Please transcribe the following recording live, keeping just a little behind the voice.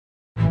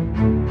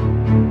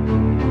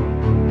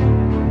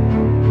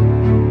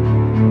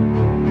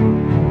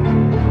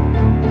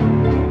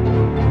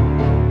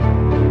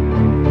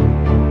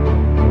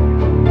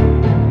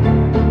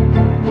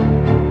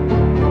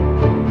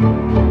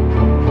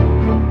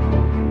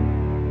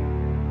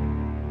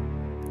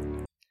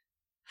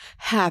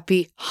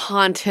Happy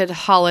haunted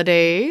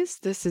holidays.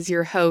 This is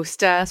your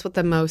hostess with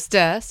the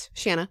mostess,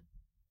 Shanna.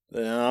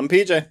 I'm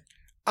PJ.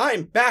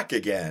 I'm back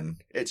again.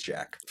 It's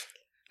Jack.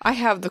 I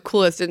have the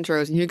coolest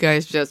intros, and you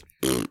guys just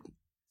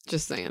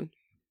saying.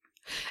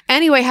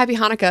 Anyway, happy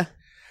Hanukkah.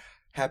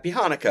 Happy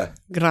Hanukkah.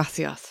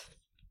 Gracias.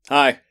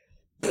 Hi.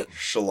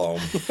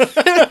 Shalom.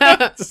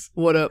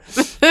 What up?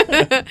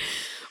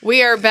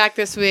 We are back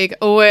this week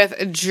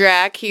with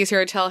Jack. He's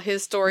here to tell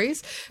his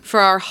stories for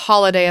our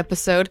holiday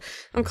episode.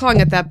 I'm calling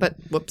it that, but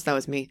whoops, that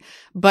was me.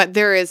 But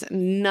there is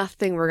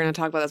nothing we're going to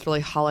talk about that's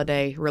really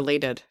holiday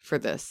related for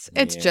this.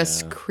 It's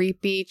just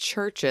creepy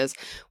churches,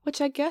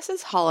 which I guess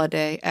is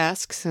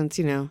holiday-esque since,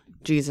 you know,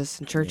 Jesus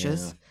and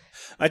churches.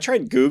 Yeah. I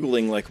tried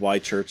Googling like why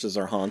churches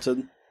are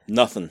haunted.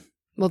 Nothing.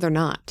 Well, they're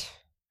not.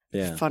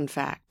 Yeah. Fun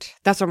fact.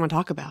 That's what I'm going to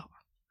talk about.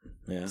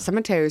 Yeah.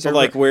 Cemeteries are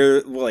like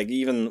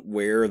even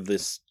where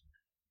this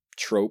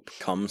trope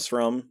comes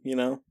from, you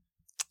know?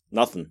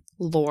 Nothing.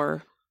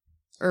 Lore,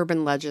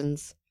 urban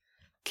legends,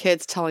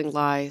 kids telling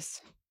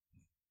lies.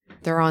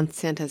 They're on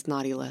Santa's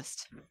naughty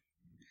list.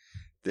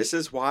 This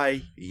is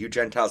why you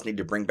Gentiles need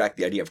to bring back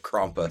the idea of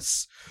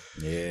Krampus.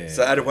 Yeah.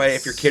 So that way,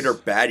 if your kid are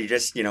bad, you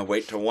just,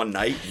 wait till one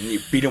night and you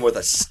beat him with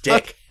a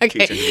stick. Okay.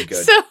 Teach him to be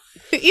good. So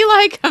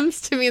Eli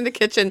comes to me in the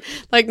kitchen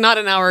like not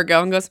an hour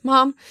ago and goes,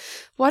 "Mom,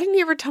 why didn't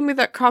you ever tell me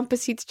that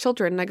Krampus eats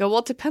children?" And I go, "Well,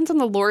 it depends on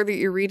the lore that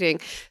you're reading.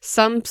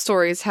 Some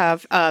stories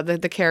have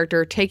the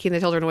character taking the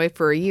children away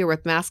for a year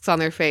with masks on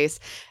their face.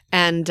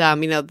 And,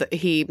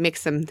 he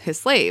makes them his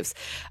slaves.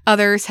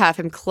 Others have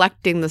him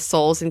collecting the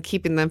souls and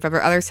keeping them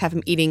forever. Others have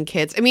him eating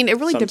kids. I mean, it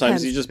really depends.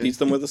 Sometimes he just beats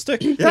them with a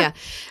stick. Yeah.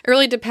 It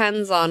really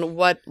depends on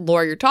what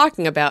lore you're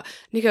talking about." And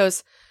he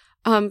goes,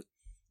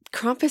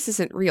 "Krampus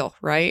isn't real,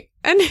 right?"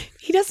 And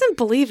he doesn't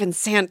believe in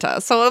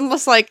Santa. So I'm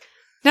just like,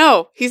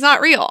 no, he's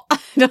not real. I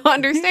don't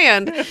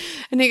understand.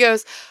 And he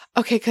goes,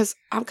 "Okay, because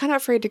I'm kind of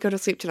afraid to go to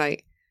sleep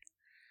tonight."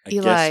 I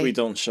Eli. guess we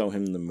don't show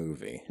him the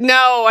movie.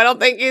 No, I don't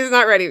think he's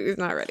not ready. He's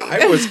not ready.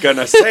 I was going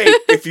to say,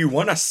 if you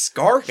want to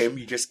scar him,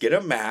 you just get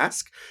a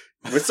mask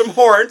with some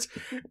horns,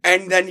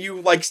 and then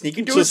you, sneak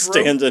into his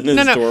room. Just stand in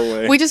his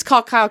doorway. We just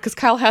call Kyle because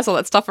Kyle has all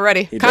that stuff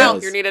already. He Kyle,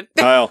 does. you're needed.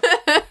 Kyle.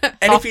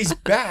 And if he's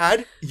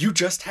bad, you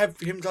just have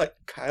him,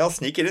 Kyle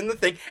sneak it in the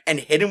thing and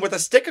hit him with a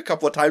stick a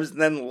couple of times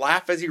and then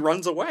laugh as he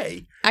runs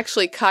away.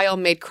 Actually, Kyle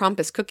made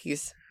Krampus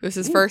cookies. It was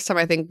his first time,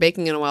 I think,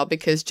 baking in a while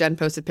because Jen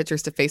posted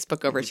pictures to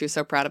Facebook over it. She was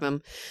so proud of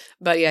him.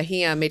 But yeah,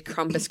 he made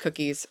Krampus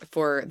cookies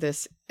for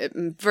this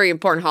very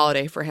important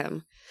holiday for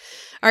him.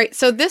 All right,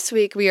 so this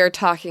week we are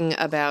talking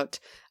about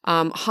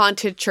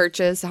haunted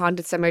churches,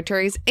 haunted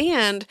cemeteries,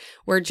 and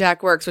where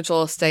Jack works, which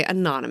will stay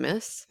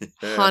anonymous,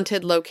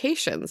 haunted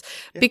locations,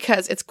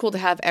 because it's cool to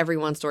have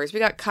everyone's stories. We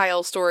got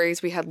Kyle's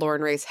stories, we had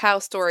Lauren Ray's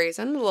house stories,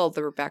 and a little of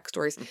the back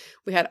stories.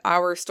 We had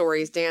our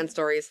stories, Dan's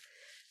stories.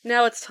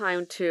 Now it's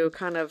time to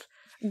kind of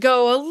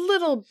go a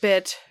little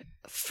bit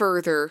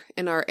further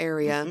in our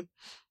area.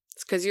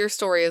 It's because your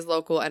story is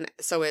local and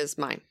so is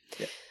mine.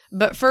 Yeah.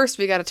 But first,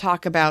 we got to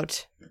talk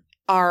about,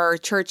 are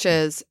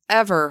churches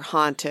ever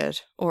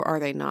haunted or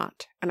are they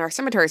not? And are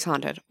cemeteries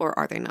haunted or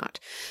are they not?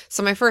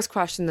 So my first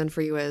question then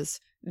for you is,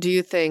 do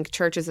you think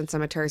churches and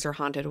cemeteries are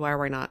haunted? Why or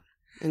why not?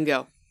 And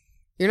go.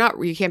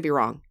 You can't be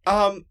wrong.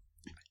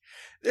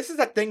 This is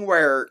that thing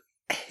where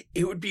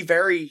it would be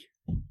very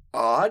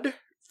odd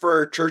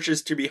for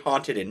churches to be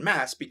haunted en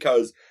masse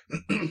because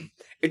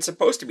it's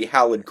supposed to be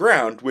hallowed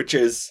ground, which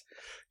is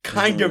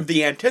kind of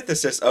the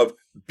antithesis of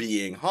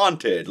being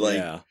haunted.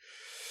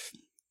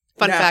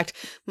 Fun fact,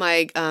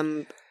 my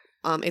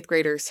 8th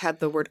graders had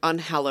the word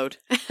unhallowed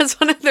as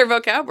one of their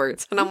vocab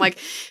words. And I'm like,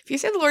 if you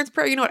say the Lord's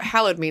Prayer, you know what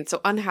hallowed means.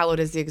 So unhallowed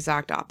is the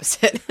exact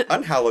opposite.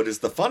 Unhallowed is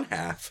the fun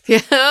half.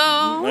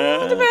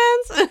 Yeah,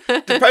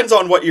 depends. Depends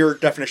on what your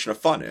definition of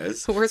fun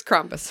is. Where's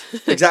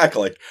Krampus?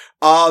 Exactly.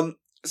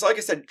 So like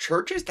I said,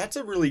 churches, that's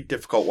a really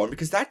difficult one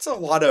because that's a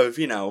lot of,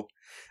 that,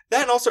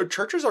 and also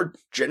churches are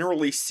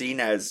generally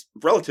seen as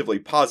relatively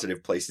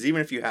positive places.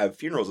 Even if you have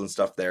funerals and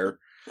stuff there,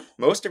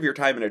 most of your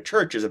time in a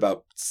church is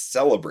about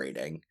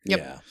celebrating. Yep.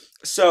 Yeah.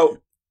 So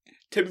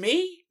to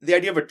me, the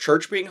idea of a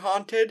church being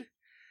haunted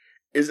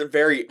is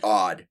very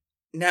odd.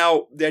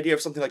 Now, the idea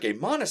of something like a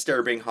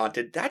monastery being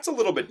haunted, that's a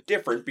little bit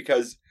different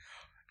because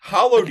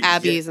hallowed... Like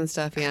abbeys and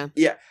stuff, yeah.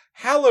 Yeah.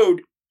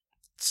 Hallowed,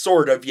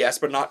 sort of, yes,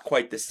 but not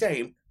quite the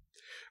same.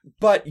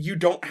 But you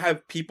don't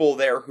have people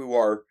there who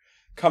are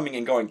coming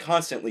and going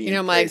constantly. You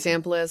know, my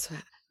example is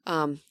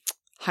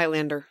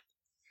Highlander.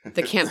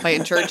 They can't fight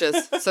in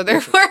churches. So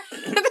therefore,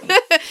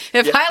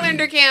 if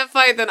Highlander can't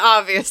fight, then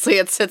obviously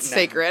it's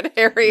sacred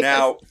area.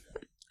 Now,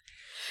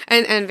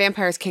 and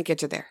vampires can't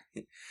get you there.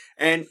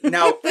 And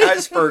now,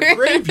 as for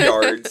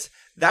graveyards,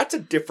 that's a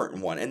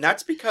different one. And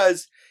that's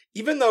because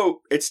even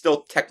though it's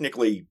still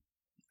technically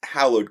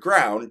hallowed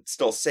ground,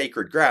 still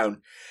sacred ground,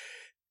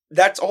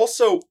 that's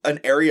also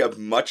an area of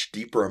much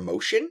deeper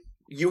emotion.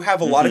 You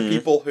have a lot of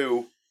people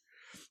who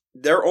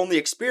their only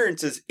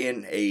experiences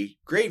in a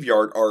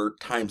graveyard are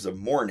times of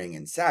mourning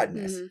and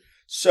sadness.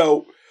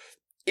 So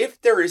if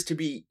there is to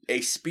be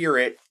a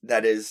spirit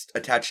that is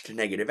attached to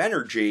negative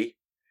energy,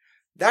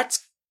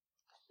 that's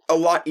a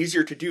lot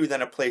easier to do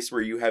than a place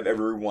where you have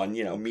everyone,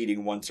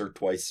 meeting once or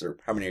twice or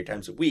how many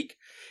times a week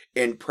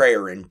in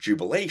prayer and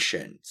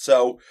jubilation.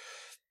 So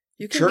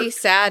you can be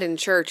sad in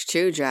church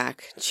too,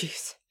 Jack.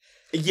 Jeez.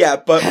 Yeah,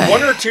 but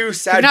one or two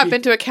sad. You've not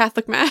been to a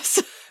Catholic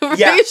mass. We're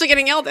Yeah. usually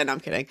getting yelled at. No, I'm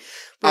kidding.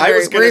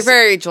 We're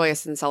very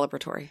joyous and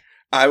celebratory.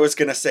 I was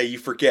gonna say you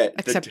forget,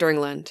 except during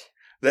Lent.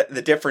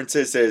 The difference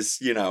is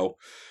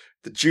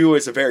the Jew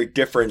is a very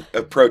different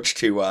approach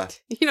to.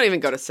 You don't even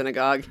go to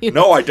synagogue.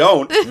 No, I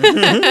don't.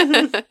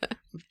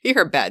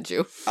 You're a bad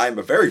Jew. I'm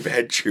a very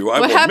bad Jew.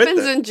 What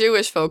happens in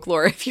Jewish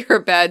folklore if you're a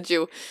bad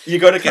Jew? You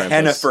go to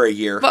Gehenna for a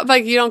year. But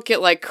like you don't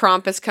get like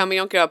Krampus coming.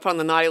 You don't get up on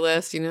the naughty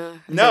list.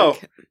 No.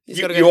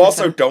 You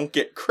also don't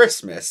get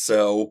Christmas,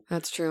 so...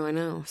 That's true, I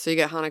know. So you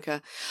get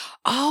Hanukkah.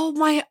 Oh,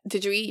 my...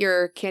 Did you eat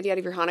your candy out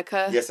of your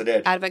Hanukkah? Yes, I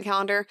did. Advent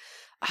calendar?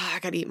 Oh, I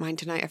gotta eat mine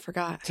tonight. I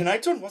forgot.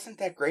 Tonight's one wasn't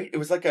that great. It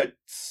was like a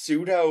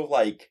pseudo,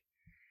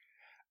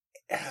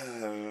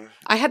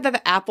 I had that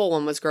the apple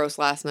one was gross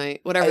last night.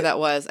 Whatever that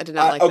was. I did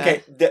not like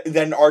that. Okay,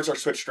 then ours are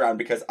switched around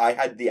because I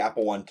had the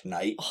apple one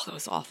tonight. Oh, that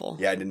was awful.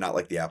 Yeah, I did not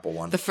like the apple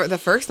one. The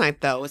first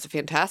night, though, was a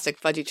fantastic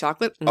fudgy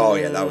chocolate. Oh,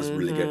 yeah, that was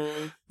really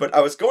good. But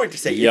I was going to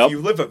say, if you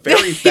live a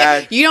very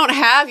bad... You don't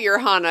have your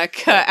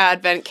Hanukkah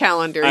advent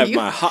calendar. I have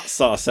my hot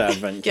sauce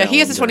advent calendar. Yeah, he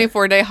has a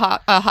 24-day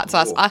hot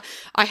sauce.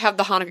 I have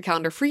the Hanukkah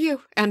calendar for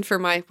you and for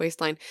my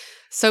waistline.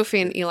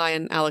 Sophie and Eli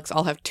and Alex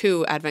all have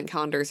 2 advent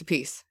calendars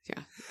apiece.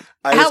 Yeah.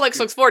 Alex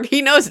looks forward.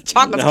 He knows the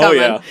chocolate's coming.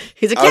 Yeah.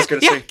 He's like, I was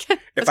going to say,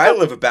 if I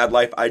live a bad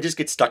life, I just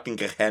get stuck in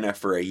Gehenna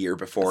for a year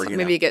before,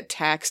 Maybe you get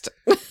taxed.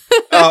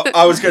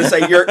 I was going to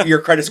say, your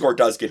credit score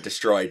does get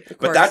destroyed.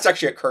 But that's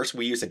actually a curse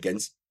we use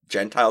against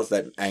Gentiles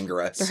that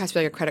anger us. There has to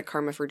be like a credit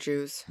karma for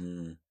Jews.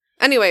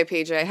 Anyway,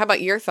 PJ, how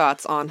about your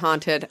thoughts on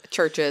haunted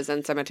churches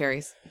and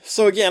cemeteries?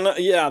 So again,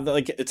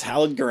 it's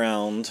hallowed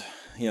ground.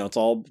 It's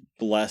all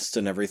blessed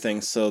and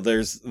everything. So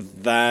there's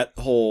that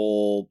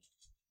whole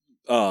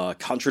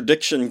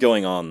contradiction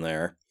going on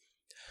there.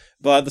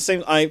 But at the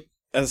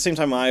same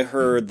time, I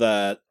heard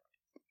that,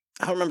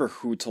 I don't remember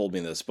who told me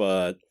this,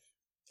 but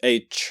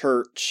a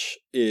church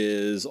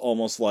is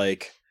almost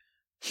like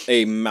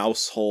a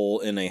mouse hole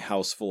in a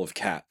house full of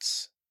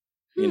cats.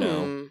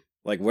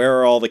 Like, where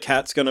are all the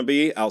cats going to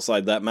be?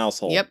 Outside that mouse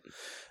hole. Yep.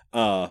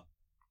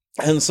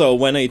 And so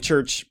when a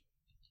church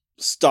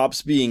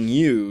stops being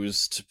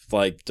used,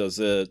 does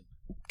it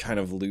kind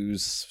of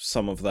lose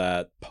some of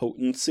that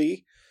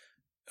potency?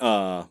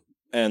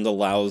 And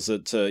allows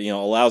it to,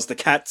 allows the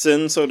cats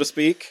in, so to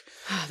speak.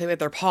 They let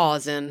their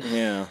paws in.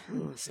 Yeah.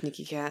 Oh,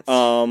 sneaky cats.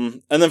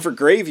 And then for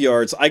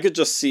graveyards, I could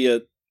just see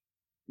it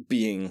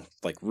being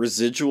like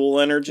residual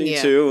energy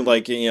too.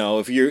 Like,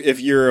 if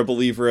you're a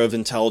believer of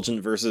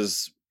intelligent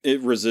versus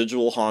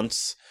residual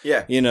haunts,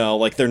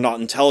 like they're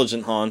not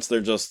intelligent haunts, they're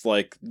just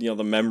like, the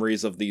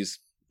memories of these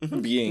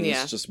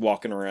beings just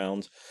walking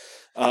around.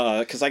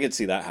 Because I could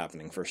see that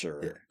happening for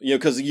sure.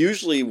 Because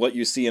usually what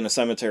you see in a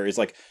cemetery is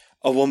like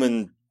a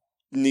woman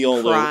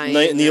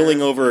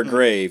kneeling over a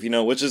grave,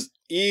 which is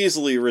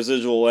easily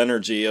residual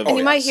energy of. And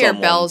you might hear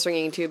someone. Bells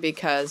ringing too,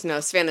 because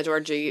Savannah,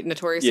 Georgia,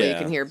 notoriously you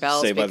can hear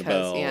bells Saved by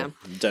because the Bell,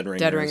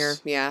 Dead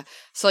ringer,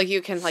 So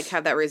you can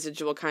have that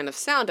residual kind of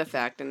sound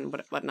effect and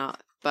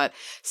whatnot. But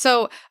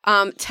so,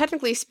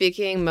 technically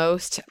speaking,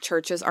 most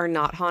churches are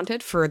not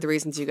haunted for the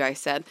reasons you guys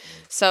said.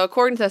 So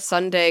according to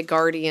Sunday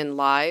Guardian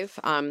Live,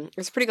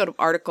 there's a pretty good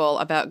article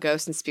about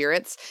ghosts and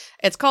spirits.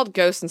 It's called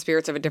Ghosts and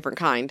Spirits of a Different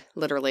Kind,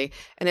 literally.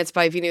 And it's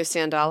by Vinu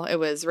Sandal. It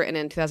was written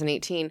in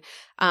 2018.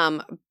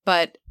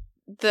 But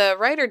the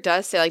writer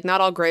does say,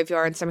 not all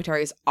graveyard and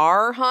cemeteries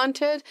are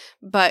haunted,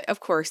 but of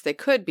course they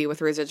could be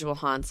with residual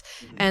haunts.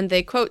 Mm-hmm. And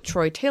they quote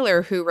Troy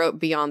Taylor, who wrote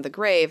Beyond the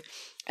Grave.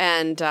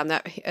 And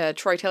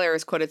Troy Taylor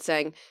is quoted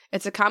saying,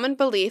 "It's a common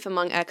belief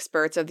among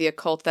experts of the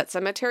occult that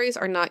cemeteries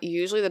are not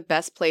usually the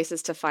best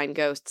places to find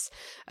ghosts.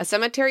 A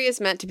cemetery is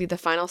meant to be the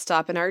final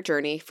stop in our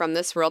journey from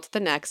this world to the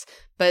next,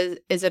 but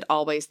is it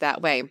always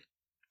that way?"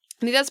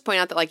 And he does point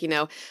out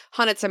that,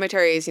 haunted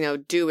cemeteries,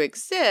 do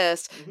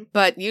exist,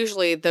 but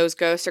usually those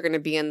ghosts are going to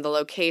be in the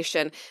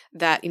location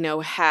that,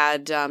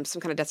 had some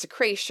kind of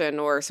desecration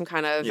or some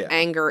kind of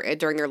anger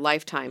during their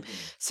lifetime.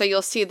 So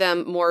you'll see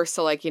them more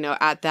so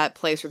at that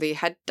place where they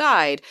had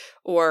died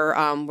or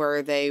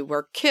where they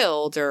were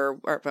killed or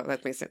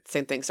that makes it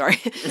same thing, sorry.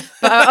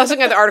 But I was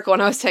looking at the article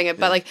when I was saying it,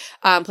 but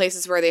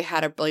places where they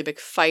had a really big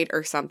fight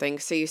or something.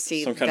 So you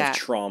see some kind of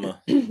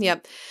trauma.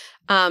 Yep.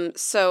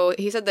 So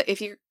he said that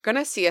if you're going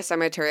to see a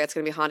cemetery that's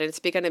going to be haunted, it's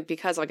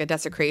because of a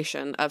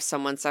desecration of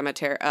someone's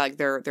cemetery,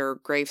 their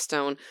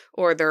gravestone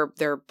or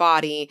their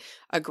body,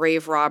 a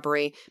grave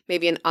robbery,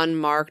 maybe an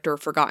unmarked or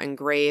forgotten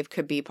grave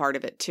could be part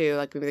of it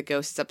too. Maybe the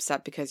ghost is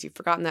upset because you've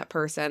forgotten that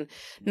person.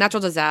 Natural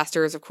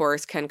disasters, of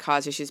course, can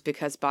cause issues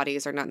because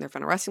bodies are not in their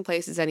final resting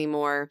places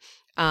anymore.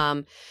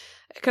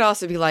 It could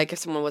also be if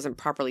someone wasn't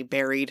properly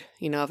buried,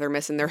 if they're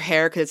missing their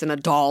hair because it's in a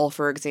doll,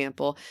 for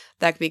example,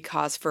 that could be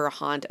cause for a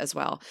haunt as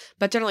well.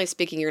 But generally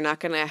speaking, you're not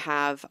going to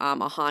have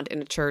a haunt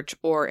in a church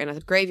or in a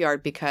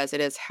graveyard because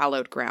it is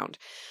hallowed ground.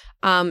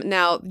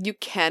 Now, you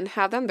can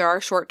have them. There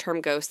are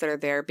short-term ghosts that are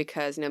there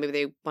because, maybe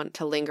they want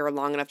to linger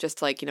long enough just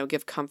to, like,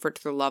 give comfort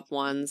to their loved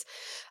ones.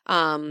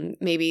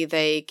 Maybe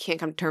they can't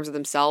come to terms with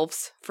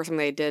themselves for something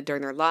they did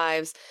during their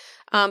lives.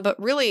 But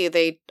really,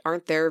 they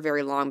aren't there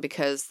very long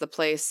because the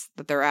place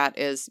that they're at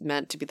is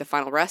meant to be the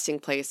final resting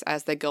place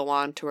as they go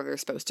on to where they're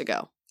supposed to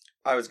go.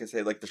 I was going to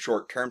say, like, the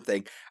short-term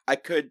thing. I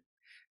could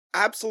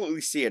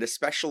absolutely see it,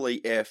 especially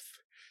if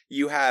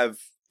you have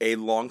a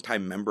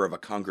longtime member of a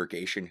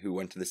congregation who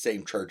went to the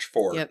same church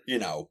for,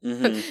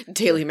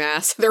 daily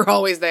mass. They're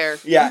always there.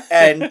 Yeah,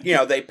 and,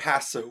 they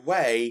pass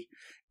away,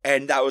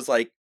 and that was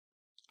like,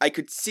 I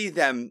could see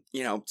them,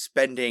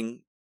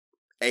 spending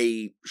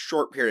a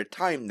short period of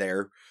time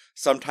there,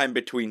 sometime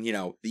between,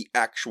 the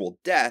actual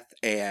death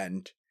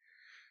and,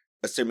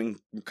 assuming,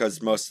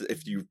 because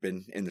if you've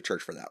been in the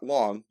church for that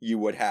long, you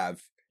would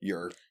have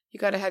your... You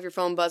gotta have your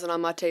phone buzzing on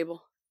my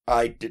table.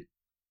 I did...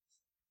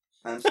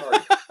 I'm sorry.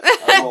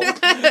 I will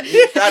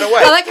leave that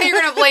away. I like how you're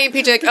going to blame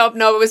PJ. Like, oh,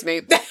 no, it was me.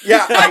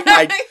 Yeah,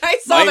 I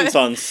saw Mine's that.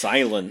 on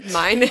silent.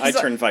 Mine is I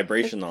turned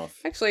vibration off.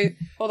 Actually,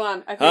 hold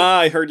on.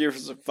 I heard your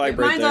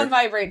vibrate mine's there. on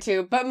vibrate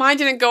too, but mine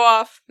didn't go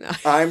off. No.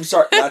 I'm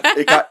sorry.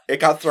 It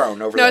got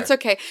thrown over there. No, it's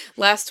okay.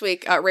 Last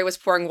week, Ray was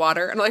pouring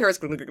water, and all I heard was...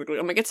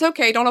 I'm like, it's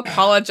okay. Don't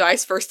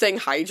apologize for staying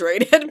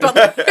hydrated,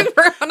 but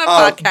we're on a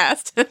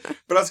podcast.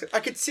 But I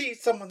could see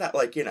someone that,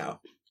 like,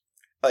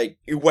 like,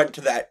 you went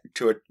to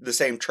the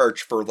same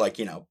church for, like,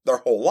 their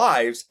whole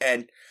lives,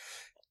 and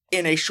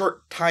in a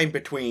short time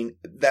between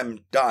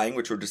them dying,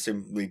 which would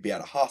assumably be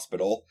at a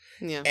hospital,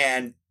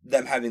 and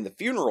them having the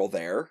funeral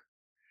there,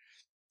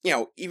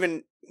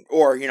 even,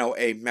 or,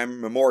 a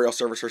memorial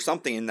service or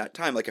something in that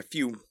time, like a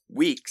few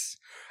weeks,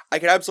 I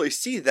could absolutely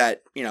see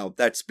that,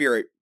 that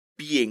spirit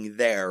being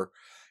there.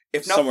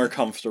 If not somewhere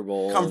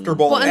comfortable.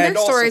 Well, and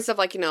there's stories of,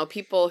 like,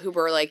 people who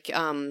were, like,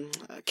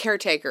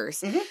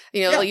 caretakers.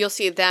 Mm-hmm. You'll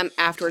see them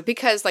afterward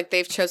because, like,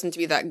 they've chosen to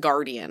be that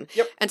guardian.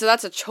 Yep. And so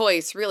that's a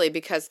choice, really,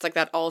 because it's, like,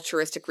 that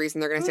altruistic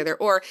reason they're going to stay there.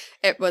 Or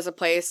it was a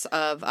place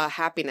of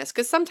happiness.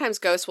 Because sometimes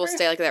ghosts will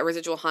stay, like, that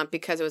residual haunt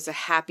because it was a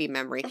happy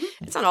memory.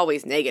 Mm-hmm. It's not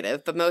always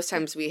negative, but most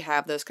times we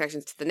have those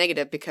connections to the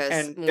negative because...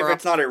 And if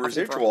it's not a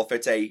residual, if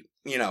it's a,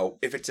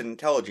 if it's an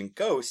intelligent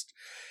ghost...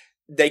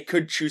 They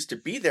could choose to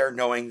be there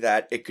knowing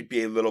that it could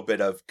be a little bit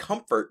of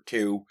comfort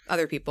to...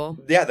 Other people.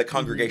 Yeah, the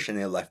congregation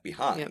they left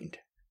behind. Yep.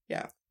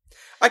 Yeah.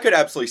 I could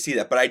absolutely see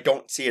that, but I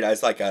don't see it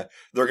as like they're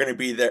going to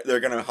be there, they're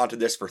going to haunt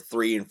this for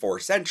 3 and 4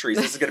 centuries.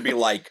 This is going to be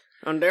like...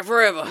 I'm there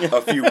forever. A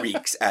few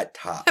weeks at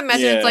top.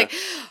 Imagine it's like,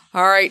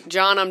 all right,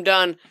 John, I'm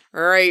done.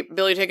 All right,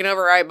 Billy taking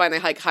over. All right, bye. And they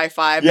high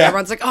five. Yeah. And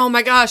everyone's like, oh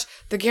my gosh,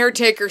 the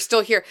caretaker's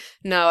still here.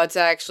 No, it's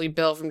actually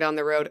Bill from down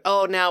the road.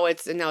 Oh, now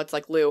it's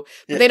like Lou.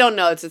 But they don't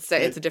know it's a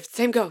different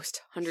same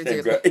ghost. Hundreds of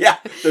years ago. Yeah,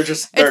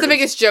 it's the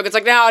biggest joke. It's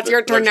like, now it's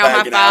your turn now.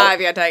 High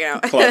five. Yeah, tagging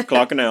out.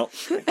 Clocking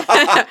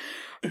out.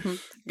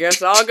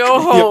 Guess I'll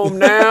go home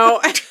now.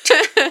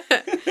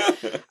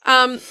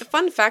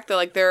 Fun fact though,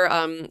 like there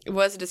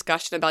was a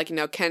discussion about,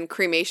 like, can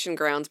cremation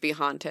grounds be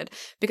haunted?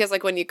 Because,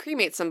 like, when you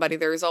cremate somebody,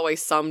 there's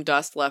always some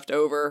dust left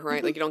over,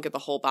 right? Like, you don't get the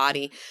whole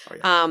body. Oh,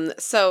 yeah.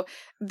 So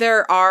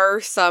there are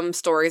some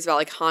stories about,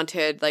 like,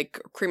 haunted, like,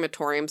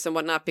 crematoriums and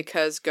whatnot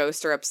because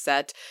ghosts are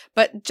upset.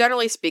 But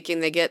generally speaking,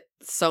 they get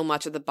so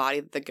much of the body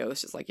that the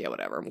ghost is like, yeah,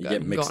 whatever. I'm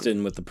get mixed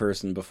in with the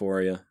person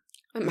before you.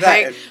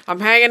 I'm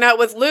hanging out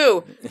with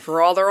Lou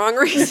for all the wrong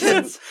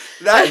reasons.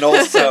 That, and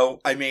also,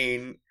 I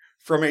mean,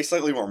 from a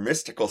slightly more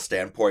mystical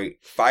standpoint,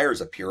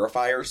 fire's a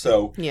purifier,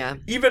 so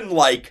even,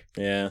 like,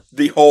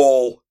 the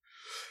whole,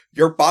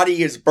 your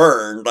body is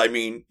burned, I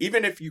mean,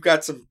 even if you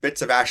got some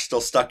bits of ash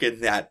still stuck in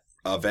that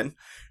oven,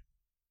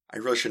 I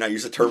really should not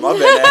use the term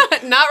oven.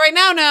 Not right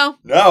now, no.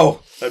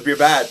 No, that'd be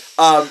bad.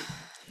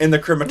 In the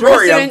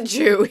crematorium. Resident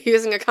Jew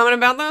using a comment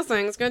about those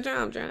things. Good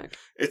job, Jack.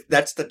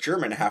 That's the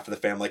German half of the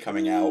family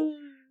coming out.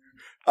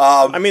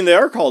 I mean, they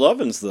are called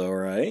ovens, though,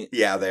 right?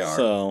 Yeah, they are.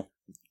 So,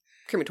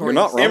 crematoriums. You're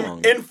not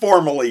wrong.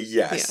 Informally,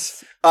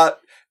 yes.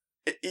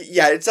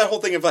 Yeah, it's that whole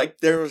thing of, like,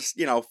 there's,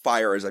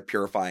 fire as a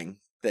purifying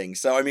thing.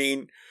 So, I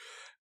mean,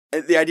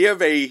 the idea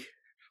of a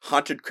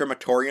haunted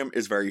crematorium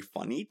is very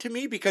funny to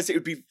me because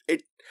it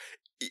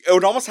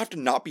would almost have to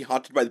not be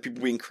haunted by the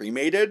people being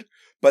cremated,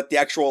 but the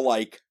actual,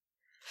 like,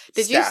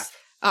 staff.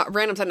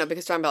 Random side note,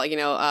 because talking about,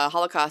 like,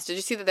 Holocaust, did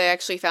you see that they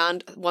actually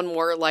found one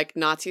more, like,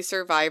 Nazi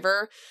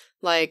survivor?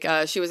 Like,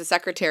 she was a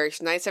secretary.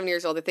 She's 97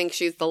 years old. They think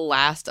she's the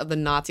last of the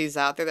Nazis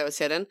out there that was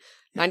hidden.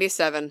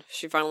 97.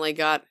 She finally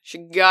got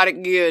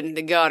it good.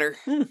 They got her.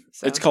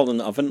 So. It's called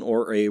an oven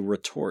or a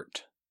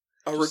retort.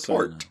 A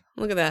retort.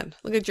 Look at that.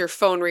 Look at your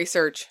phone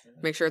research.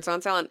 make sure it's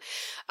on silent.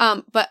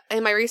 But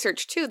in my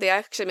research too, they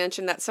actually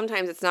mentioned that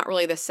sometimes it's not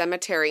really the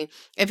cemetery.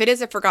 If it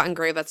is a forgotten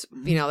grave, that's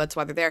that's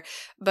why they're there.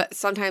 But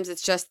sometimes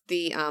it's just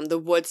the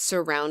woods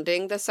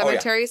surrounding the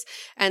cemeteries,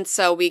 and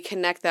so we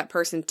connect that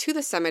person to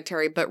the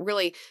cemetery. But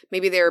really,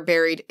 maybe they were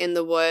buried in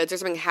the woods, or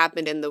something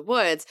happened in the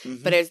woods.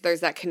 But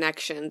there's that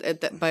connection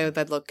by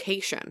the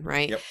location,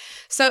 right? Yep.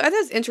 So I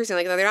think it's interesting.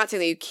 Like, they're not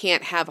saying that you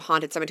can't have a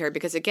haunted cemetery,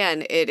 because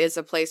again, it is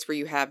a place where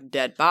you have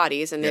dead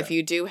bodies, and if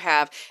you do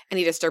have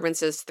any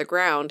disturbances to the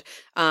ground,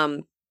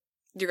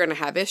 you're going to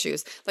have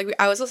issues. Like,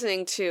 I was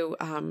listening to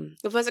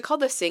was it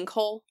called The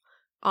Sinkhole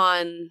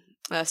on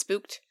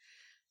Spooked?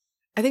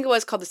 I think it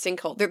was called The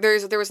Sinkhole.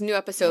 There was a new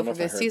episode for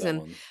this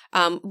season.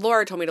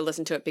 Laura told me to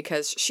listen to it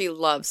because she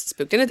loves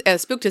Spooked,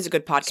 and Spooked is a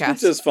good podcast.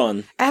 Spooked is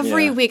fun.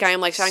 Every week I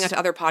am like shouting out to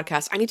other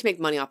podcasts. I need to make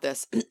money off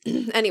this.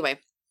 Anyway.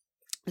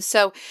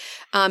 So,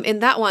 in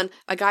that one,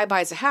 a guy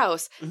buys a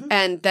house,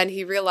 and then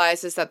he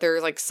realizes that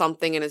there's like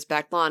something in his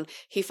back lawn.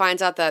 He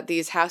finds out that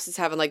these houses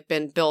haven't like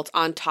been built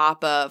on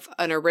top of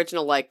an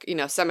original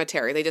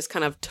cemetery. They just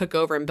kind of took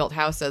over and built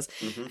houses,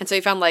 and so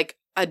he found like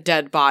a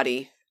dead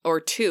body or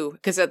two,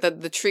 because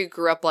the tree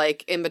grew up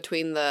like in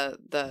between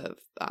the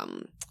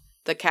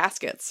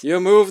caskets. You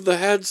moved the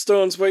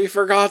headstones, but you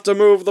forgot to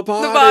move the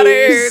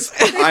bodies.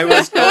 I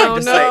was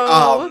going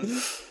to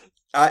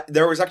say,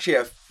 there was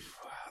actually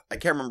I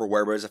can't remember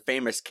where, but it was a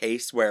famous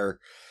case where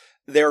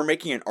they were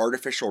making an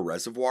artificial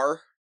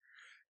reservoir,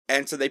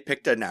 and so they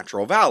picked a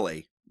natural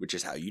valley, which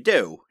is how you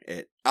do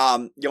it.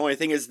 The only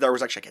thing is there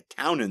was actually like a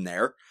town in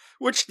there,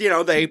 which,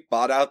 they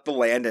bought out the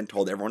land and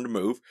told everyone to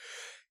move.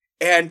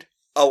 And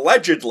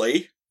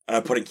allegedly, and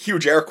I'm putting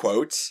huge air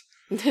quotes,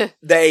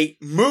 they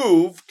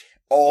moved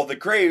all the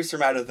graves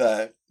from out of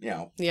the,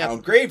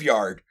 town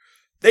graveyard.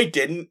 They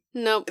didn't.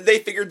 Nope. They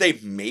figured they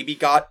maybe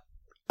got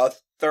a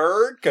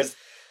third, because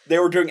they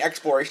were doing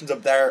explorations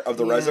of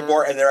the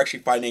reservoir, and they're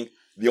actually finding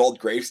the old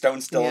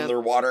gravestones still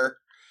underwater.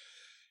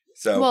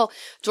 So, well,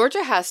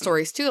 Georgia has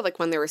stories too, like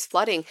when there was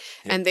flooding,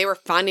 and they were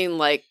finding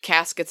like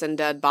caskets and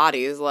dead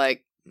bodies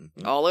like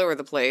all over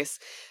the place.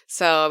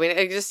 So I mean,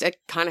 it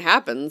kind of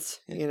happens,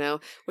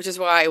 which is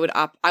why I would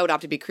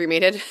opt to be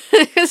cremated,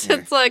 because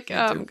it's like,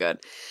 I'm good.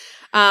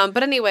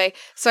 But anyway,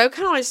 so I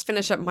kind of want to just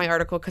finish up my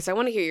article because I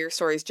want to hear your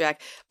stories,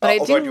 Jack. But I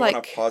do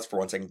want to pause for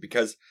 1 second,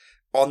 because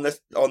on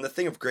the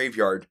thing of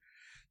graveyard.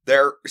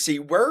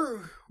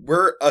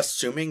 We're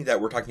assuming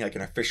that we're talking like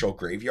an official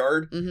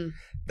graveyard.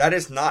 That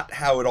is not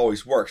how it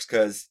always works,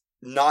 because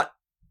not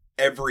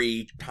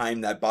every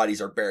time that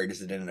bodies are buried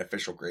is it in an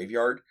official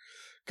graveyard.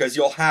 Because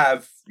you'll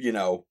have,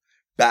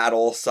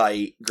 battle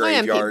site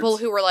graveyards. Oh, yeah, people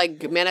who were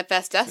like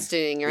manifest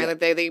destiny, right? Like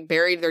they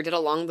buried their dead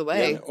along the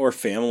way. Yeah, or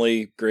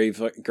family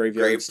graveyards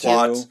grave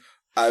plots.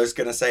 I was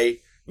going to say,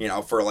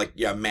 for like,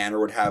 a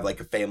manor would have like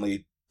a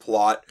family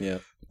plot. Yeah.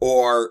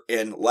 Or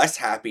in less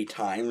happy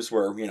times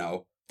where,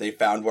 they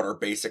found what are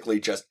basically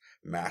just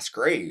mass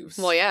graves.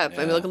 Well, yeah.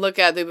 I mean, look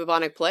at the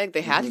bubonic plague.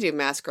 They had to do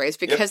mass graves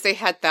because they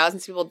had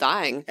thousands of people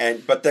dying.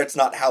 But that's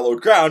not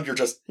hallowed ground. You're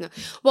just... No.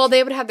 Well,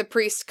 they would have the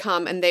priests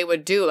come and they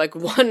would do like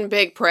one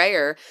big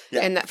prayer for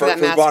that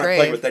mass grave.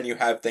 Plague, but then you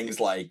have things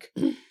like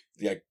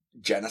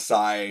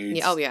genocide,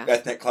 yeah.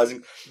 ethnic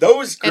cleansing.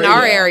 Those in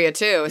our area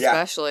too,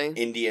 especially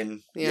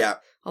Indian.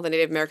 All the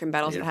Native American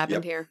battles that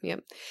happened here.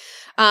 Yep.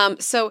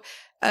 So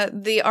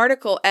the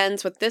article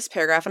ends with this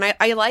paragraph, and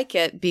I like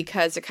it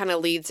because it kind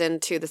of leads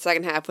into the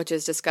second half, which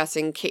is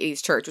discussing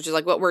Katy's church, which is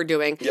like what we're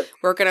doing. Yep.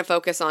 We're going to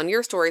focus on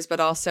your stories, but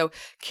also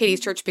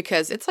Katy's church,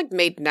 because it's like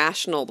made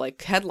national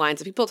like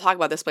headlines. People talk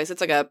about this place. It's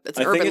like it's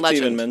an urban legend. I think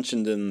it's even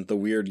mentioned in the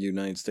Weird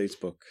United States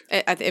book.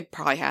 It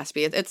probably has to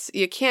be. It's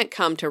you can't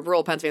come to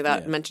rural Pennsylvania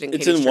without mentioning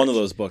Katy's church. It's in one of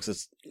those books.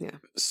 It's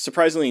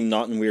surprisingly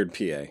not in Weird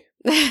PA.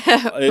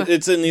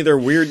 It's in either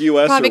Weird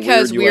US probably or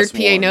because Weird US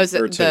PA knows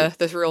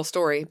the real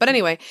story. But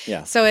anyway,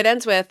 so it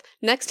ends with,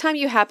 next time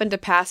you happen to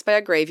pass by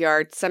a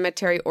graveyard,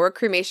 cemetery, or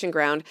cremation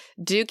ground,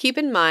 do keep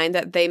in mind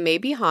that they may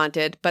be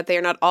haunted, but they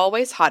are not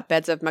always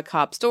hotbeds of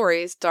macabre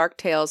stories, dark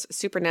tales,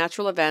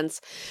 supernatural events,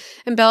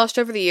 embellished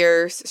over the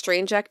years,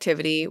 strange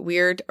activity,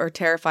 weird or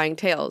terrifying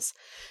tales.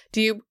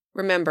 Do you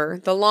remember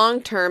the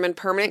long-term and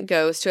permanent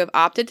ghosts who have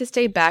opted to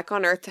stay back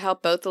on Earth to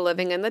help both the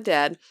living and the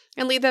dead,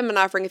 and leave them an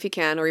offering if you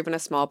can, or even a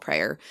small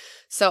prayer.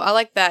 So I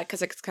like that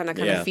because it's kind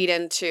of feed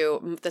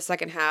into the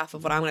second half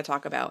of what I'm going to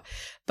talk about.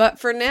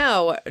 But for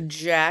now,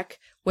 Jack,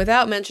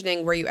 without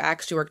mentioning where you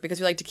actually work, because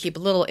we like to keep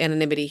a little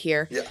anonymity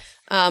here,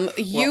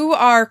 you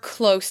are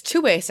close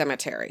to a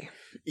cemetery.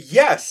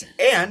 Yes,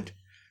 and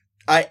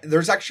I'm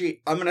going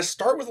to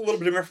start with a little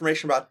bit of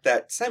information about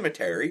that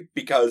cemetery,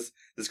 because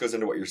this goes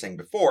into what you were saying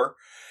before.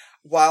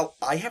 While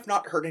I have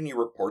not heard any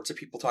reports of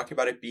people talking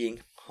about it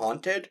being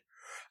haunted,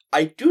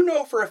 I do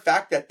know for a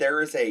fact that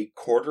there is a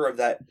quarter of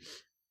that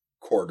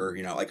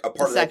like a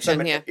part of that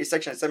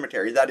section of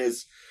cemetery that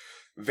is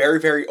very,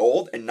 very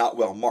old and not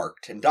well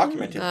marked and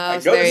documented. I know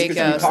there this you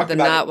because go. So the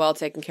not well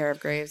taken care of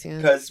graves,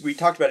 because we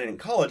talked about it in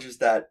college, is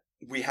that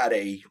we had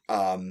a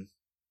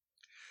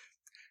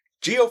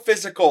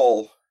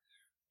geophysical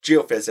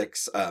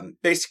geophysics.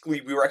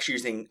 Basically, we were actually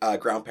using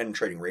ground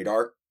penetrating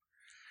radar.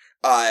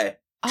 I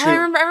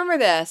remember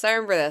this.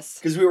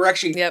 Because we were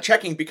actually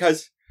checking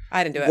because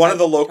I didn't do it. One of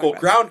the local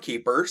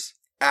groundkeepers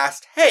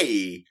asked,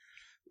 "Hey,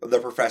 the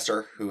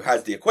professor who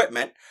has the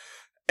equipment,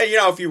 and,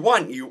 if you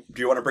want, do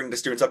you want to bring the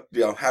students up,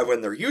 have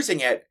when they're using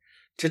it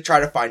to try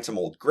to find some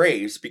old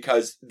graves?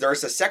 Because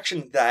there's a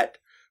section that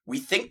we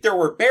think there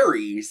were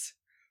berries,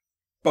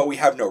 but we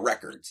have no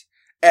records."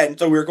 And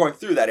so we were going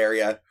through that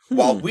area.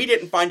 While we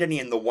didn't find any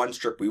in the one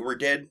strip we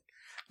did,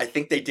 I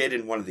think they did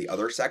in one of the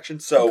other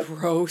sections. So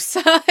gross.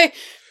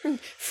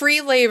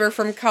 Free labor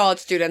from college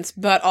students,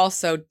 but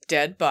also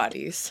dead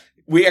bodies.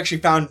 We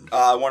actually found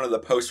one of the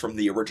posts from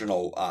the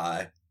original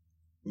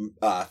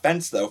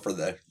fence, though, for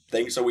the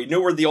thing. So we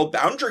knew where the old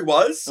boundary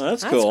was. Oh,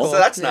 that's cool. So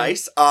that's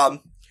nice.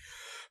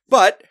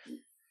 But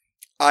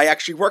I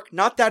actually work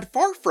not that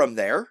far from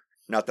there.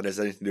 Not that it has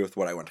anything to do with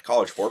what I went to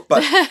college for.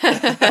 But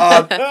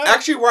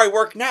actually where I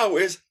work now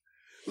is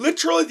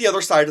literally the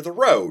other side of the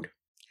road.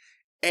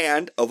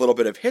 And a little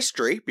bit of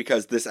history,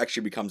 because this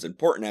actually becomes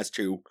important as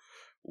to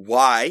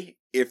why,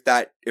 if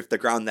the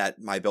ground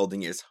that my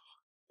building is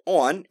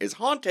on is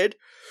haunted.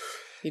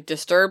 You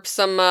disturbed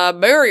some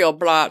burial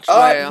plots.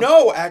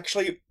 No,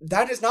 actually,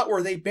 that is not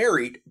where they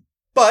buried,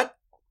 but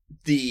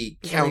the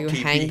county.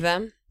 You hanged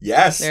them?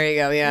 Yes. There you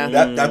go, yeah.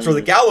 That's where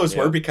the gallows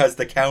were, because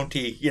the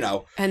county,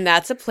 And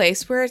that's a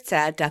place where a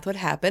sad death would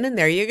happen, and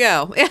there you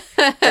go.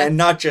 And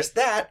not just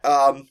that,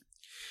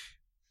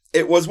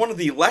 it was one of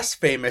the less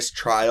famous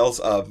trials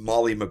of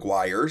Molly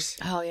Maguire's.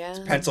 Oh, yeah. It's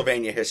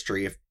Pennsylvania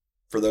history,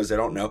 for those that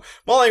don't know.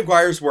 Molly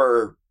Maguire's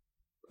were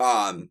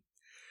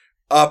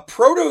a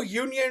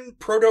proto-union,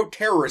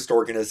 proto-terrorist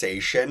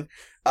organization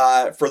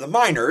for the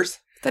miners.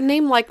 The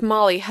name like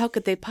Molly, how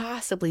could they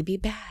possibly be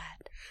bad?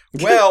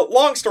 Well,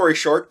 long story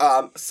short,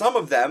 some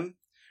of them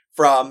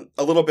from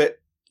a little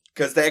bit,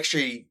 because they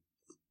actually,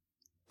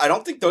 I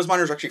don't think those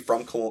miners are actually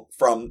from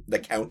the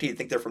county. I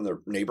think they're from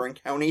the neighboring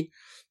county.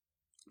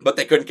 But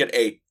they couldn't get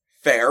a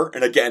fair,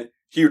 and again,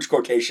 huge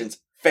quotations,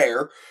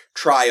 fair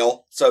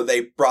trial. So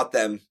they brought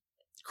them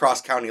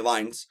cross county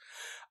lines.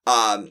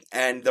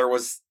 And there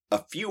was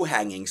a few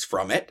hangings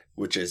from it,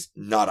 which is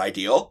not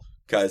ideal,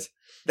 because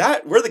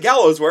where the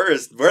gallows were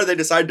is where they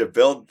decided to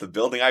build the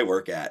building I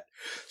work at.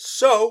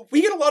 So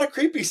we get a lot of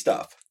creepy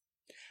stuff.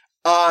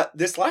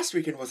 This last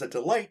weekend was a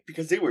delight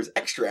because it was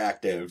extra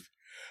active.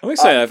 Let me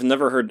say, I've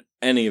never heard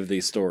any of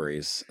these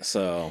stories,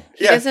 so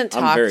he doesn't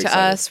talk to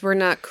us. We're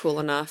not cool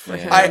enough for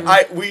him.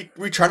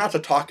 We try not to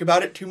talk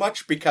about it too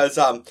much because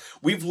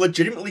we've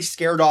legitimately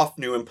scared off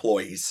new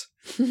employees.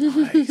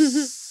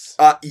 Nice.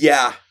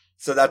 Yeah,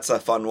 so that's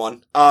a fun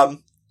one.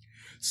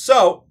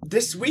 So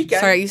this weekend,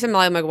 sorry, you said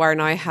Molly Maguire.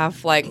 Now I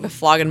have like the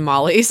Flogging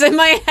Mollies in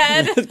my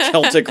head.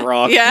 Celtic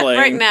rock, playing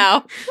right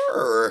now.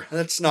 Sure,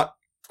 that's not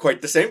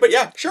quite the same, but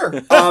yeah, sure.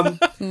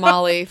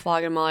 Molly,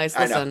 Flogging Mollies.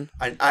 Listen,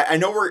 I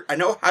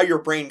know how your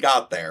brain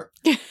got there.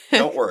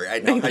 Don't worry, I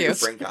know how your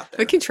brain got there.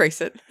 We can trace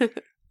it.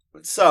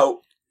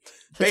 So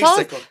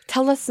basically,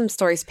 tell us some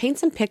stories. Paint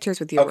some pictures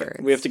with your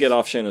words. We have to get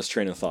off Shanna's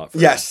train of thought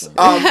first. Yes.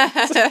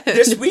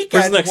 This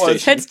weekend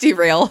was let's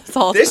derail.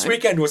 This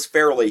weekend was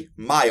fairly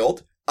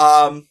mild.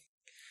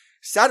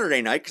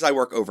 Saturday night, because I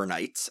work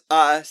overnights.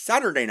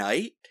 Saturday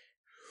night,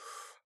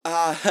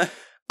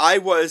 I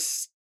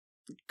was.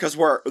 Because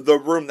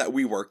the room that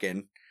we work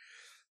in,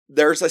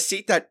 there's a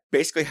seat that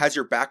basically has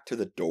your back to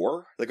the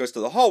door that goes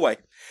to the hallway.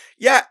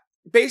 Yeah,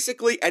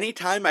 basically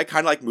anytime I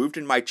kind of moved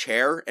in my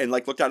chair and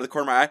looked out of the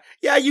corner of my eye,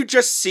 yeah, you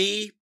just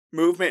see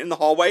movement in the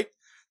hallway.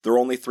 There were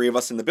only 3 of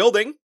us in the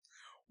building.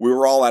 We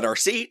were all at our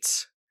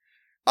seats,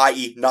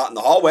 i.e. not in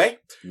the hallway.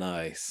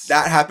 Nice.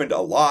 That happened a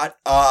lot.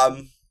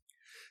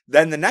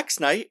 Then the next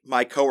night,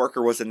 my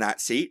coworker was in that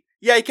seat.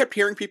 Yeah, he kept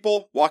hearing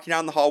people walking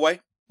down the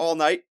hallway all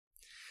night.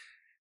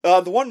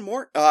 The one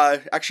more,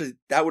 actually,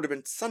 that would have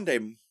been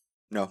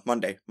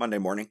Monday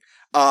morning.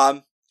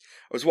 I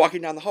was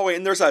walking down the hallway,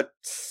 and there's a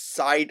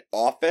side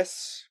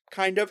office,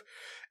 kind of,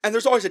 and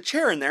there's always a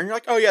chair in there, and you're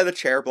like, oh yeah, the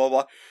chair, blah,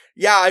 blah.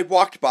 Yeah, I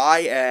walked by,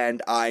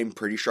 and I'm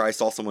pretty sure I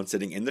saw someone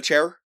sitting in the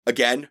chair.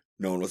 Again,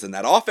 no one was in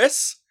that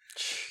office.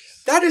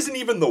 Jeez. That isn't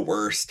even the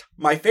worst.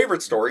 My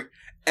favorite story,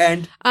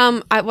 and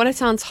what it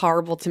sounds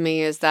horrible to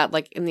me is that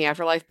in the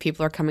afterlife,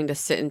 people are coming to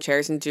sit in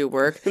chairs and do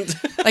work. Is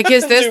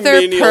this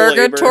their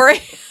purgatory?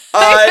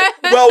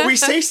 Well, we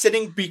say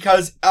sitting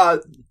because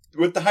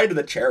with the height of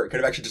the chair, it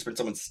could have actually just been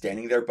someone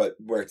standing there, but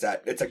where it's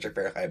at, it's actually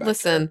very high back.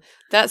 Listen,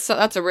 that's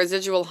a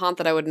residual haunt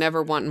that I would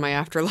never want in my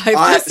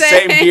afterlife.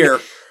 Same here.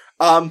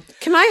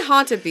 Can I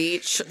haunt a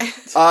beach?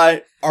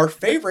 Our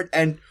favorite,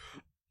 and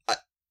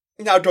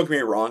now don't get me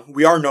wrong,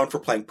 we are known for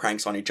playing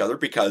pranks on each other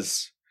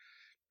because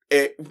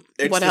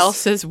what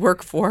else is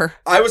work for?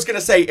 I was going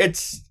to say,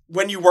 it's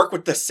when you work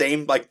with the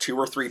same 2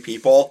 or 3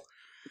 people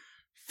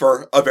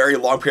for a very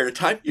long period of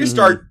time, you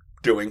start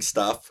doing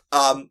stuff.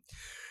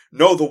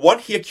 No, the one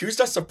he accused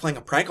us of playing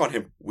a prank on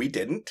him, we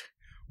didn't.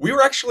 We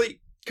were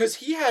actually, because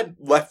he had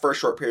left for a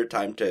short period of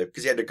time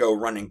because he had to go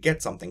run and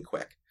get something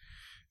quick.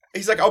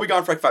 He's like, I'll be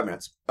gone for 5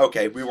 minutes.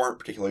 Okay, we weren't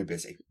particularly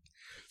busy.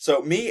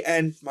 So me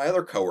and my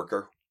other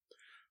coworker,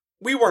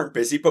 we weren't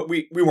busy, but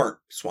we weren't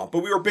swamped,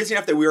 but we were busy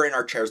enough that we were in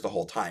our chairs the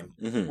whole time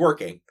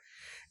working.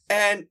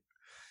 And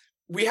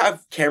we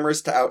have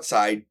cameras to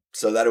outside,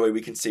 so that way we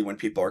can see when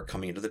people are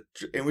coming into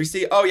and we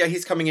see, oh yeah,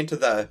 he's coming into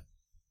the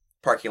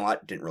parking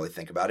lot. Didn't really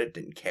think about it,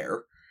 didn't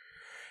care.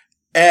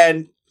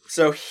 And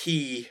so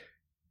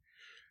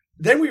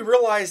then we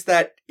realized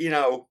that,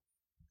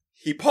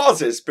 he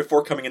pauses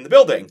before coming in the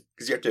building,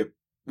 because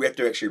we have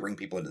to actually bring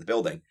people into the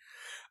building.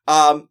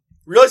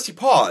 Realized he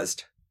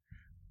paused.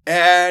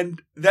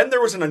 And then there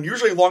was an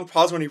unusually long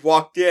pause when he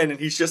walked in, and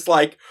he's just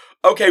like,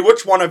 okay,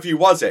 which one of you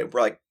was it?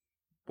 We're like,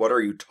 what are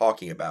you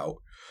talking about?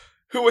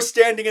 Who was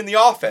standing in the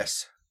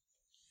office?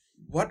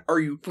 What are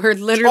you We're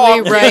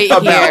literally right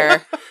about?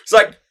 here. It's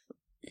like,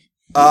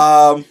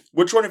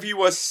 which one of you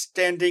was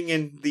standing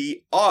in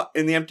the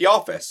empty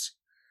office?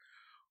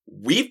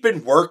 We've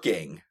been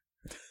working.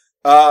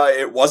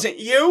 It wasn't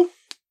you?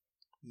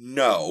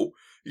 No.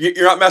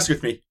 You're not messing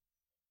with me?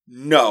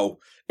 No.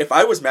 If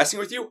I was messing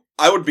with you,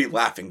 I would be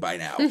laughing by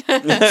now.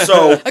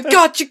 So I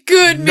got you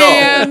good,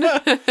 man.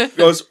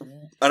 Goes,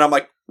 and I'm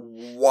like,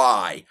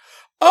 why?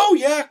 Oh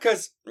yeah,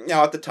 because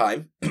at the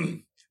time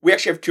we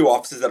actually have 2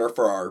 offices that are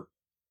for our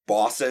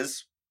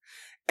bosses,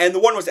 and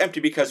the one was empty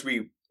because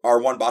our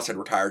one boss had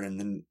retired, and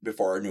then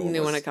before our new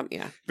one had come,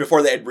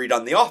 before they had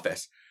redone the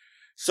office,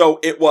 so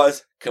it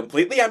was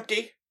completely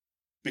empty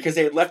because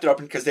they had left it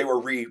open because they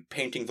were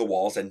repainting the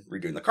walls and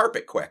redoing the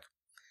carpet quick.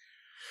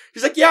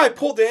 He's like, yeah, I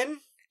pulled in.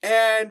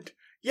 And,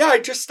 yeah, I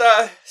just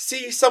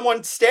see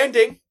someone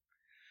standing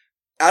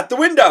at the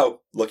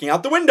window, looking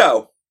out the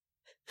window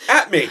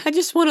at me. I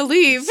just want to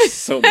leave.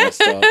 So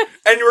messed up.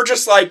 And we're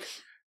just like,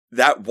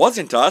 that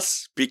wasn't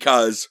us,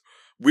 because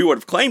we would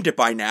have claimed it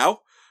by now.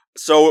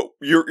 So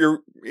he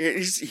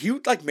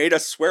made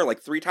us swear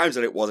 3 times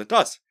that it wasn't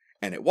us.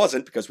 And it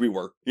wasn't, because we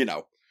were,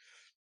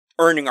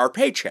 earning our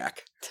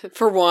paycheck.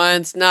 For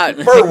once, not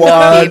for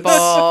once.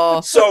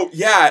 People. So,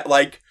 yeah,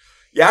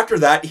 after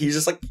that, he's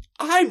just like,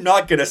 I'm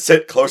not going to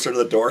sit closer to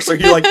the door. So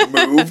he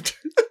moved.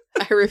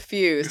 I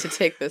refuse to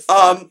take this.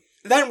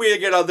 Then we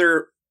get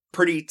other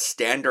pretty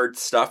standard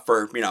stuff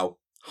for,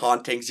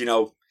 hauntings,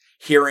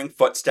 hearing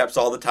footsteps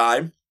all the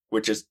time,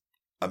 which is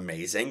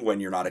amazing when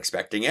you're not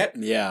expecting it.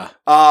 Yeah.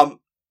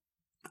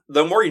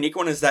 The more unique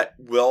one is that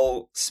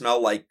we'll smell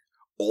like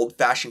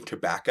old-fashioned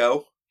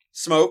tobacco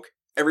smoke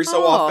every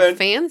so often.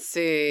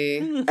 Fancy.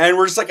 And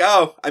we're just like,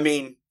 oh, I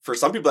mean, for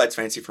some people that's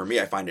fancy. For me,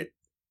 I find it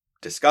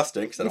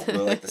disgusting because I don't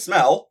really like the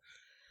smell.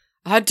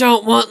 I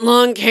don't want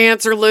lung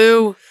cancer,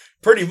 Lou.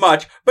 Pretty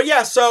much. But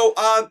yeah, so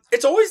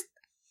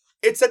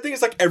it's that thing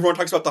is everyone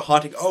talks about the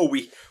haunting. Oh,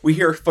 we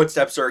hear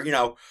footsteps, or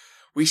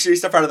we see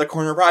stuff out of the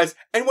corner of our eyes.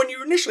 And when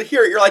you initially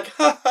hear it, you're like,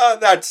 ha,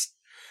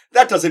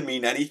 that doesn't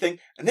mean anything.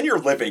 And then you're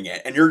living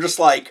it, and you're just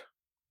like,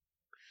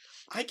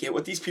 I get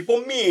what these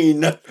people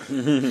mean.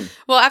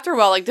 Well, after a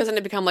while, doesn't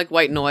it become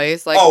white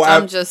noise?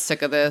 I'm just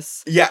sick of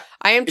this. Yeah.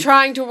 I am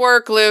trying to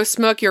work, Lou.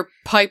 Smoke your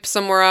pipe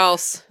somewhere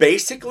else.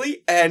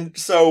 Basically, and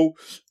so,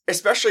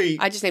 especially...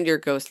 I just named your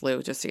ghost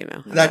Lou, just so you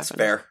know. That's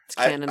fair.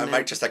 I now.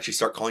 might just actually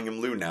start calling him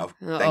Lou now,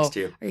 thanks to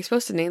you. Are you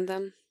supposed to name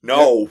them?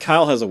 No.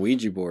 Kyle has a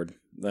Ouija board.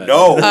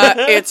 No.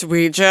 It's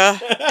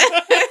Ouija.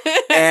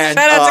 And,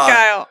 shout out to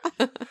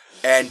Kyle.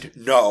 And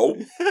no.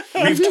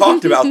 We've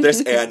talked about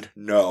this, and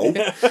no.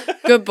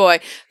 Good boy.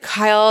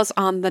 Kyle's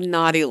on the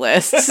naughty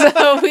list,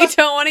 so we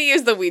don't want to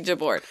use the Ouija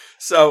board.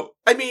 So,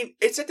 I mean,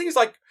 it's the thing is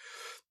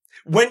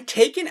when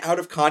taken out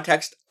of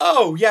context,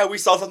 oh, yeah, we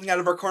saw something out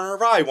of our corner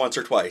of our eye once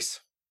or twice.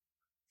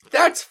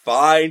 That's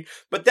fine.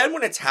 But then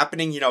when it's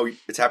happening,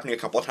 it's happening a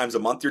couple of times a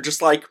month, you're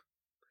just like,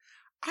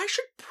 I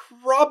should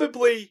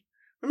probably...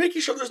 We're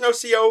making sure there's no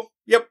CO.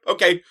 Yep,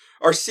 okay.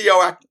 Our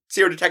CO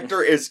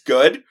detector is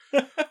good.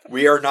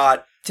 We are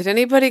not... Did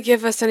anybody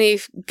give us any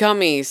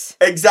gummies?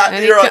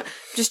 Exactly.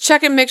 Just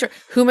check and make sure.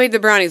 Who made the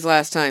brownies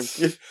last time?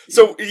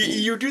 So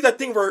you do that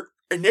thing where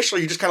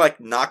initially you just kind of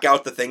knock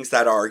out the things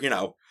that are,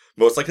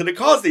 most likely to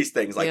cause these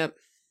things.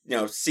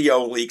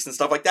 CO leaks and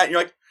stuff like that. And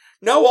you're like,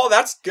 no, well,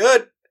 that's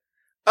good.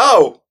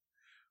 Oh,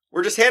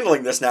 we're just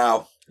handling this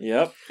now.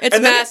 Yep. It's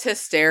mass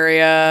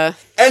hysteria.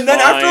 And then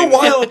after a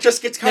while, it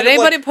just gets kind of Did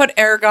anybody put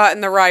ergot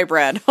in the rye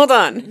bread? Hold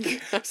on.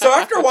 So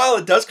after a while,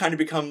 it does kind of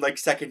become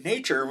second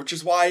nature, which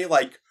is why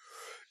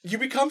you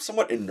become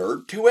somewhat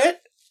inured to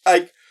it.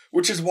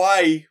 Which is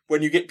why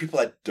when you get people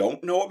that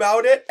don't know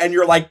about it and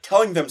you're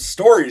telling them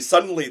stories,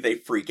 suddenly they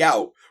freak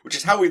out, which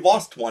is how we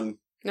lost one.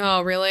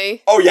 Oh,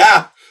 really? Oh,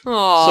 yeah.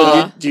 Aww.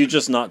 So do you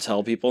just not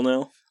tell people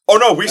now? Oh,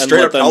 no, we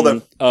straight up tell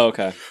them. Oh,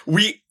 okay.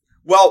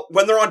 Well,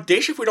 when they're on day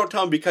shift, we don't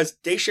tell them because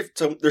day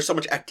shift, there's so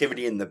much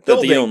activity in the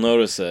building. That you don't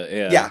notice it,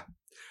 yeah. Yeah.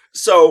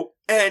 So,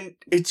 and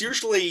it's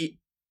usually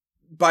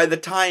by the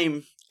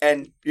time,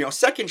 and,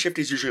 second shift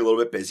is usually a little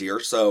bit busier.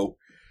 So,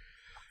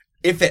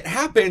 if it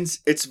happens,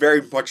 it's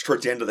very much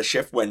towards the end of the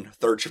shift when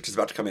third shift is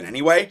about to come in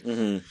anyway.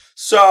 Mm-hmm.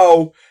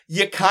 So,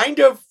 you kind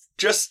of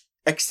just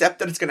accept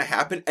that it's going to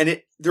happen.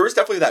 And there is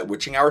definitely that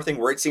witching hour thing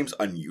where it seems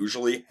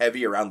unusually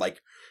heavy around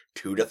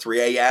 2 to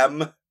 3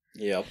 a.m.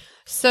 Yep.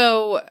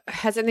 So,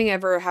 has anything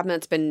ever happened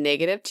that's been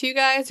negative to you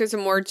guys? Or is it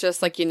more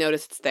just like you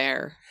notice it's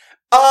there?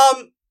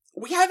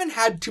 We haven't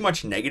had too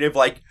much negative.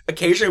 Like,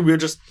 occasionally we'll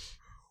just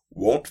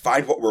won't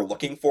find what we're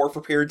looking for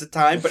periods of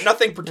time, but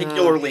nothing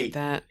particularly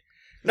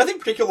nothing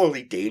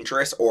particularly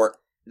dangerous or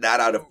that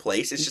out of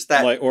place. It's just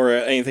that, like, or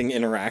anything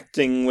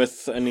interacting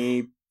with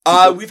any.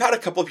 We've had a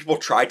couple of people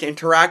try to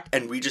interact,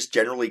 and we just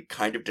generally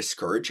kind of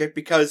discourage it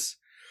because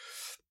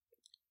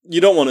you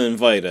don't want to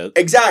invite it.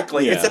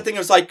 Exactly. Yeah. It's that thing. It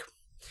was like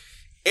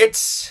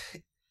it's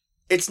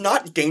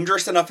not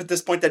dangerous enough at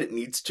this point that it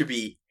needs to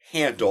be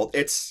handled.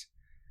 It's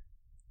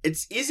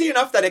easy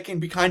enough that it can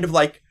be kind of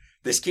like,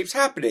 this keeps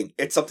happening.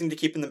 It's something to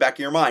keep in the back of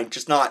your mind,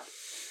 just not.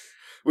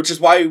 Which is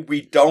why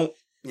we don't,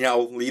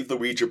 leave the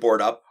Ouija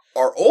board up.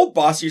 Our old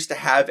boss used to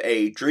have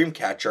a dream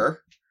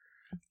catcher,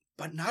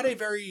 but not a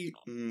very,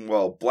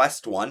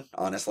 blessed one,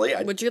 honestly.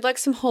 Would you like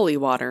some holy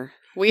water?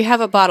 We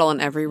have a bottle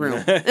in every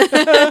room.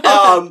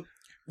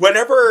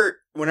 Whenever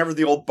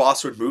the old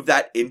boss would move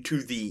that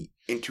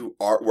into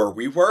our where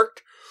we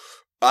worked,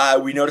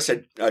 we noticed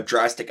a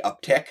drastic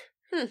uptick.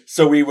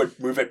 So we would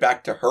move it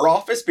back to her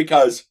office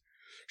because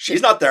she's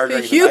not there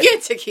during the You night.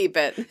 get to keep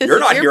it. You're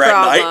not here at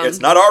night. It's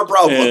not our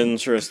problem.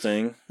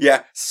 Interesting.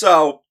 Yeah,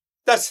 so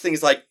that's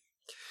things like,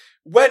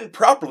 when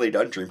properly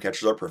done, dream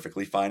catchers are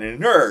perfectly fine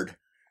and a nerd.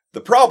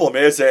 The problem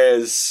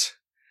is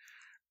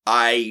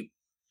I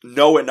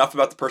know enough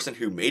about the person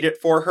who made it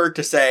for her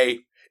to say,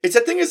 it's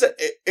that thing is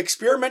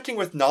experimenting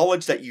with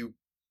knowledge that you,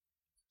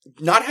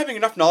 not having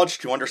enough knowledge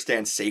to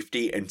understand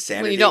safety and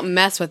sanity. When you don't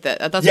mess with it.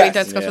 That's what we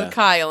discussed with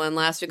Kyle and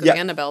last week with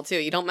Annabelle, too.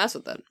 You don't mess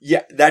with it.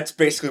 Yeah, that's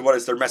basically what it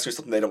is. They're messing with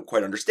something they don't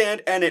quite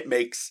understand, and it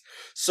makes...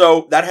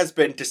 So, that has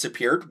been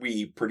disappeared.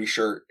 We pretty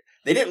sure...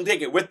 They didn't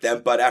take it with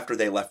them, but after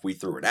they left, we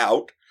threw it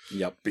out.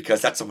 Yep.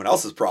 Because that's someone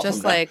else's problem.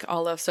 Just like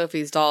all of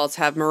Sophie's dolls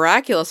have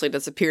miraculously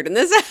disappeared in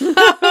this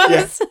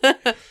house.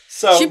 Yeah.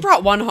 So she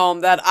brought one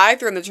home that I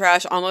threw in the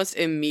trash almost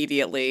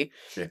immediately.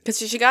 Because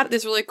she got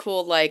this really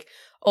cool, like,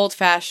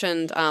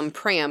 old-fashioned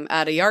pram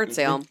at a yard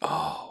sale.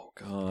 Oh,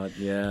 God,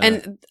 yeah.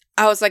 And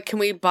I was like, can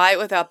we buy it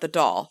without the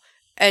doll?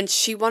 And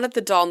she wanted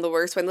the doll in the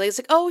worst way. And the lady's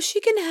like, oh, she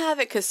can have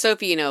it. Because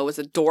Sophie, was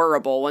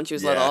adorable when she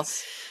was little.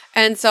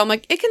 And so I'm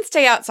like, it can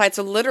stay outside.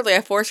 So literally, I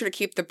forced her to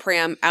keep the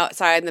pram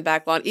outside in the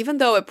back lawn, even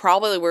though it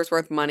probably was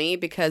worth money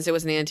because it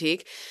was an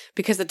antique,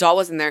 because the doll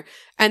was in there.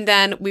 And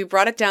then we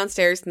brought it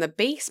downstairs in the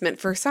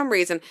basement for some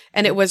reason.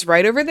 And it was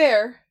right over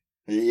there.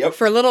 Yep.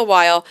 For a little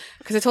while,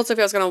 because I told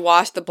Sophie I was going to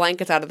wash the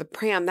blankets out of the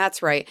pram.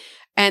 That's right.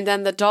 And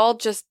then the doll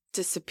just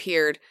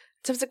disappeared.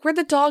 So I was like, where'd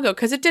the doll go?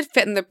 Because it did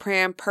fit in the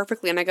pram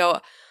perfectly. And I go,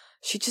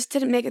 she just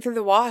didn't make it through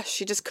the wash.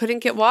 She just couldn't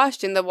get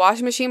washed. And the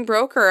washing machine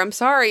broke her. I'm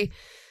sorry.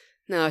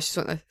 No, she's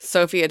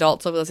Sophie,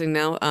 adult Sophie listening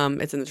now.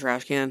 It's in the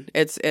trash can.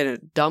 It's in a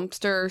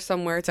dumpster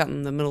somewhere. It's out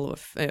in the middle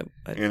of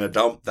in a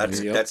dump.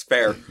 That's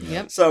fair.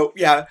 Yep. So,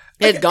 yeah.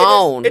 It's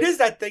gone. It is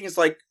that thing. It's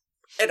like,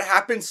 it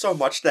happens so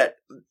much that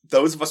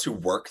those of us who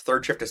work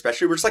third shift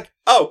especially, we're just like,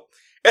 oh,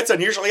 it's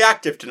unusually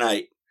active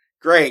tonight.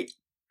 Great.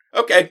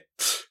 Okay.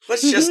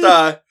 Let's just,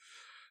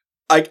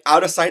 like,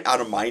 out of sight,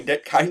 out of mind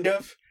it, kind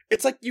of.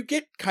 It's like, you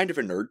get kind of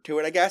a nerd to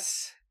it, I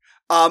guess.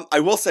 I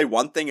will say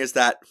one thing is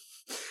that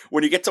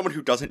when you get someone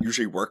who doesn't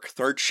usually work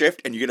third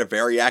shift and you get a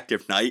very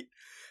active night,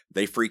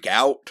 they freak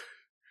out.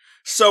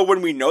 So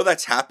when we know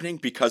that's happening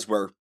because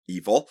we're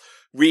evil,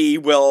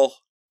 we'll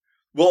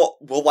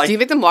like... Do you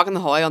make them walk in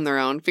the hallway on their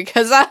own?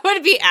 Because I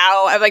would be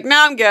out. I'm like, no,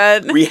 I'm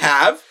good.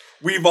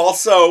 We've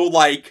also,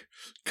 like,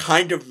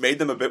 kind of made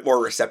them a bit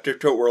more receptive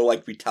to it. We're,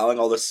 like, be telling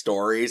all the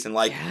stories and,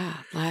 like... Yeah,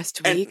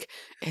 last week,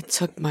 it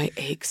took my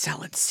egg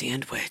salad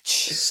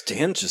sandwich.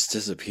 Stan just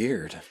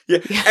disappeared. Yeah.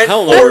 I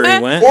don't know where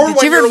he went.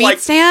 Did you ever meet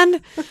Stan?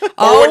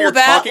 Or when you're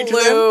talking to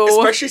them,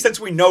 especially since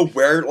we know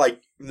where,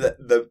 like,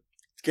 the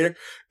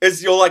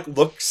is you'll, like,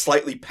 look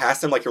slightly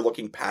past them, like you're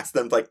looking past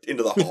them, like,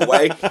 into the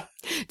hallway.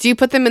 Do you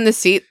put them in the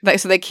seat, like,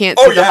 so they can't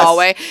see the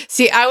hallway?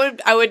 See,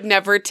 I would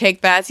never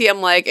take that. See, I'm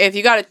like, if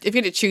you had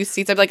to choose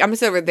seats, I'd be like, I'm gonna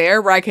sit over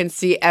there where I can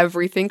see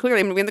everything clearly.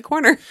 I'm gonna be in the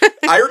corner.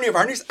 Irony of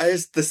ironies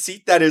is the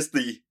seat that is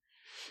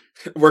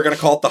we're gonna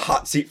call it the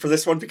hot seat for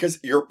this one because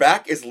your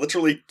back is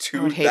literally to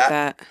I would hate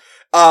that.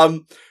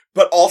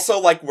 But also,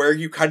 like, where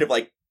you kind of,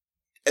 like,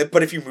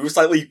 but if you move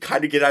slightly, you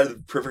kind of get out of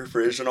the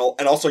provisional,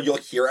 and also you'll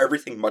hear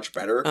everything much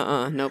better.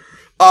 Nope.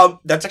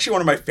 That's actually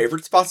one of my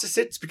favorite spots to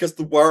sit, because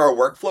where our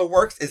workflow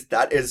works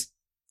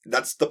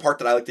that's the part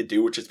that I like to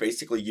do, which is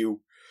basically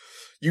you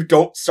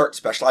don't start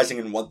specializing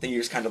in one thing, you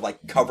just kind of,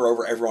 like, cover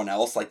over everyone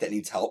else, like, that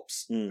needs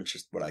helps, which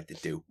is what I like to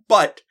do.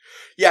 But,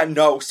 yeah,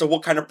 no, so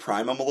we'll kind of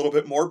prime them a little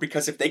bit more,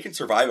 because if they can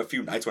survive a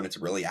few nights when it's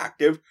really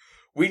active,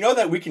 we know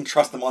that we can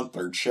trust them on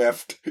third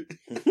shift.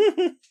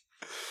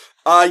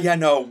 Yeah,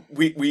 no,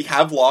 we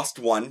have lost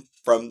one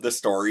from the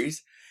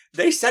stories.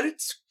 They said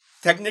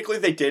technically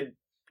they did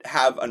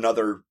have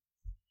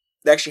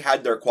they actually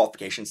had their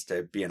qualifications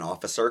to be an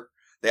officer.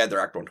 They had their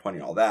Act 120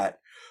 and all that.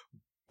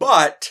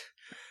 But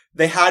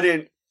they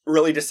hadn't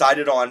really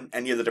decided on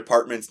any of the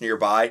departments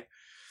nearby.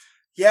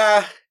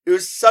 Yeah, it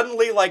was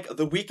suddenly, like,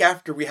 the week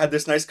after we had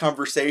this nice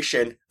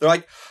conversation, they're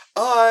like,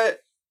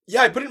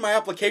 Yeah, I put in my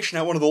application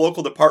at one of the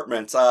local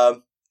departments.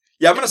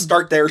 Yeah, I'm going to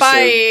start there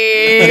Bye.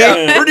 soon.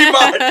 Yeah, pretty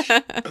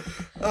much.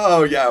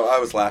 Oh, yeah, I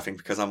was laughing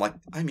because I'm like,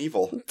 I'm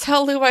evil.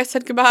 Tell Lou I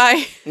said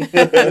goodbye.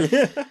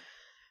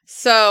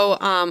 So,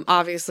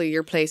 obviously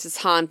your place is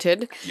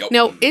haunted. Yep.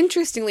 Now,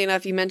 interestingly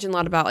enough, you mentioned a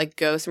lot about like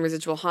ghosts and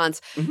residual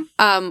haunts.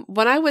 Mm-hmm.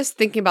 When I was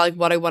thinking about like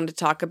what I wanted to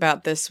talk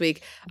about this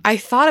week, I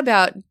thought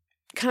about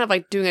kind of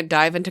like doing a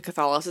dive into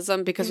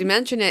Catholicism because we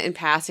mention it in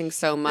passing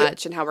so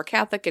much and how we're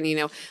Catholic. And, you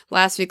know,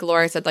 last week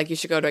Laura said like you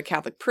should go to a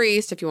Catholic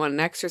priest if you want an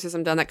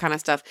exorcism done, that kind of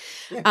stuff.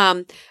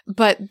 Yeah.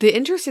 But the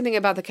interesting thing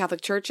about the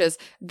Catholic Church is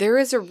there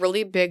is a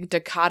really big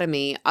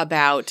dichotomy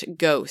about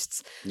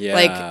ghosts. Yeah.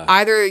 Like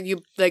either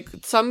you like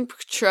some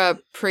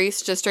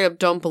priests just straight up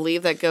don't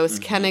believe that ghosts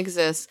can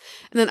exist,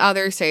 and then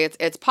others say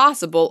it's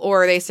possible,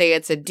 or they say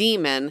it's a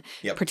demon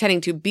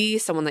pretending to be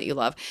someone that you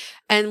love.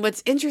 And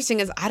what's interesting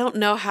is I don't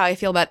know how I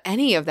feel about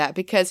any of that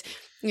because,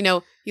 you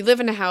know, you live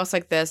in a house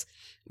like this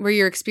where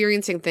you're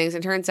experiencing things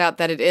and it turns out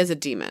that it is a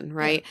demon,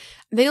 right?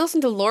 Then you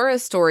listen to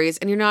Laura's stories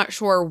and you're not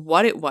sure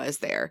what it was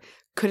there.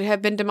 Could it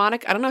have been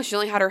demonic? I don't know. She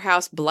only had her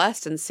house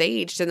blessed and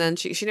saged and then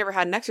she never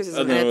had an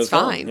exorcism and it's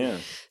fine. Yeah.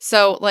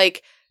 So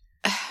like...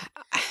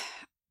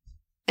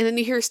 And then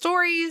you hear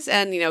stories,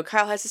 and, you know,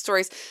 Kyle has his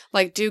stories,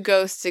 like, do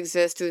ghosts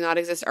exist? Do they not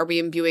exist? Are we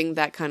imbuing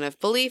that kind of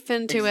belief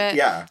into it?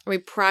 Yeah. Are we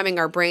priming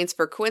our brains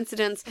for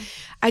coincidence?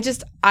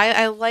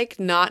 I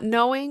like not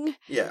knowing.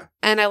 Yeah.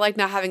 And I like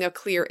not having a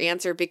clear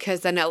answer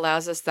because then it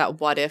allows us that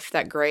what if,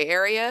 that gray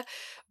area.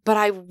 But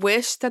I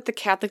wish that the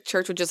Catholic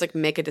Church would just, like,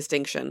 make a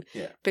distinction.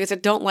 Yeah. Because I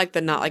don't like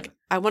the not. Like,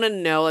 I want to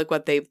know, like,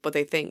 what they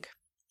think.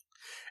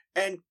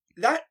 And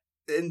that...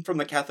 And from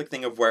the Catholic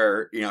thing of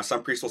where, you know,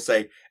 some priests will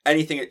say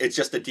anything, it's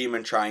just a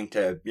demon trying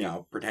to, you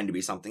know, pretend to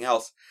be something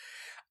else.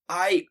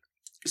 I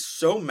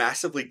so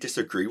massively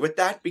disagree with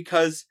that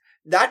because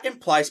that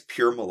implies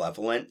pure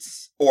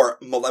malevolence or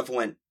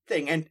malevolent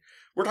thing. And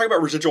we're talking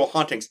about residual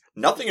hauntings.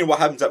 Nothing in what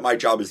happens at my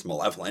job is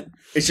malevolent.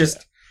 It's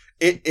just,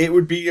 it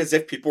would be as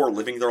if people were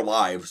living their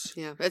lives.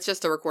 Yeah, it's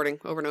just a recording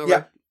over and over.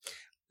 Yeah.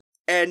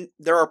 And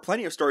there are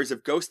plenty of stories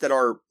of ghosts that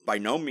are by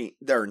no means,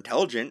 they're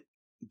intelligent,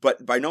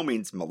 but by no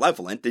means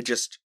malevolent. They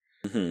just,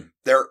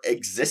 they're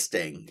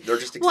existing. They're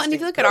just existing. Well, and if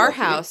you look at our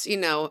house, you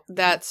know,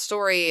 that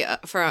story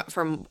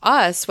from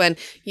us when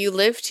you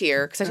lived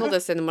here, because I told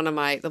this in one of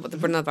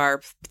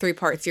our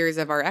 3-part series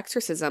of our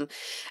exorcism,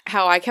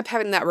 how I kept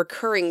having that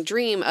recurring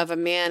dream of a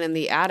man in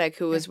the attic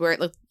who was wearing,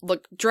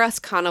 look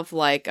dressed kind of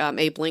like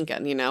Abe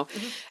Lincoln, you know,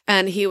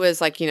 and he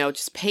was like, you know,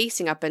 just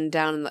pacing up and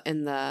down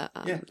in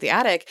the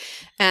attic.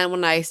 And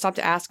when I stopped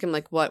to ask him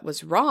like what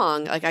was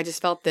wrong, like I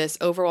just felt this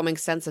overwhelming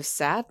sense of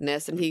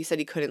sadness, and he said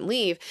he couldn't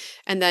leave.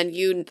 And then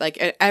you like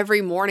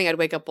every morning I'd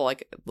wake up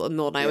like in the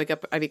middle of the night, wake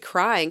up, I'd be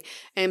crying,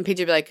 and PJ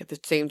would be like, the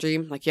same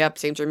dream, like yep,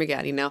 same dream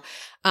again, you know.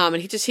 And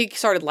he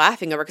started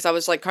laughing over because I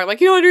was like kind of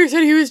like, you don't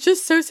understand, he was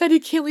just so sad he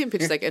can't leave.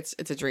 And PJ's like, it's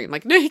a dream,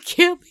 like no, he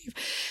can't leave.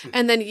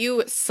 And then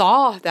you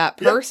saw that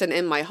person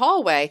in my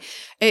hallway.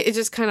 It's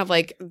just kind of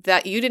like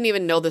that you didn't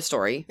even know the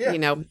story. You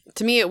know,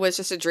 to me it was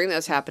just a dream that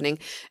was happening.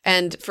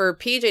 And for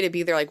PJ to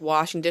be there like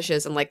washing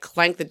dishes and like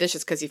clank the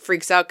dishes because he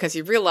freaks out because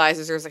he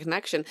realizes there's a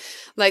connection,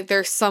 like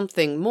there's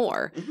something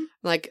more.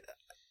 Like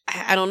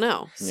I don't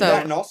know. So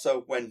and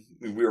also when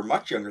we were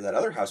much younger, that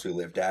other house we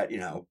lived at, you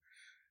know,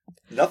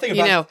 nothing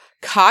about... You know,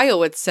 Kyle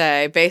would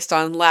say, based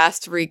on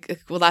last week's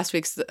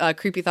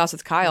Creepy Thoughts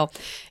with Kyle,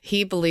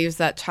 he believes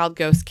that child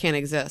ghosts can't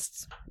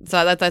exist.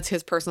 So that's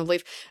his personal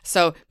belief.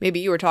 So maybe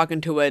you were talking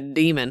to a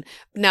demon.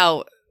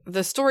 Now,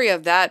 the story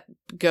of that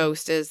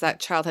ghost is that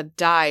child had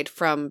died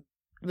from,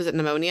 was it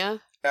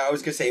pneumonia? I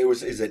was going to say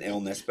is an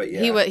illness, but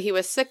yeah. He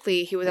was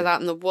sickly. He was out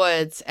in the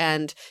woods,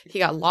 and he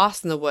got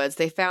lost in the woods.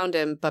 They found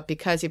him, but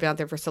because he'd been out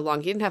there for so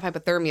long, he didn't have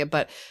hypothermia,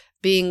 but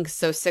being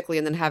so sickly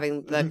and then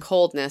having the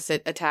coldness,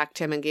 it attacked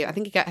him and I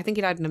think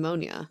he died of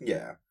pneumonia.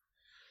 Yeah.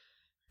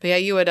 But yeah,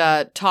 you would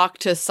talk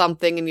to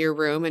something in your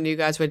room, and you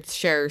guys would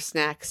share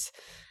snacks.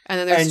 And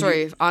then there's a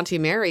story of Auntie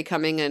Mary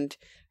coming, and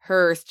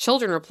her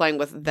children were playing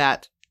with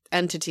that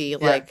entity,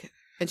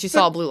 and she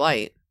saw a blue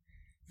light.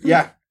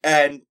 Yeah,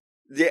 and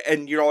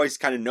you'd always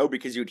kind of know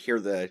because you'd hear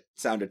the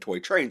sound of toy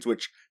trains,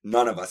 which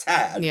none of us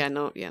had. Yeah,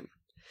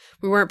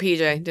 we weren't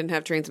PJ. Didn't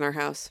have trains in our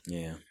house.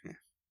 Yeah.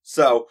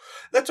 So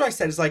that's what I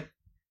said. Is like,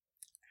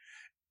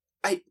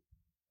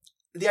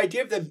 the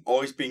idea of them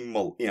always being,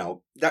 you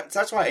know,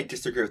 that's why I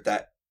disagree with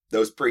that.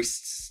 Those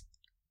priests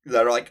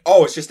that are like,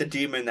 oh, it's just a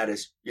demon that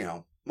is, you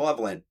know,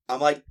 malevolent. I'm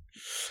like,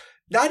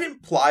 that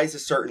implies a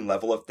certain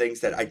level of things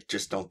that I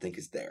just don't think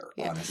is there,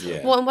 honestly.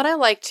 Yeah. Well, and what I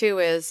like, too,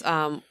 is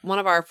one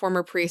of our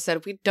former priests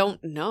said, we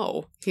don't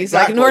know. He's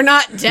Exactly. like, we're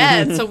not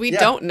dead, so we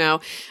don't know.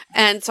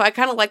 And so I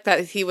kind of like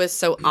that he was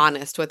so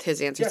honest with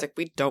his answers. Like,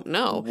 we don't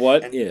know.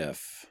 What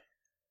if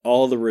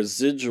all the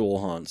residual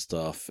haunt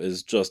stuff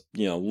is just,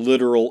 you know,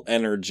 literal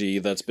energy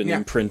that's been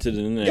imprinted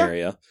in an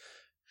area,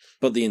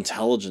 but the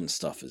intelligent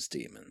stuff is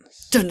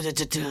demons? Dun, dun,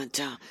 dun, dun,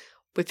 dun.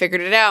 We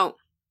figured it out.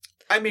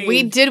 I mean,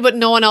 we did what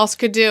no one else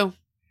could do.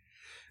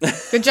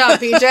 Good job,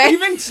 PJ.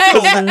 Even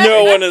still, Because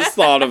no one has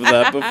thought of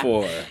that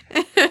before.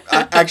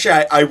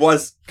 actually, I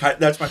was kind of,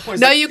 that's my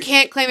point. No, you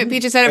can't claim it.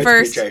 PJ said it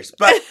It's first. PJ's.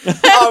 But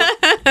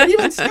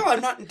even still,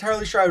 I'm not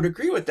entirely sure I would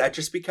agree with that.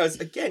 Just because,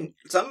 again,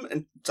 some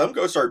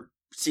ghosts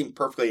seem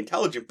perfectly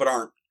intelligent, but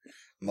aren't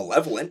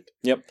malevolent.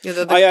 Yep.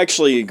 Yeah, I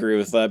actually agree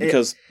with that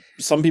because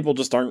some people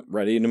just aren't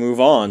ready to move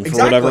on for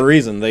whatever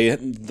reason.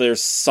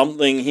 There's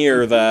something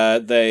here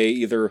that they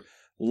either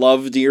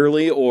love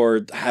dearly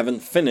or haven't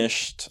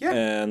finished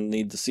and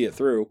need to see it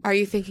through. Are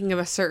you thinking of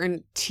a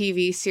certain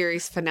TV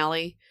series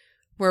finale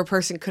where a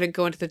person couldn't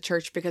go into the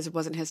church because it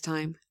wasn't his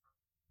time?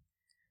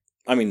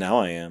 I mean, now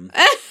I am.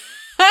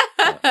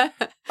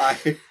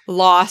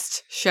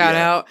 Lost. Shout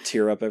out.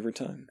 Tear up every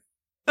time.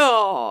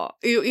 Oh,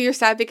 you're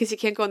sad because he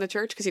can't go in the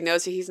church because he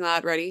knows that he's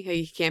not ready.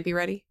 He can't be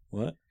ready.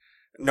 What?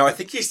 No, I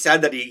think he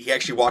said that he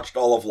actually watched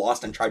all of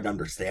Lost and tried to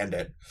understand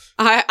it.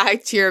 I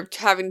tear up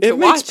having to watch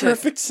it. It makes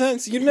perfect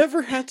sense. You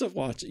never had to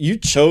watch it. You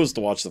chose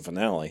to watch the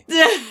finale.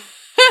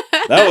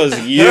 That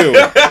was you.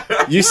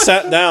 You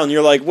sat down.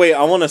 You're like, wait,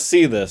 I want to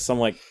see this. I'm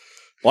like,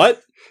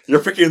 what? You're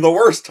picking the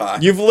worst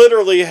time. You've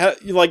literally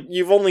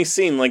you've only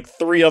seen like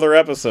 3 other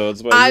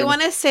episodes. But I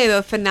want to say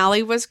the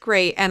finale was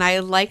great, and I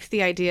liked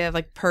the idea of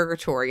like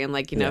purgatory and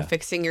like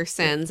fixing your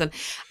sins, and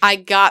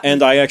I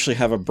actually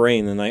have a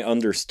brain, and I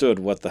understood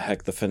what the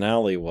heck the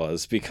finale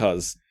was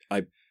because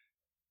I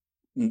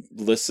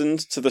listened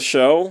to the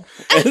show.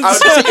 It's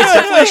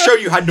definitely a show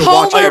you had to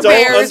watch. Polar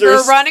bears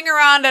were running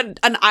around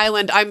an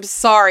island. I'm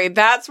sorry,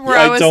 that's where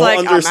I was like,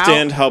 I don't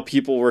understand how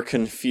people were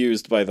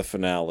confused by the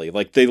finale.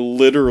 Like they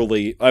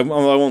literally, I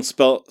won't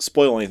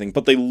spoil anything,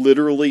 but they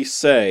literally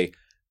say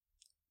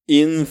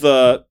in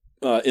the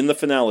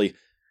finale,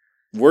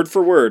 word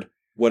for word,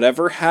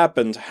 whatever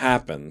happened.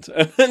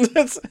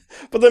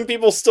 But then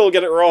people still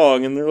get it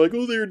wrong, and they're like,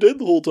 "Oh, they were dead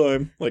the whole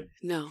time." Like,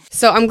 no.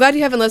 So I'm glad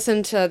you haven't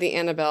listened to the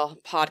Annabelle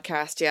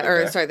podcast yet,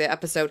 or sorry, the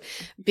episode,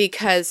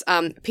 because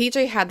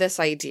PJ had this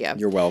idea.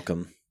 You're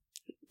welcome.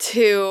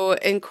 To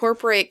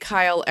incorporate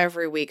Kyle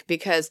every week,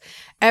 because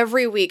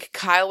every week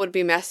Kyle would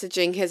be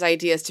messaging his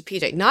ideas to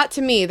PJ, not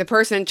to me, the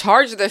person in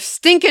charge of the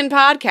stinking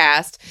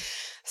podcast.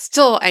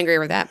 Still angry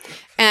over that.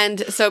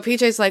 And so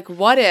PJ's like,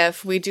 what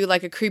if we do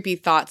like a creepy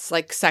thoughts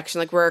like section,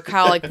 like where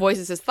Kyle like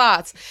voices his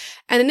thoughts?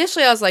 And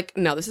initially I was like,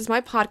 no, this is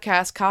my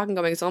podcast. Kyle can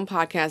go make his own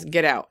podcast.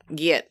 Get out.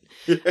 Get.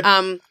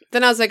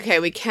 Then I was like, okay,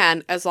 we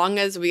can, as long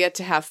as we get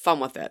to have fun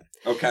with it.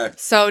 Okay.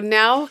 So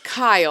now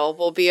Kyle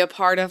will be a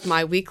part of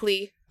my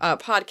weekly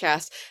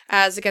podcast,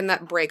 as again,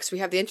 that breaks. We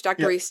have the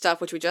introductory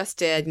stuff, which we just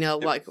did,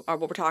 what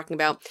we're talking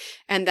about.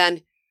 And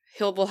then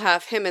we'll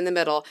have him in the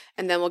middle,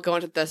 and then we'll go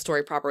into the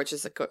story proper, which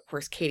is, of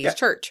course, Katy's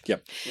church.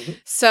 Yep. Mm-hmm.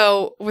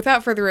 So,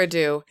 without further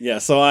ado. Yeah,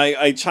 so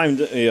I chimed,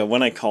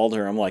 when I called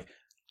her, I'm like,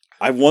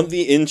 I want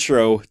the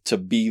intro to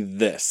be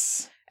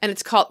this. And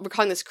we're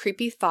calling this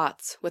Creepy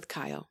Thoughts with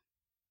Kyle.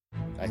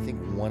 I think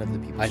one of the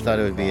people. I thought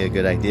it would be a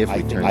good idea if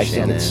we turned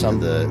Shannon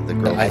into the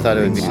girl. I thought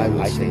it would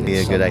be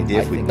a good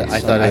idea if we. I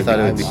thought it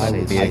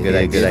would be a good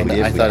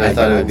idea. I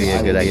thought it would be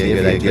a good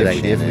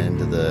idea if we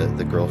into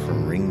the girl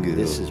from Ringu.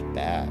 This is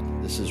bad.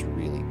 This is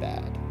really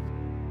bad.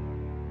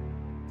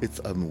 It's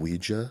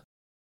Ouija.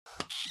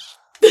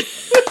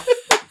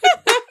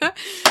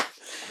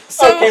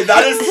 Okay,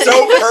 that is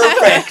so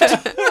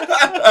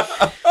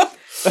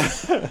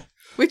perfect.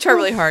 We try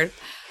really hard.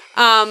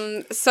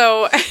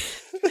 So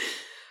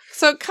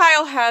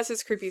Kyle has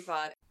his creepy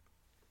thought.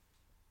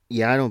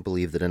 Yeah, I don't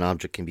believe that an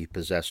object can be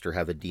possessed or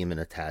have a demon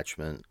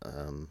attachment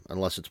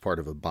unless it's part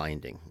of a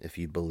binding. If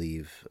you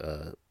believe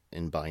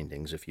in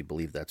bindings, if you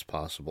believe that's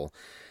possible,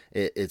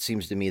 it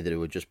seems to me that it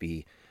would just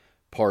be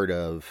part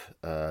of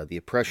the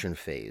oppression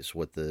phase.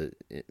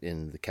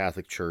 In the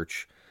Catholic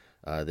Church,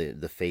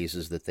 the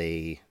phases that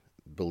they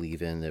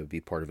believe in, that would be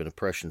part of an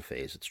oppression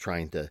phase. It's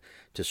trying to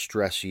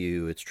stress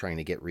you. It's trying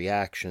to get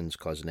reactions,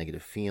 cause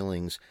negative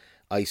feelings,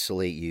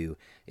 isolate you.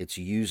 It's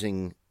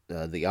using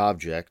the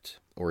object,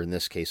 or in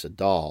this case a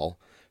doll,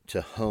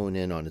 to hone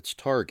in on its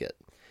target.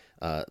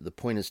 The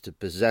point is to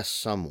possess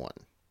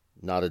someone,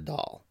 not a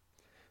doll.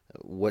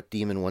 What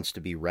demon wants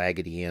to be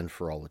Raggedy Ann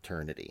for all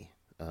eternity?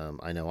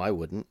 I know I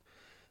wouldn't.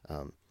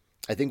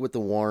 I think what the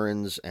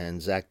Warrens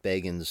and Zach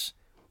Bagans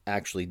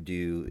actually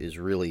do is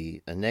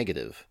really a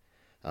negative.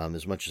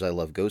 As much as I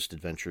love Ghost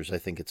Adventures, I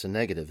think it's a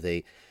negative.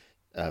 They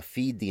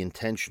feed the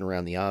intention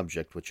around the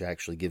object, which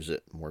actually gives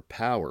it more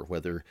power.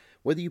 Whether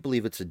you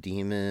believe it's a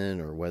demon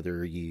or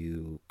whether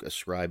you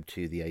ascribe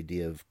to the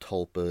idea of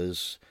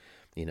tulpas,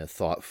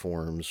 thought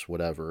forms,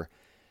 whatever,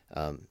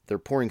 they're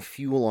pouring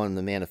fuel on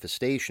the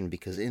manifestation,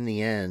 because in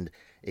the end,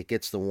 it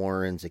gets the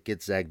Warrens, it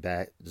gets Zach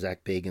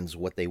Bagans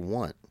what they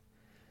want.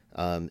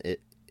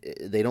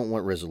 They don't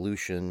want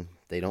resolution.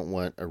 They don't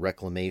want a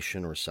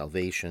reclamation or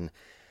salvation.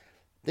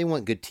 They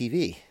want good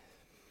TV.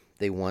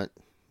 They want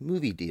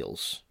movie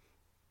deals.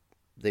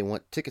 They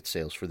want ticket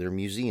sales for their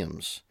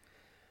museums.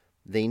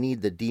 They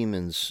need the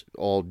demons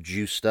all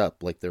juiced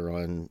up like they're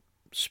on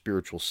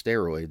spiritual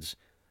steroids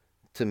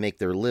to make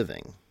their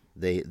living.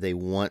 They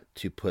want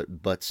to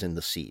put butts in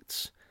the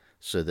seats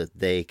so that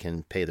they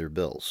can pay their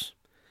bills.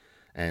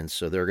 And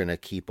so they're going to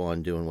keep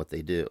on doing what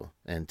they do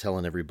and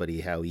telling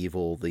everybody how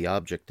evil the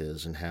object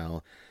is and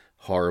how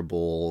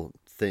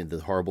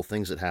the horrible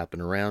things that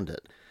happen around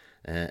it.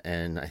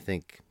 And I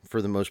think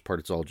for the most part,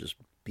 it's all just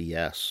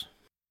BS.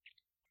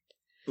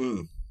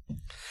 Mm.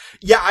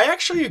 Yeah, I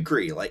actually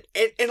agree. Like,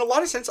 in a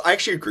lot of sense, I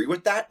actually agree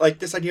with that. Like,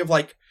 this idea of,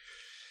 like,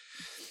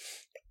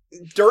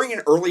 during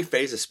an early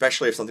phase,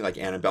 especially of something like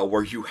Annabelle,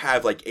 where you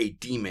have, like, a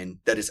demon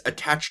that is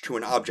attached to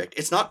an object,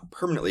 it's not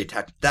permanently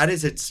attached. That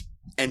is its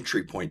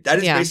entry point. That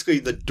is basically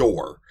the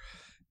door.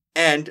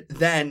 And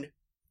then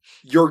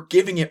you're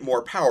giving it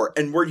more power.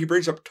 And where he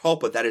brings up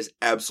Tulpa, that is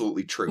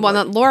absolutely true. Well,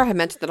 like, Laura had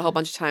mentioned that a whole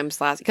bunch of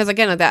times last, because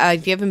again, the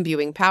idea of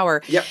imbuing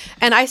power. Yep.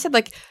 And I said,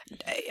 like,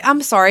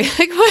 I'm sorry,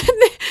 like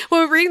when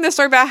we're reading the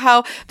story about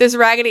how this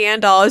Raggedy Ann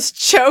doll is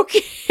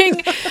choking and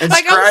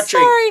like, scratching.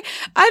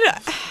 I'm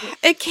sorry,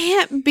 it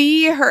can't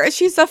be her.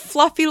 She's a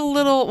fluffy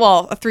little,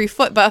 well, a 3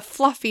 foot, but a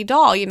fluffy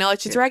doll, you know,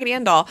 like she's a Raggedy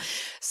Ann doll.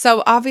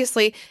 So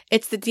obviously,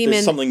 it's the demon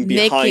There's something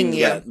making behind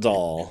you. that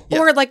doll.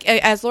 Or like,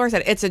 as Laura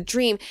said, it's a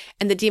dream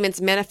and the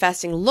demon's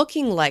manifesting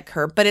looking like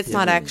her, but it's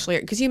not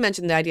actually, because you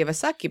mentioned the idea of a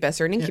succubus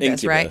or an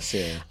incubus, right?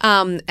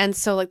 Yeah. And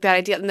so like that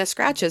idea, and the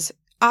scratches,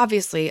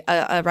 obviously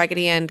a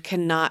Raggedy Ann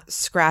cannot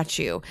scratch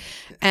you.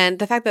 And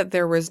the fact that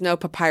there was no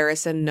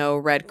papyrus and no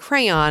red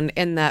crayon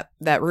in that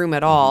room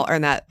at all, or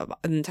in that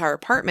entire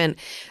apartment,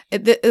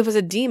 it was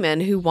a demon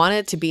who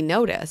wanted to be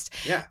noticed.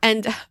 Yeah.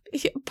 And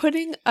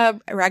putting a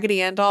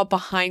Raggedy Ann doll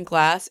behind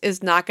glass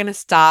is not going to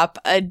stop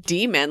a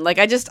demon. Like,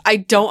 I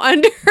don't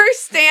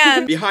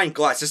understand. Behind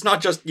glass. It's not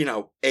just, you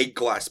know, a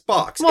glass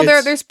box. Well,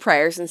 there's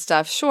prayers and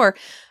stuff, sure.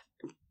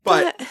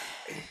 But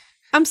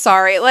I'm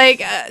sorry.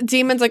 Like,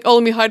 demons, like, oh,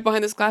 let me hide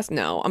behind this glass.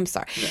 No, I'm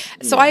sorry.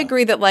 So I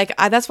agree that, like,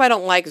 that's why I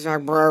don't like, as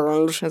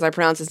I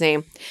pronounce his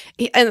name.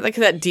 And, like,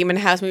 that Demon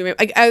House movie.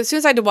 Like, as soon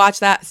as I had to watch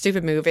that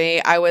stupid movie,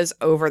 I was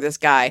over this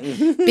guy.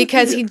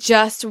 Because he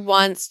just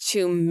wants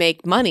to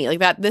make money. Like,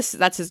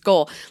 that's his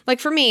goal. Like,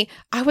 for me,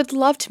 I would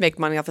love to make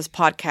money off this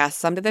podcast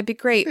someday. That'd be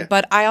great. Yeah.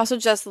 But I also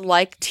just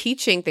like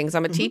teaching things.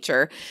 I'm a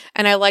teacher.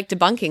 And I like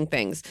debunking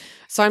things.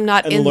 So I'm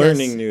not in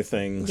learning this, new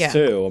things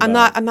too. I'm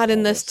not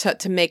in this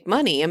to make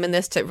money. I'm in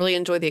this to really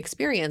enjoy the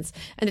experience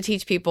and to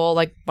teach people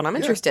like what I'm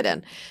interested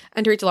in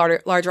and to reach a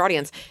larger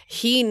audience.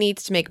 He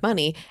needs to make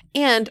money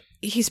and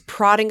he's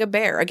prodding a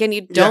bear. Again,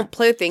 you don't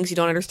play things you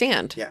don't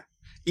understand. Yeah.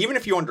 Even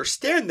if you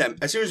understand them,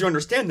 as soon as you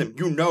understand them,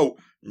 you know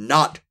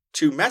not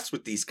to mess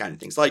with these kind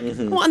of things. Like,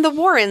 well, and the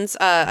Warrens,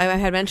 I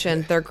had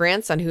mentioned their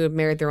grandson who had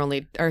married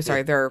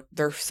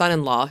their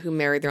son-in-law who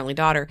married their only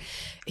daughter.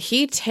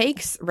 He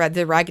takes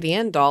the Raggedy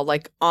Ann doll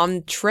like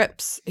on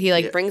trips.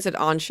 He brings it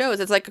on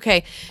shows. It's like,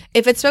 okay,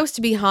 if it's supposed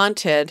to be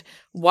haunted,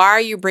 why are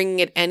you bringing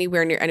it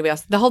anywhere near anybody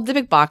else? The whole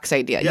big box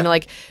idea, you know,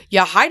 like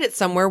you hide it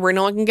somewhere where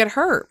no one can get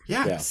hurt.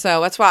 Yeah. So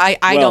that's why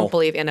I don't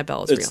believe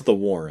Annabelle is real. It's the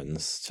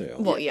Warrens too.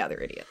 Well, yeah,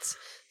 they're idiots.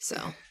 So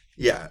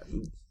yeah.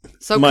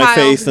 So my Kyle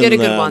faith did a in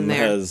good them one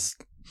there.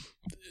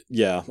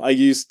 I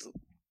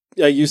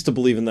used to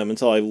believe in them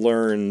until I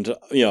learned,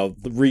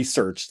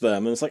 researched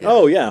them, and it's like,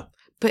 oh yeah.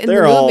 But in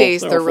the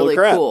movies, they're really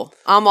crap. cool.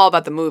 I'm all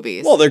about the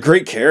movies. Well, they're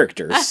great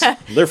characters.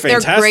 They're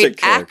fantastic they're great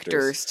characters.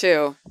 actors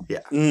too.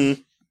 Yeah.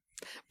 Mm.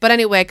 But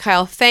anyway,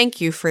 Kyle,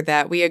 thank you for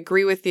that. We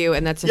agree with you,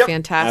 and that's a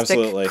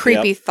fantastic,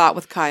 creepy thought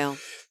with Kyle.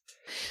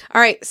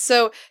 All right,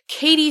 so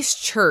Katy's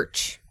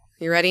church.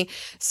 You ready?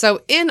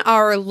 So in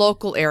our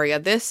local area,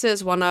 this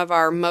is one of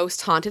our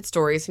most haunted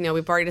stories. You know,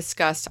 we've already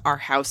discussed our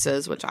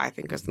houses, which I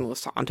think is the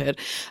most haunted.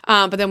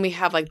 But then we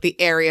have like the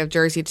area of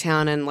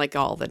Jerseytown and like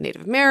all the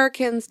Native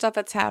American stuff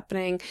that's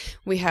happening.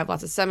 We have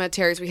lots of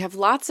cemeteries. We have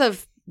lots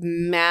of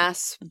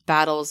mass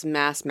battles,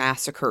 mass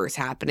massacres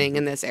happening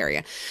in this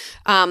area.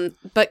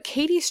 But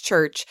Katy's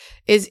church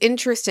is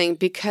interesting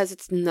because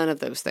it's none of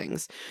those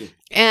things.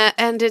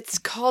 And it's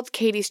called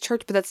Katy's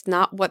church, but that's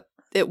not what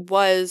it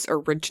was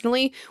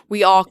originally.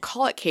 We all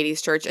call it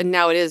Katy's church, and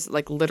now it is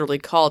like literally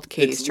called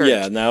Katy's church.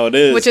 Yeah, now it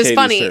is. Which is Katy's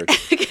funny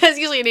because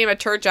usually you name a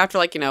church after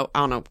like, I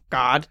don't know,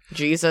 God,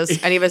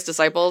 Jesus, any of his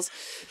disciples.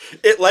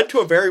 It led to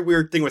a very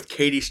weird thing with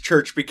Katy's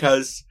church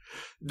because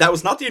that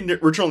was not the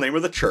original name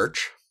of the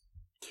church.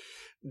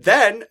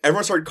 Then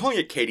everyone started calling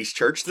it Katy's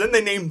church. Then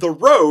they named the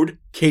road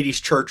Katy's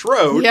Church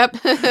Road. Yep.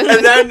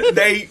 And then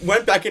they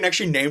went back and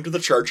actually named the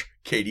church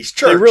Katy's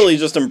Church. They really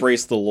just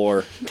embraced the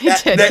lore.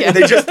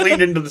 They just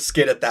leaned into the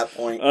skit at that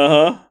point.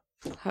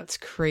 That's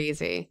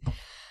crazy.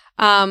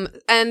 And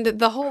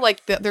the whole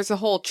there's a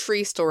whole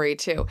tree story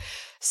too.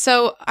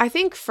 So I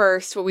think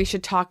first what we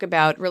should talk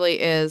about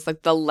really is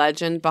like the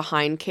legend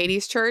behind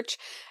Katy's church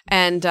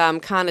and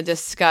kind of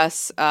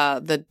discuss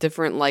the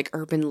different like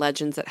urban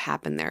legends that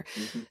happen there.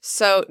 Mm-hmm.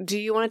 So do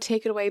you want to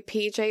take it away,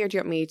 PJ, or do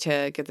you want me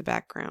to give the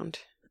background?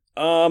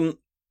 I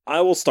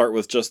will start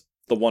with just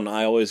the one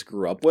I always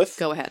grew up with.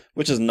 Go ahead.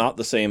 Which is not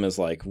the same as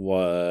like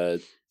what...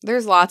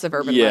 There's lots of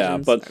urban legends. Yeah,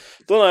 but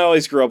the one I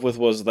always grew up with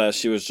was that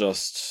she was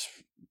just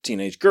a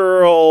teenage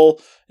girl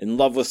in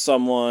love with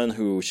someone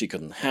who she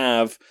couldn't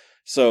have.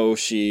 So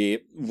she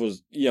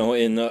was,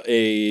 in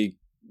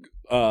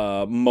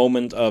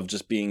moment of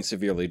just being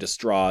severely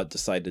distraught,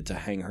 decided to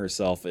hang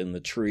herself in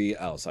the tree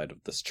outside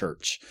of this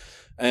church.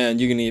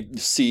 And you can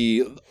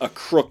see a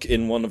crook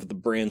in one of the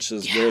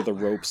branches where the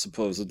rope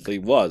supposedly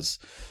was.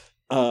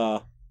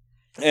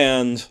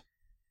 And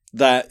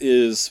that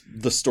is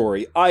the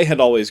story I had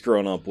always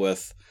grown up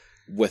with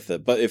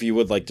it. But if you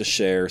would like to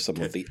share some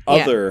of the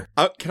other...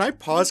 Can I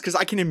pause? Because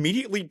I can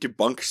immediately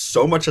debunk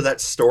so much of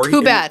that story.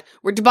 Too bad.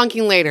 We're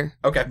debunking later.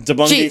 Okay.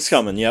 Debunking's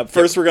coming, yep.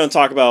 First we're going to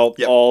talk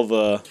about all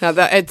the...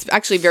 It's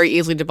actually very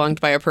easily debunked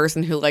by a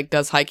person who, like,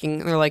 does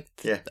hiking. And they're like...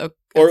 Yeah. Oh,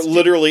 or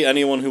literally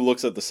anyone who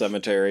looks at the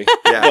cemetery.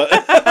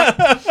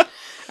 Yeah.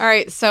 All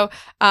right, so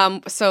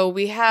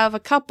we have a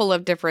couple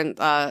of different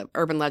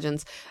urban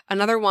legends.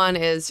 Another one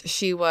is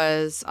she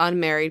was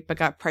unmarried but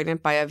got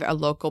pregnant by a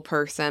local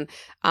person.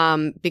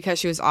 Because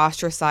she was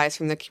ostracized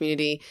from the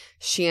community,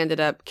 she ended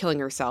up killing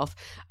herself.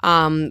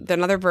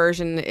 Another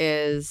version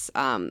is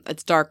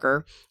it's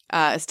darker.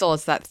 Still,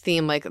 it's that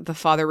theme, like the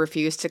father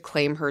refused to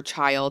claim her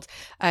child,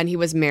 and he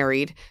was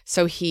married,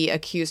 so he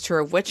accused her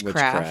of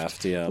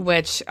witchcraft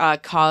which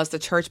caused the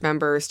church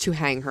members to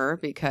hang her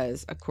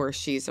because, of course,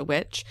 she's a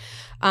witch.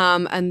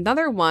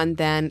 Another one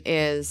then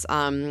is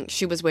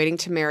she was waiting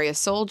to marry a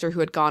soldier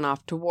who had gone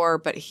off to war,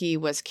 but he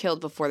was killed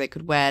before they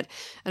could wed.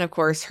 And of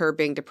course, her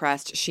being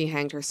depressed, she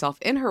hanged herself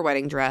in her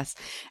wedding dress,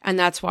 and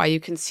that's why you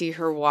can see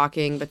her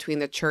walking between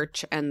the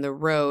church and the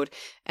road,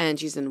 and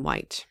she's in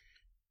white.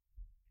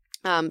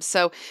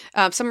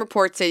 Some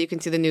reports say you can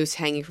see the noose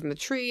hanging from the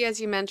tree,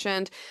 as you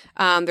mentioned.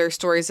 There are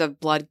stories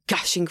of blood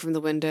gushing from the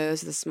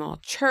windows of the small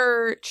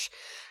church.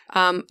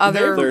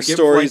 There's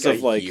stories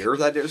of like year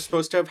that it was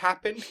supposed to have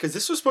happened, because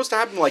this was supposed to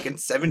happen like in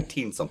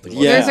 17 something.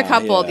 Yeah, there's a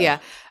couple,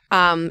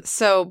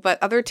 but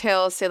other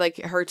tales say like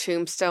her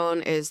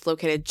tombstone is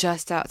located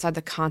just outside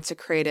the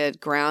consecrated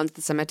grounds,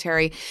 the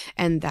cemetery,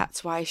 and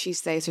that's why she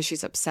stays. So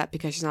she's upset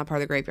because she's not part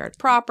of the graveyard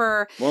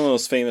proper. One of the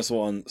most famous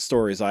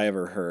stories I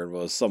ever heard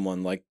was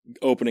someone like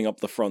opening up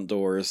the front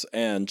doors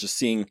and just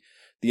seeing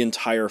the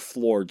entire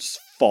floor just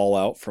fall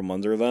out from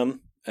under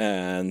them,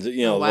 and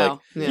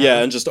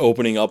and just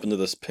opening up into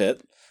this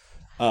pit.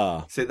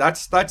 See,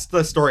 that's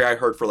the story I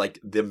heard for like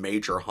the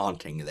major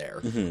haunting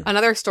there. Mm-hmm.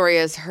 Another story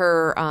is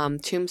her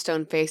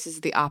tombstone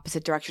faces the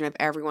opposite direction of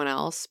everyone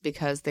else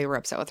because they were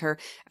upset with her,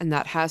 and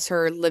that has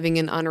her living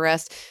in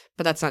unrest.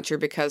 But that's not true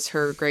because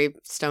her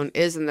gravestone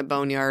is in the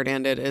boneyard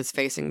and it is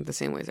facing the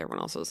same way as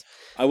everyone else's.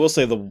 I will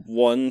say the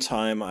one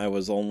time I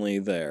was only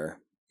there,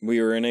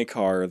 we were in a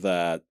car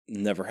that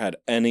never had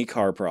any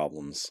car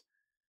problems.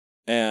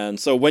 And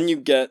so when you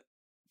get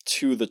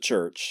to the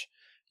church,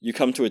 you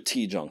come to a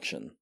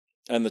T-junction.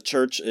 And the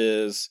church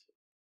is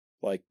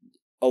like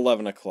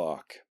 11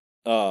 o'clock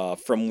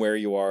from where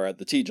you are at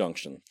the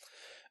T-junction.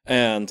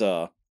 And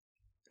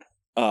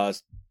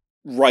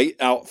right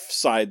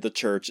outside the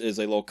church is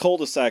a little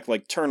cul-de-sac,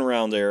 like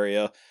turnaround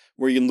area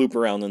where you can loop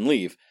around and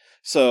leave.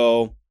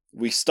 So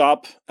we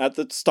stop at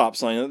the stop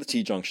sign at the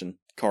T-junction,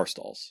 car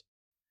stalls.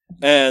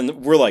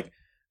 And we're like,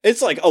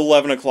 it's like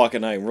 11 o'clock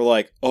at night. And we're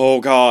like,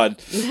 oh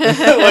God,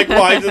 like,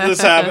 why did this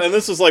happen? And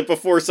this was like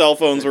before cell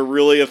phones were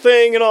really a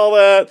thing and all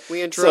that.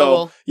 We in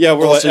trouble. So, yeah,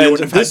 we're also,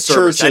 like, and this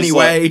church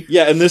anyway. Is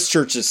like, and this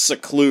church is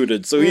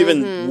secluded. So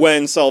even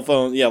when cell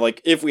phone,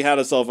 like if we had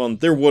a cell phone,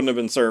 there wouldn't have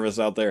been service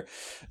out there.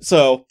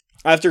 So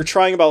after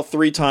trying about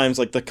 3 times,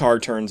 like the car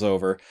turns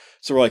over.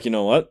 So we're like, you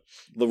know what?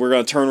 We're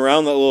going to turn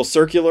around that little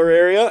circular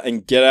area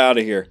and get out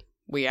of here.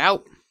 We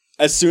out.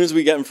 As soon as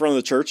we get in front of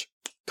the church,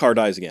 car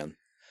dies again.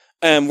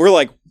 And we're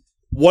like,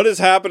 what is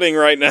happening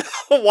right now?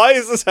 Why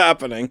is this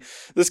happening?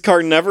 This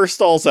car never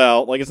stalls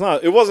out. Like,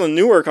 it wasn't a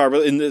newer car,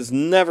 but it's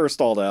never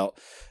stalled out.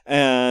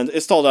 And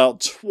it stalled out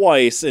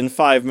twice in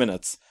 5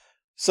 minutes.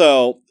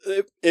 So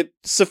it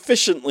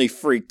sufficiently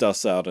freaked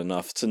us out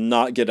enough to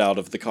not get out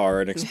of the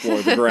car and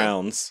explore the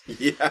grounds.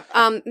 Yeah.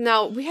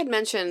 Now, we had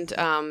mentioned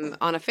on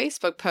a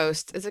Facebook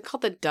post, is it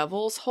called the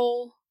Devil's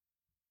Hole?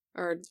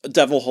 Or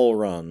Devil Hole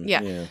Run.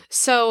 Yeah.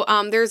 So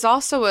there's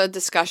also a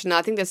discussion. Now,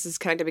 I think this is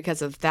connected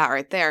because of that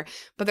right there.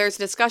 But there's a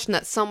discussion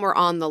that somewhere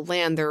on the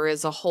land there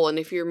is a hole, and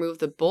if you remove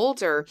the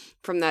boulder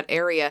from that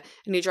area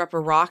and you drop a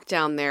rock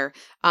down there,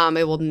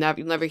 it will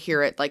you'll never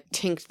hear it like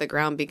tink to the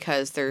ground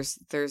because there's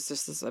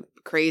just this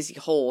crazy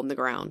hole in the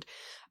ground.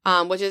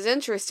 Which is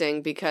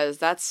interesting because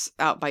that's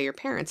out by your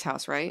parents'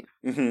 house, right?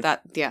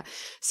 Mm-hmm.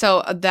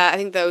 So I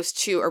think those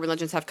two urban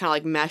legends have kind of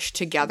like meshed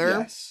together.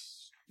 Yes.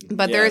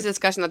 But there is a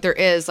discussion that there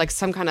is like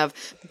some kind of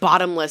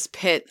bottomless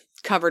pit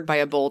covered by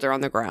a boulder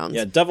on the ground.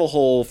 Yeah, Devil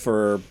Hole,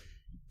 for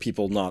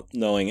people not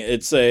knowing,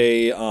 it's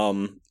a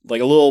like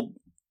a little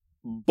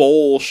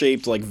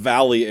bowl-shaped like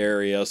valley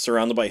area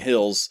surrounded by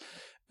hills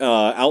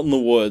out in the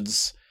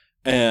woods.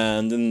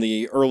 And in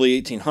the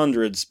early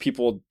 1800s,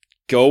 people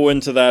go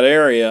into that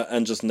area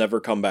and just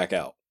never come back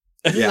out.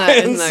 Yeah,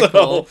 isn't that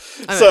cool?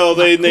 So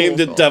they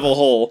named it Devil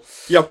Hole.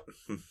 Yep.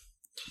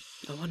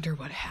 I wonder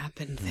what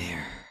happened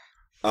there.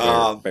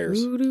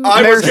 Bears.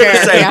 I was going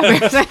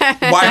to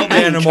say wild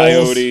animals,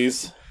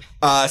 coyotes,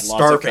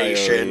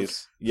 starvation.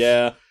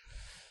 Yeah.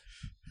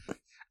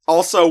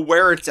 Also,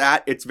 where it's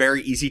at, it's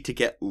very easy to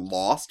get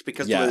lost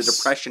because the Yes.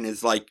 depression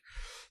is like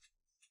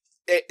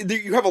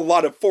you have a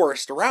lot of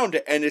forest around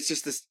it, and it's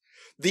just this.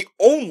 The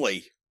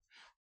only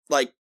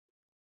like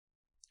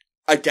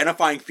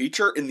identifying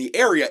feature in the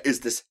area is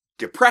this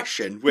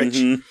depression, which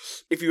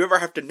if you ever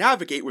have to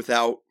navigate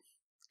without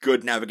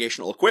good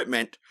navigational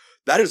equipment,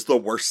 that is the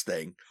worst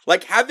thing.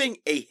 Like having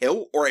a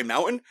hill or a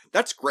mountain,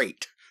 that's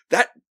great.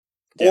 That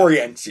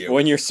orients you.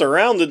 When you're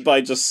surrounded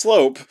by just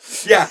slope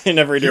in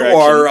every you direction.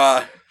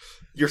 are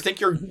you think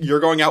you're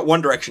going out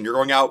one direction, you're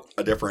going out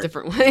a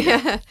different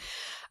way.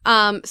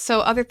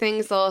 So other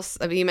things,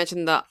 you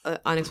mentioned the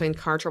unexplained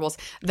car troubles.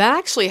 That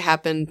actually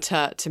happened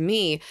to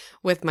me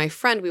with my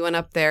friend. We went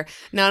up there.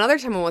 Now, another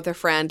time I went with a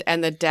friend,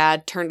 and the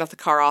dad turned the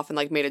car off and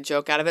like made a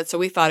joke out of it. So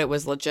we thought it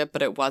was legit,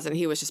 but it wasn't.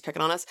 He was just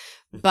picking on us.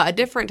 But a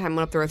different time, I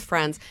went up there with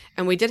friends,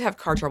 and we did have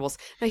car troubles.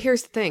 Now,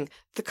 here's the thing.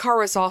 The car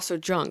was also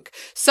junk.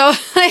 So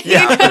he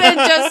could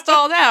have just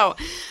stalled out.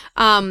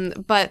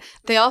 But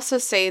they also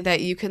say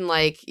that you can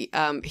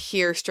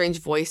hear strange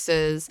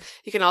voices.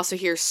 You can also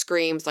hear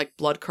screams, like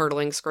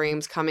blood-curdling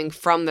screams coming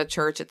from the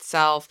church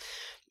itself.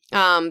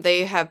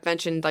 They have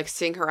mentioned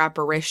seeing her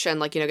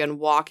apparition, again,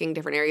 walking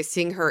different areas,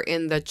 seeing her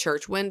in the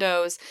church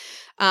windows.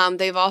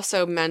 They've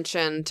also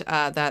mentioned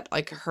that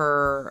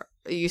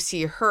you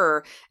see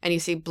her and you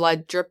see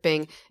blood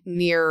dripping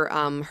near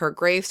her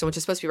gravestone, which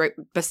is supposed to be right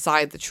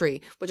beside the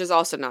tree, which is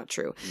also not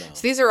true. No.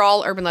 So these are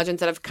all urban legends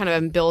that have kind of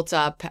been built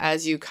up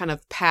as you kind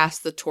of pass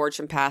the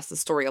torch and pass the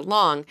story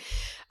along.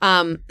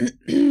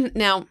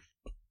 Now,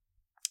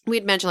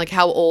 we'd mentioned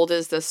how old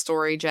is this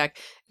story, Jack?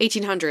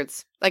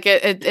 1800s.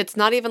 It's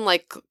not even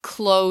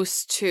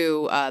close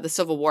to the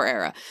Civil War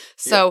era.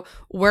 So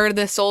where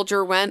the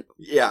soldier went?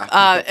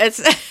 Yeah. It's.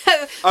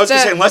 I was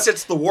gonna say unless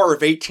it's the War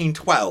of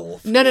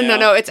 1812.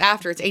 No. It's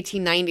after. It's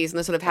 1890s, and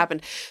this would have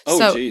happened.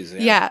 Oh, jeez.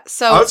 Yeah.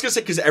 So I was gonna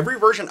say because every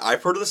version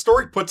I've heard of the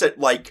story puts it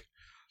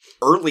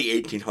early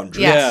 1800s.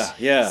 Yes.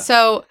 Yeah.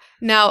 So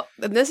now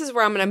this is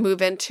where I'm going to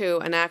move into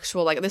an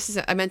actual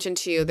I mentioned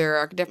to you there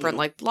are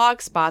different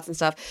blog spots and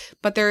stuff,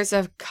 but there's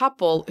a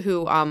couple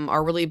who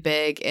are really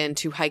big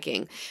into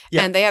hiking,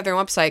 and they have their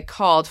website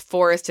called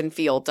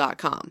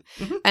forestandfield.com.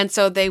 And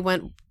so they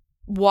went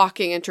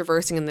walking and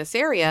traversing in this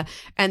area,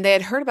 and they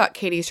had heard about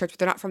Katy's church, but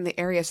they're not from the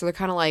area, so they're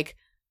kind of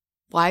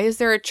why is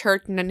there a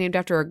church named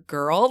after a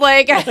girl?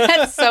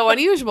 That's so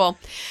unusual.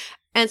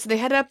 And so they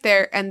headed up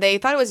there, and they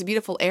thought it was a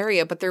beautiful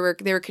area, but they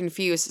were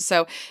confused.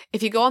 So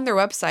if you go on their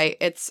website,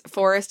 it's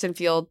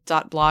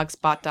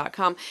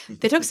forestandfield.blogspot.com.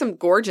 They took some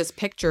gorgeous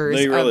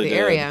pictures of the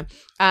area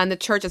and the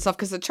church itself,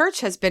 because the church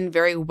has been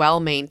very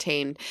well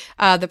maintained.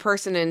 The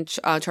person in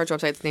church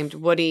website is named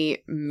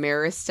Woody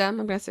Meristem.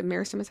 I'm going to say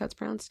Meristem is how it's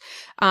pronounced.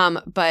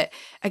 But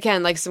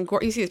again, you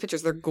see these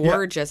pictures, they're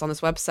gorgeous on this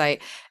website.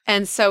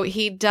 And so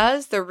he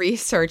does the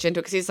research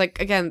into it, because he's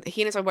again,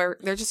 he and his wife,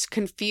 they're just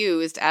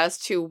confused as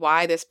to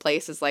why this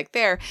place is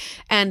there.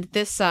 And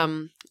this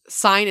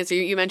sign is,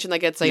 you mentioned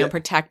it's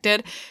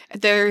protected.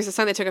 There's a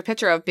sign they took a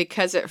picture of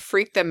because it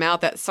freaked them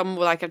out that someone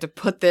would have to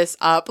put this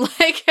up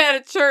at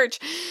a church.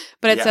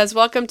 But it says,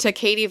 "Welcome to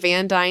Katy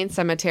Van Dyne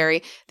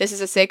Cemetery. This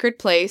is a sacred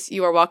place.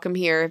 You are welcome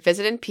here.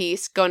 Visit in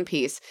peace. Go in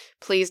peace.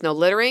 Please, no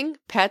littering,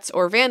 pets,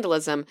 or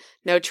vandalism.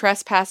 No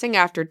trespassing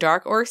after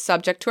dark or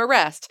subject to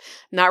arrest.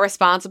 Not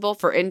responsible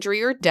for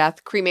injury or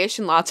death.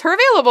 Cremation lots are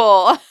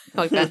available." I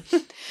like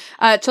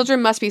that.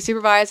 Children must be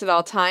supervised at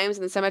all times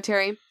in the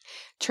cemetery.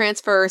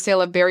 Transfer or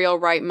sale of burial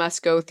right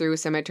must go through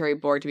cemetery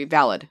board to be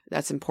valid.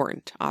 That's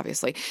important,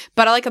 obviously.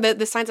 But I like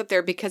the signs up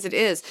there because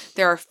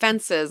there are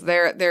fences.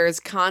 There's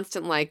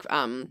constant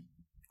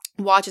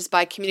watches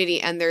by community,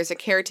 and there's a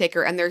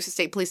caretaker, and there's a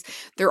state police.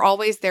 They're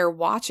always there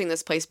watching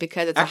this place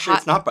because it's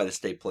it's not by the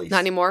state police. Not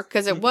anymore,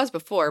 because it was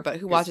before, but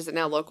who watches it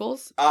now?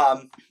 Locals?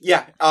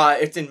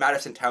 It's in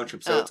Madison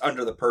Township, so it's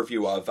under the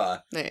purview of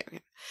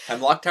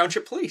Hemlock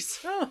Township Police.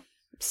 Oh.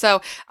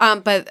 So,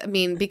 but I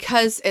mean,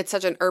 because it's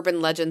such an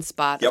urban legend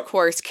spot, of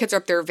course, kids are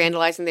up there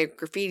vandalizing their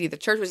graffiti. The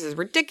church, which is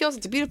ridiculous.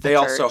 It's a beautiful church. They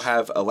also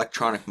have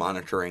electronic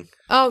monitoring.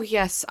 Oh,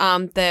 yes.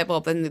 Then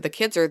the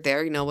kids are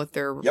there, with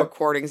their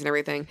recordings and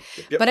everything.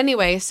 Yep. But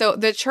anyway, so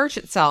the church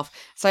itself.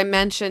 So I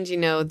mentioned,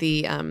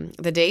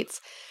 the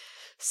dates.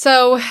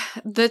 So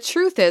the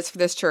truth is, for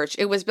this church,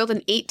 it was built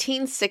in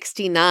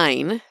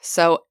 1869,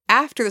 so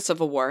after the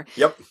Civil War.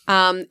 Yep.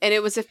 And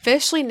it was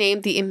officially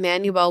named the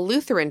Emmanuel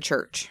Lutheran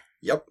Church.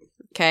 Yep.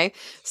 Okay,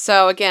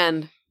 so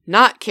again,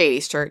 not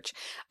Katy's church.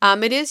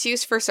 It is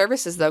used for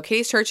services, though.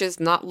 Katy's church is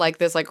not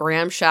this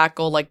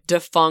ramshackle,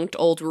 defunct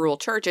old rural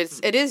church.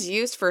 It is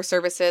used for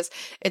services.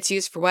 It's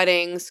used for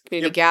weddings,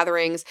 community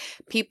gatherings.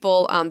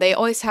 People, they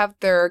always have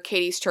their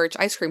Katy's church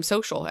ice cream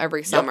social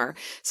every summer.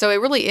 So it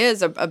really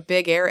is a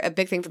big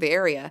thing for the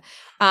area.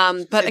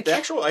 But the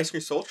actual ice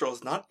cream social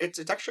is not. It's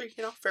actually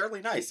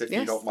fairly nice if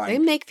you don't mind. They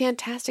make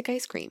fantastic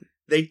ice cream.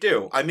 They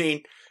do. I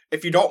mean,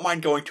 if you don't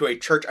mind going to a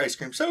church ice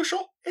cream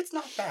social, it's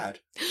not bad.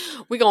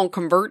 We gonna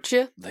convert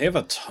you. They have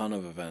a ton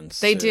of events.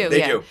 They too. do. They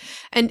yeah. do.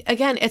 And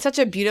again, it's such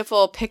a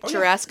beautiful,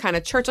 picturesque kind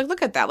of church. Like,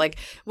 look at that. Like,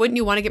 wouldn't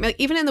you want to get, like,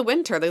 even in the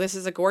winter, like, this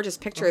is a gorgeous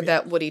picture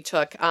that Woody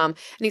took. And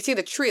you see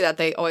the tree that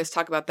they always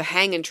talk about, the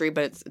hanging tree,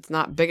 but it's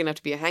not big enough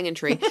to be a hanging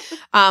tree.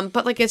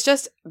 But like, it's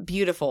just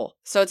beautiful.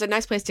 So it's a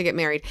nice place to get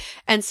married.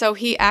 And so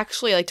he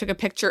actually like took a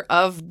picture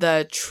of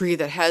the tree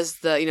that has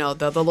the, you know,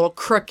 the little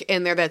crook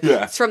in there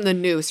that's from the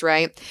noose,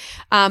 right?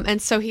 And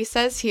so he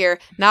says here,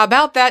 now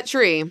about that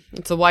tree,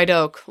 it's a white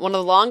oak, one of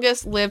the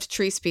longest lived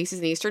tree species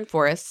in eastern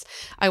forests.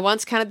 I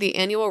once counted the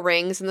annual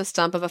rings in the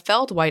stump of a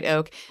felled white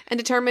oak and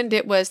determined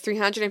it was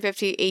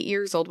 358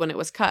 years old when it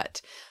was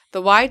cut.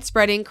 The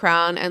wide-spreading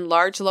crown and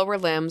large lower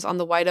limbs on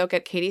the white oak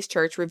at Katy's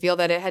church reveal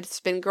that it had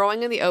been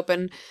growing in the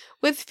open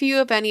with few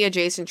if any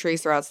adjacent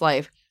trees throughout its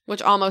life,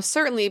 which almost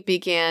certainly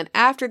began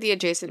after the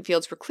adjacent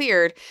fields were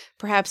cleared,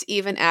 perhaps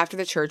even after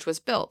the church was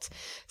built.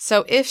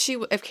 So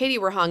if Katy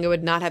were hung, it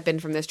would not have been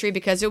from this tree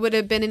because it would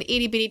have been an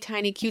itty-bitty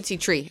tiny cutesy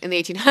tree in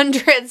the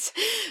 1800s.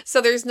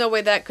 So there's no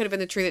way that could have been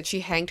the tree that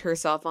she hanged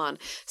herself on.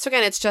 So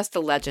again, it's just a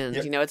legend.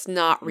 Yep. You know, it's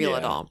not real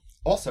at all.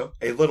 Also,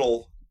 a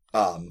little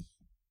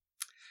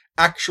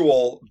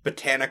actual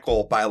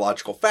botanical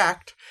biological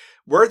fact,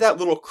 where that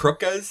little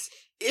crook is,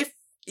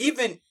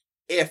 even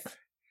if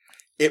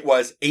it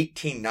was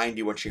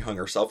 1890 when she hung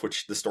herself,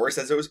 which the story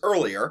says it was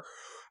earlier,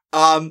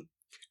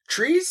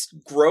 trees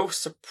grow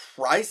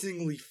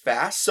surprisingly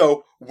fast.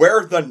 So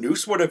where the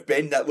noose would have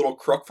been, that little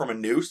crook from a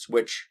noose,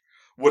 which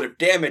would have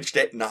damaged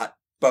it, not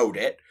bowed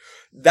it,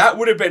 that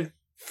would have been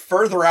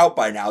further out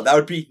by now. That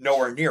would be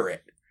nowhere near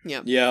it.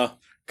 Yeah. Yeah.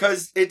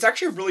 Because it's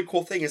actually a really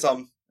cool thing is,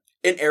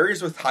 in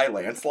areas with high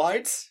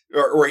landslides,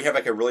 or you have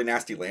like a really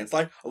nasty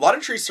landslide, a lot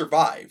of trees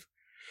survive.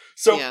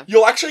 So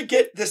you'll actually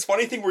get this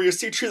funny thing where you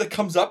see a tree that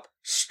comes up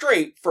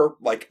straight for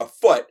like a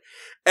foot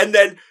and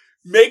then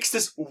makes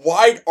this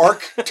wide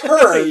arc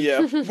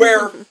turn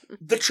where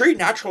the tree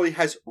naturally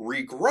has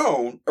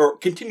regrown or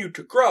continued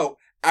to grow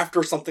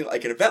after something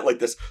like an event like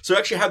this. So you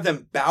actually have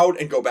them bowed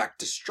and go back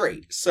to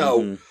straight.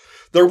 So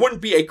there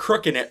wouldn't be a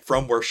crook in it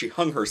from where she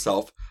hung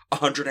herself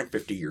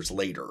 150 years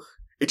later.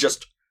 It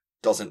just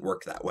doesn't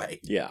work that way.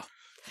 Yeah.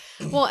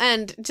 Well,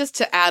 and just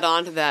to add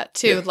on to that,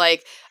 too,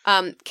 like,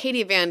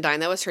 Katy Van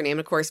Dyne, that was her name.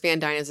 Of course, Van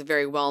Dyne is a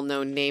very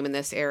well-known name in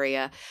this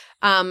area.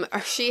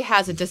 She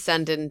has a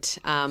descendant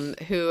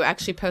who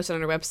actually posted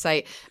on her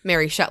website,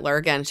 Mary Shetler.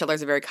 Again,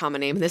 Shetler's a very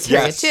common name in this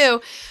area,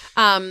 too.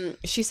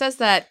 She says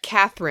that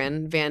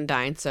Catherine Van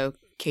Dyne, so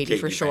Katy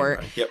for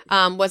short,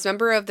 was a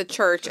member of the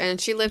church,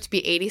 and she lived to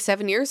be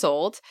 87 years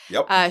old.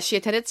 She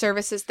attended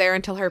services there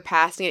until her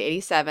passing at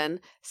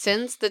 87.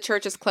 Since the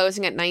church's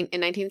closing in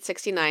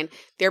 1969,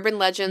 the urban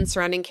legends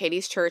surrounding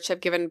Katy's church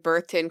have given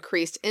birth to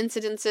increased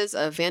incidences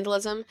of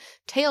vandalism,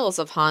 tales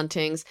of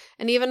hauntings,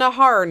 and even a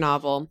horror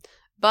novel.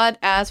 But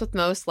as with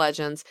most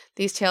legends,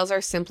 these tales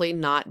are simply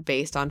not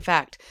based on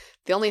fact.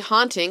 The only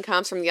haunting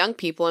comes from young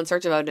people in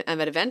search of an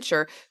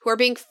adventure who are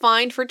being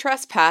fined for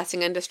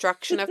trespassing and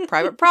destruction of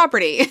private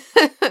property.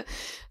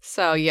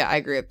 So, yeah, I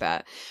agree with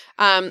that.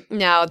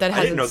 Now that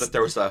I didn't know that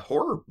there was a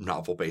horror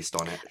novel based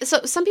on it.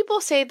 So some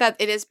people say that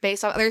it is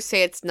based on, others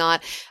say it's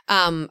not.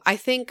 I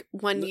think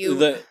when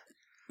you...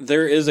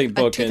 There is a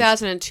book. A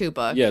 2002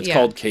 book. Yeah, it's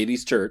called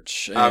Katy's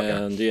Church.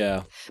 And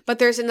But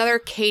there's another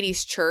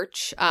Katy's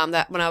Church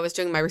that when I was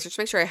doing my research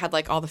to make sure I had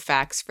like all the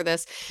facts for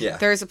this. Yeah.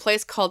 There's a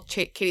place called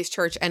Katy's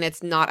Church and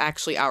it's not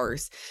actually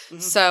ours.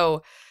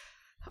 So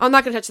I'm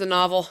not going to touch the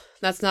novel.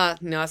 That's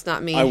not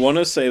me. I want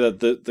to say that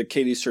the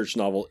Katy's Church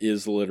novel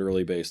is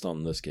literally based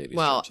on this Katy's Church.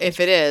 Well, if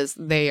it is,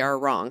 they are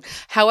wrong.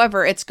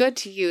 However, it's good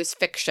to use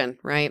fiction,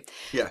 right?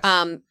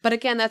 Yeah. But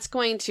again, that's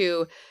going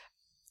to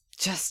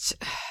just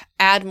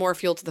add more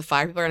fuel to the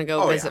fire. People are going to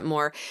go visit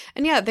more.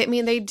 And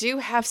they do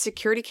have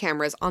security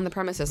cameras on the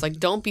premises. Like,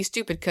 don't be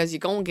stupid because you're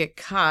going to get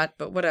caught,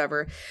 but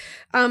whatever.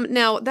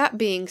 Now, that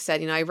being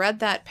said, I read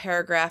that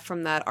paragraph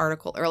from that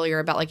article earlier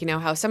about, like,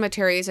 how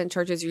cemeteries and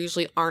churches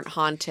usually aren't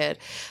haunted,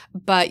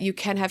 but you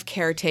can have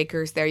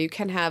caretakers there. You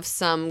can have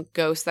some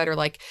ghosts that are,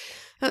 like,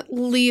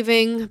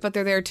 leaving, but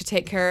they're there to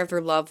take care of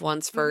their loved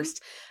ones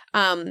first.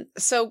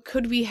 So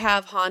could we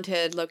have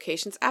haunted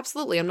locations?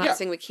 Absolutely. I'm not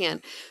saying we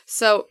can't.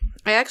 So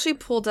I actually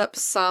pulled up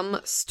some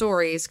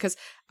stories because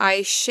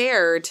I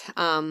shared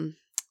on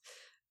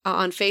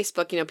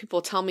Facebook,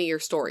 people tell me your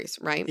stories,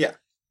 right? Yeah.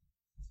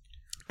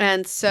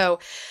 And so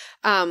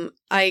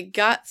I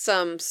got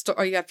some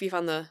you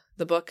found the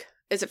book.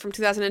 Is it from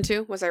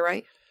 2002? Was I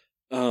right?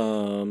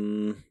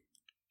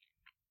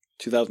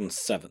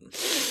 2007.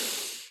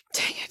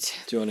 Dang it.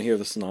 Do you want to hear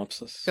the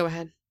synopsis? Go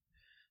ahead.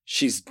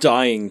 She's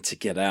dying to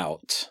get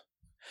out.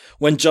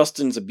 When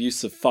Justin's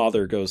abusive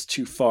father goes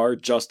too far,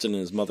 Justin and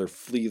his mother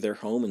flee their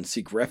home and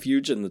seek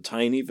refuge in the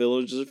tiny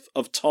village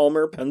of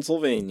Talmer,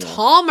 Pennsylvania.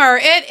 Talmer,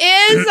 it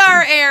is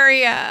our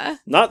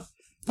area. Not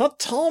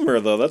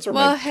Talmer, though. That's where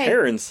my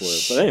parents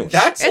live. But anyway.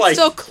 It's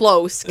still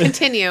close.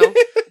 Continue.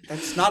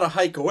 That's not a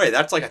hike away.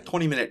 That's like a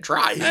 20-minute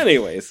drive.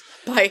 Anyways.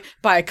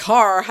 By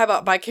car. How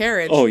about by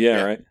carriage? Oh,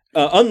 yeah, right.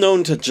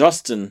 Unknown to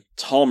Justin,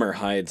 Talmer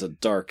hides a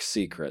dark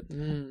secret.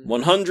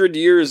 100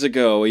 years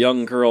ago, a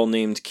young girl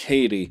named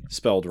Katy,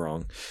 spelled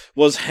wrong,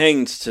 was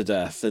hanged to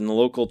death in the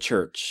local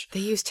church. They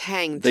used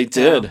hanged. They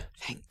did. Oh,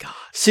 thank God.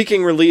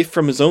 Seeking relief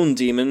from his own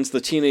demons, the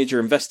teenager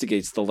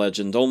investigates the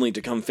legend, only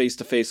to come face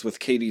to face with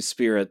Katy's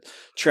spirit,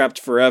 trapped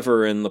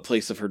forever in the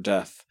place of her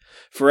death.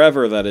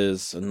 Forever, that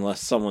is,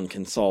 unless someone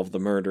can solve the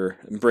murder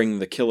and bring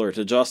the killer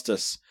to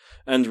justice,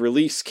 and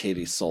release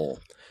Katy's soul,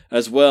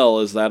 as well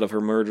as that of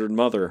her murdered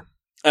mother.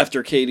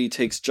 After Katy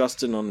takes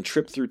Justin on a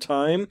trip through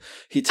time,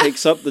 he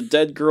takes up the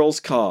dead girl's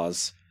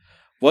cause.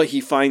 What he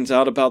finds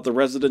out about the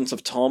residents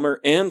of Talmer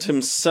and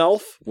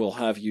himself will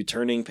have you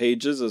turning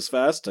pages as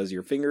fast as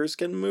your fingers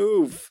can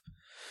move.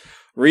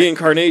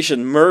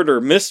 Reincarnation, murder,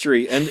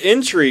 mystery, and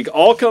intrigue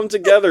all come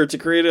together to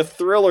create a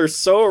thriller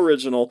so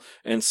original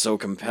and so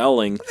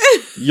compelling,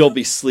 you'll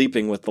be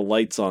sleeping with the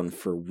lights on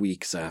for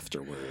weeks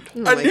afterward.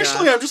 Oh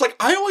Initially, I'm just like,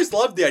 I always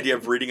loved the idea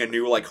of reading a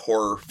new, like,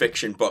 horror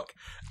fiction book.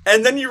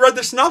 And then you read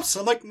the synopsis,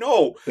 I'm like,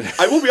 no.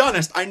 I will be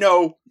honest, I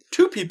know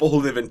 2 people who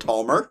live in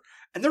Talmer,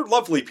 and they're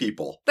lovely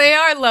people. They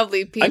are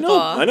lovely people.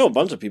 I know a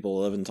bunch of people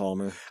who live in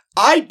Talmer.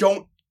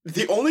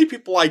 The only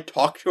people I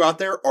talk to out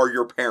there are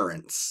your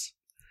parents.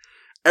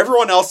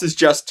 Everyone else is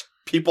just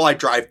people I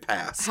drive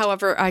past.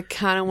 However, I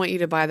kind of want you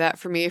to buy that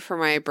for me for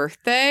my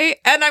birthday,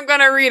 and I'm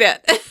going to read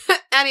it.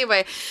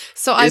 Anyway,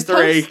 so Is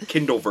there a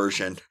Kindle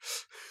version?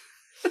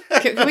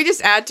 Can we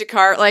just add to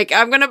cart? Like,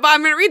 I'm gonna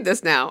read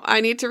this now.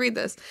 I need to read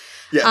this.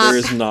 Yes. There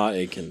is not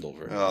a Kindle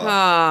version.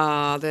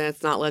 Oh, then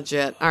it's not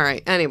legit. All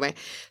right. Anyway,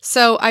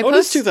 so I it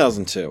is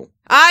 2002.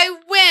 I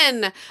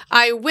win.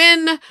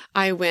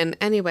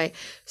 Anyway,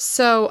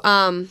 so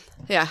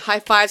yeah, high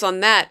fives on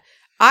that.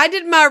 I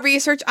did my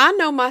research. I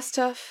know my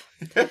stuff.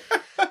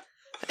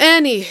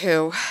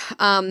 Anywho,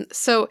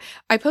 so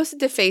I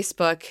posted to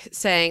Facebook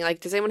saying,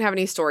 like, does anyone have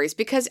any stories?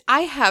 Because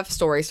I have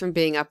stories from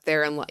being up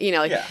there and, you know,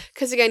 like,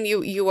 because again,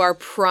 you are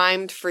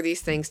primed for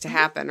these things to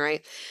happen,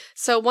 right?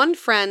 So one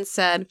friend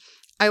said,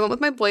 I went with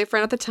my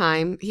boyfriend at the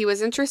time. He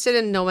was interested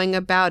in knowing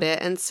about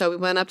it, and so we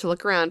went up to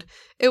look around.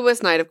 It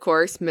was night, of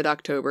course,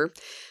 mid-October.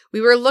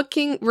 We're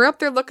up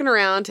there looking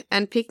around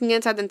and peeking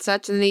inside and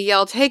such, and then he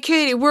yelled, "Hey,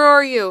 Katy, where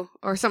are you?"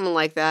 Or something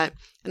like that.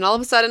 And all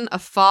of a sudden, a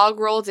fog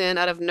rolled in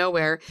out of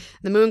nowhere.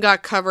 The moon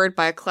got covered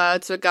by a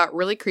cloud, so it got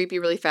really creepy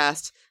really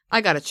fast.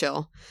 I got a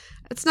chill.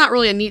 It's not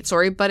really a neat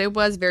story, but it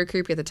was very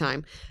creepy at the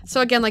time.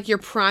 So again, like, you're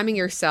priming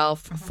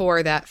yourself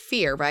for that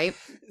fear, right?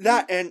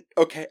 That, and,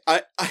 okay,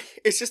 I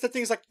it's just the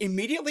things, like,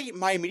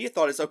 my immediate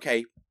thought is,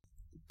 okay,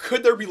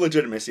 could there be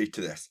legitimacy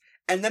to this?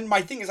 And then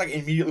my thing is, like, I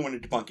immediately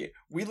want to debunk it.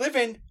 We live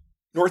in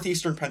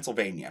northeastern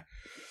Pennsylvania.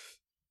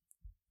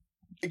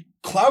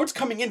 Clouds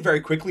coming in very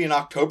quickly in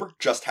October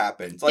just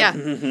happens. Like,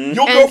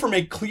 you'll go from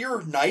a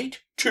clear night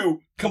to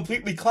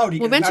completely cloudy.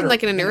 We mentioned,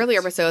 like, in an earlier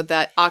episode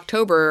that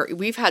October,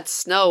 we've had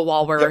snow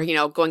while we're, you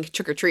know, going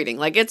trick-or-treating.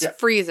 Like, it's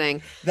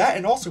freezing. That,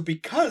 and also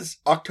because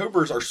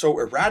Octobers are so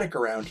erratic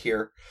around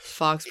here.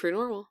 Fog's pretty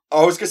normal.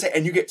 I was going to say,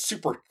 and you get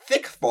super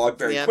thick fog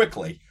very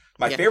quickly.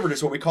 My favorite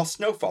is what we call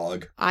snow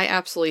fog. I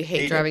absolutely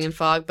hate driving in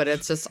fog, but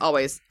it's just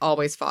always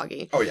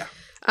foggy. Oh,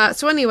 yeah.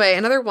 So anyway,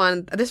 another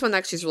one. This one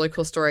actually is a really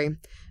cool story.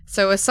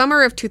 So, a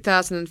summer of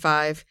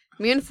 2005,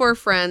 me and 4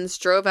 friends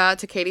drove out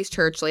to Katy's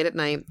church late at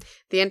night.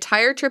 The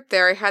entire trip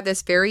there, I had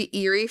this very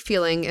eerie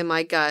feeling in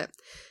my gut.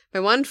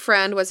 My one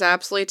friend was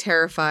absolutely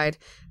terrified.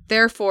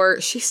 Therefore,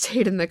 she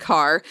stayed in the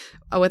car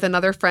with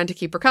another friend to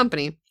keep her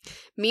company.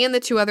 Me and the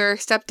 2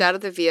 others stepped out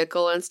of the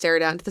vehicle and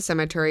stared out into the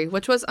cemetery,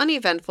 which was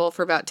uneventful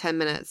for about 10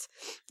 minutes.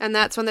 And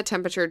that's when the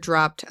temperature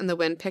dropped and the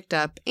wind picked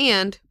up.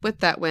 And,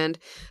 with that wind,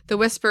 the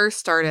whispers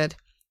started.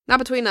 Not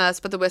between us,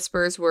 but the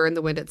whispers were in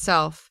the wind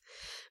itself.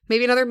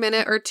 Maybe another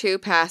minute or 2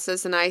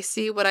 passes, and I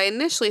see what I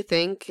initially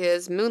think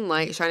is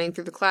moonlight shining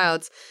through the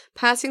clouds,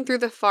 passing through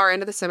the far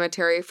end of the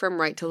cemetery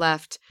from right to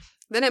left.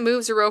 Then it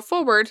moves a row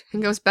forward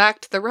and goes back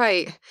to the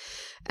right.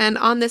 And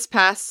on this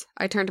pass,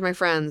 I turn to my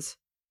friends.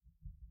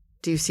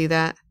 Do you see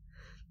that?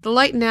 The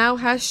light now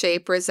has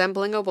shape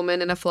resembling a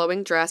woman in a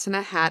flowing dress and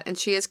a hat, and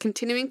she is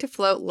continuing to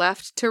float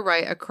left to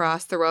right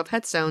across the row of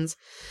headstones.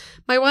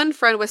 My one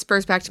friend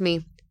whispers back to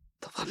me,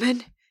 "The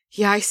woman?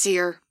 Yeah, I see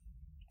her."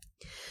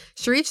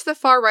 She reaches the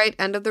far right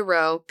end of the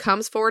row,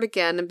 comes forward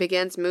again, and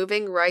begins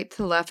moving right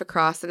to left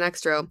across the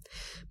next row.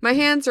 My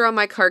hands are on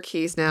my car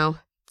keys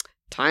now.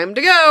 Time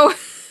to go!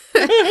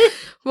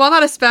 While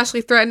not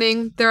especially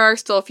threatening, there are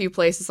still a few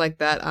places like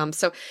that.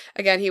 So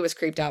again, he was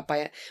creeped out by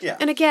it. Yeah.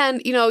 And again,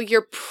 you know,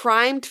 you're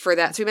primed for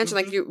that. So we mentioned,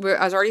 like,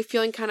 I was already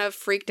feeling kind of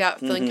freaked out,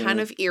 feeling kind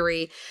of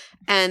eerie,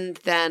 and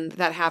then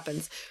that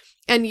happens.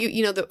 And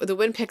you know, the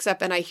wind picks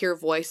up and I hear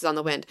voices on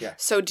the wind. Yeah.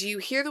 So do you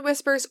hear the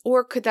whispers,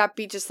 or could that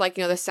be just, like,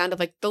 you know, the sound of,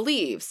 like, the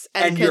leaves?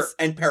 And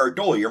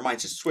pareidolia, your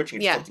mind's just switching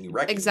and something you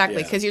recognize.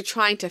 Exactly, because you're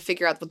trying to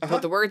figure out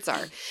what the words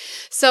are.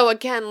 So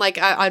again, like,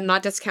 I'm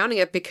not discounting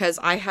it because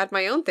I had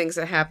my own things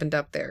that happened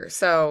up there.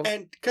 So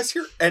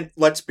and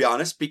let's be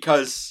honest,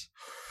 because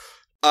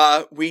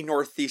we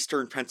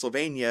northeastern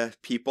Pennsylvania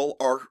people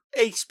are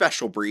a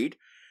special breed.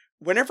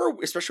 whenever,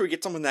 especially we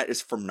get someone that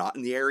is from not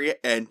in the area,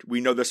 and we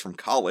know this from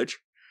college,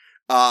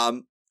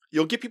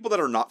 you'll get people that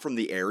are not from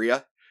the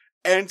area,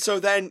 and so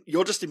then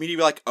you'll just immediately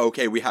be like,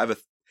 okay,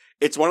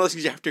 it's one of those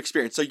things you have to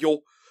experience. So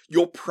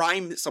you'll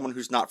prime someone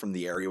who's not from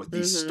the area with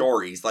these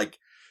stories, like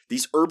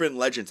these urban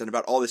legends and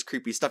about all this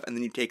creepy stuff, and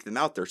then you take them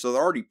out there. So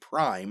they're already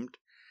primed.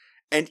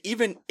 And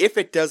even if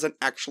it doesn't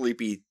actually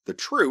be the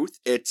truth,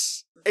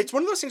 it's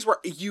one of those things where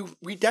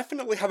we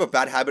definitely have a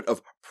bad habit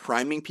of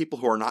priming people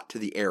who are not to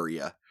the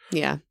area.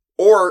 Yeah.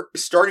 Or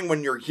starting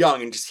when you're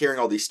young and just hearing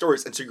all these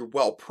stories, and so you're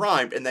well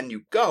primed, and then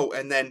you go,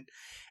 and then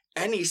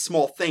any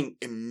small thing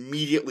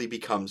immediately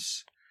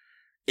becomes,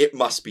 it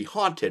must be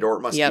haunted, or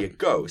it must be a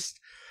ghost.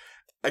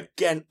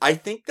 Again, I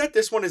think that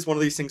this one is one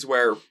of these things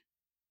where...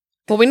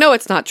 Well, we know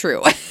it's not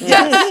true.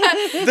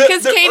 Yes.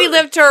 Because Katy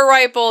lived to a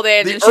ripe old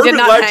age and she did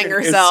not hang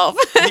herself.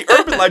 The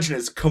urban legend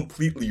is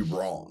completely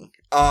wrong.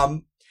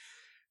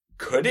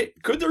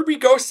 Could there be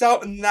ghosts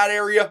out in that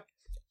area?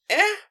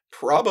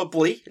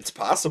 Probably. It's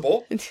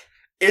possible.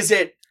 Is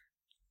it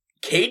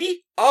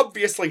Katy?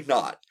 Obviously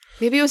not.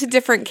 Maybe it was a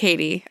different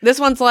Katy. This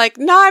one's like,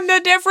 no, I'm the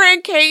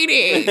different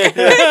Katy.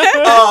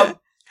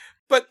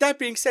 But that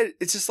being said,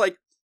 it's just like,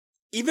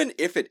 even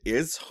if it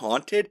is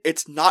haunted,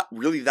 it's not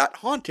really that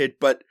haunted,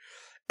 but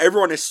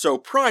everyone is so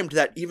primed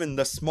that even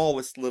the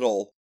smallest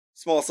little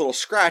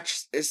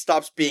scratch, it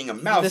stops being a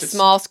mouse. The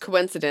smallest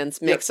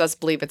coincidence makes us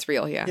believe it's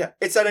real, yeah. Yeah,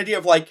 it's that idea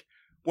of like,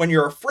 when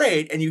you're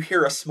afraid and you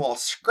hear a small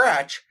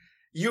scratch,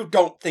 you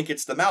don't think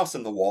it's the mouse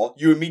in the wall.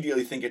 You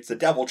immediately think it's the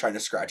devil trying to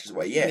scratch his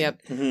way in.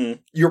 Yep.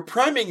 Mm-hmm. You're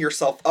priming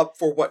yourself up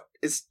for what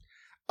is,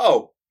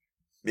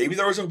 maybe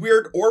there was a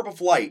weird orb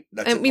of light.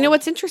 And you know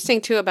what's interesting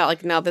too about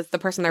like now that the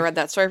person I read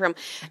that story from,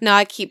 now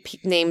I keep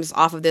names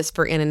off of this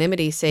for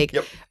anonymity's sake,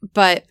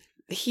 but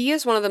he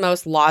is one of the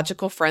most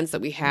logical friends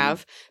that we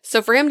have.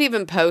 So for him to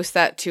even post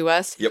that to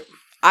us,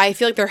 I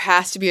feel like there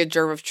has to be a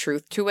germ of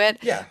truth to it.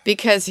 Yeah.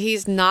 Because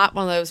he's not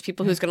one of those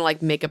people who's going to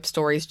like make up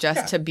stories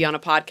just to be on a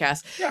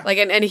podcast. Yeah. Like,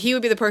 and he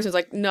would be the person who's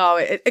like, no,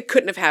 it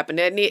couldn't have happened.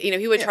 And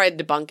he would try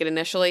to debunk it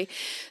initially.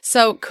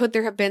 So could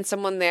there have been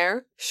someone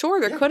there?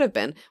 Sure, there could have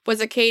been. Was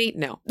it Katy?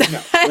 No. No.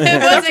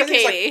 Was it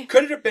Katy? Like,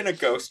 could it have been a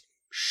ghost?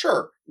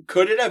 Sure.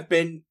 Could it have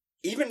been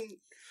even...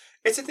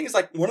 It's the thing is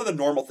like, one of the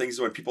normal things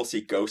when people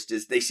see ghosts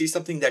is they see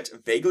something that's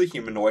vaguely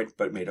humanoid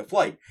but made of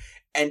light.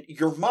 And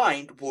your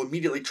mind will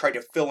immediately try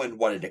to fill in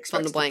what it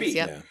expects the blanks, to be.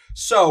 Yeah.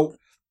 So,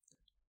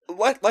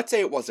 let's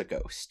say it was a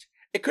ghost.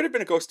 It could have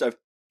been a ghost of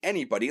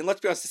anybody. And let's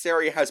be honest, this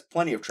area has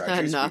plenty of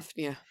tragedies. Enough,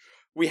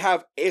 We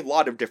have a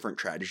lot of different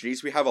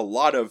tragedies. We have a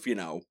lot of,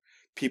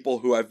 people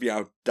who have,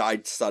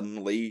 died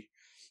suddenly,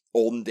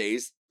 olden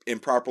days,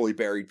 improperly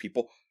buried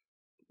people.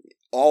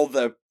 All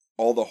the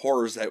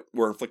horrors that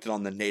were inflicted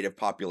on the native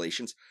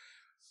populations.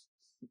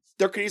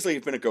 There could easily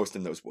have been a ghost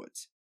in those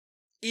woods.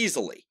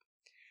 Easily.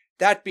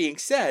 That being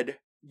said,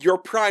 you're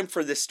primed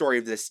for this story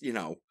of this,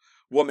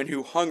 woman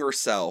who hung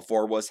herself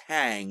or was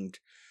hanged.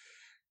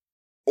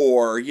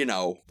 Or,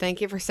 Thank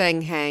you for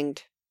saying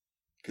hanged.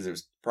 Because it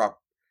was proper.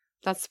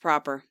 That's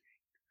proper.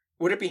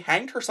 Would it be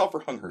hanged herself or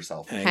hung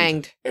herself?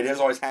 Hanged. It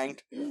is always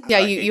hanged? Yeah,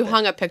 you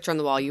hung a picture on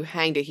the wall. You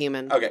hanged a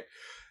human. Okay.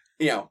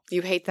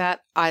 You hate that?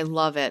 I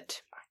love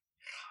it.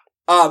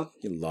 You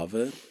love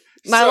it?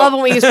 I love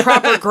when we use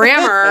proper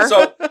grammar.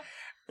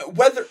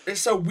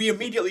 So we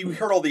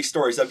heard all these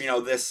stories of,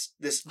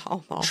 this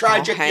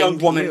tragic young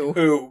woman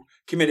who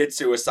committed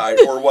suicide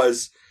or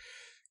was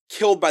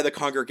killed by the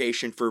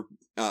congregation for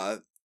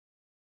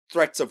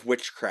threats of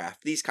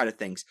witchcraft, these kind of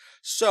things.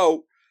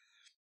 So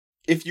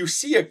if you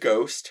see a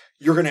ghost,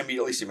 you're going to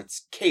immediately assume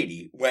it's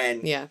Katy.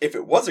 When if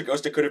it was a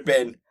ghost, it could have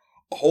been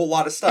a whole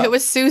lot of stuff. It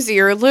was Susie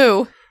or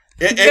Lou.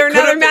 They're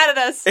never mad at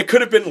us. It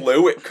could have been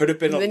Lou. It could have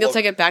been. And then you'll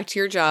take it back to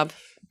your job.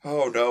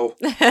 Oh no,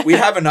 we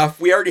have enough.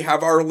 We already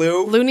have our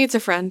Lou. Lou needs a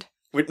friend.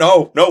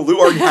 No, Lou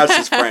already has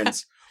his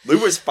friends.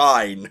 Lou is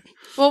fine.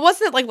 Well,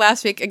 wasn't it like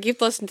last week? I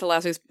keep listening to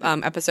last week's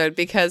episode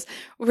because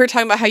we were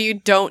talking about how you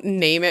don't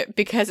name it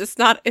because it's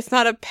not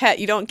a pet.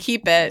 You don't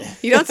keep it.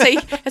 You don't say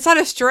it's not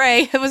a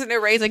stray. It wasn't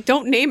erased. Like,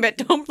 don't name it.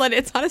 Don't let it.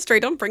 It's not a stray.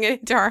 Don't bring it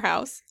into our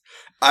house.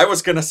 I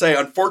was gonna say,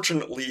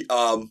 unfortunately,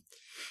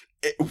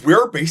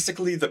 we're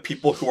basically the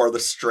people who are the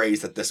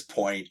strays at this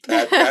point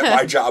at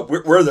my job.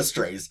 We're the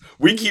strays.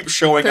 We keep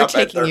showing up at their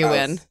house. They're taking you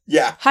in.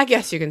 Yeah. I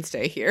guess you can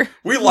stay here.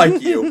 We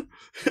like you.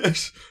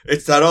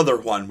 It's that other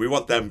one. We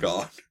want them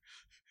gone.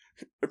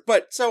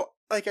 But so,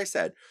 like I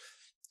said,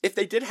 if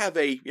they did have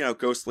a,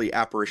 ghostly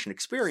apparition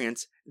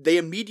experience, they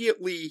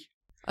immediately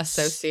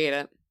associate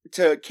it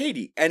to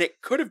Katy. And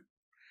it could have,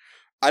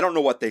 I don't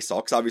know what they saw,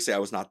 because obviously I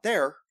was not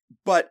there.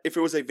 But if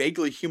it was a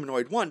vaguely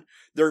humanoid one,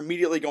 they're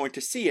immediately going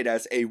to see it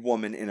as a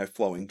woman in a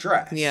flowing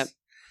dress. Yep.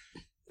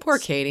 Poor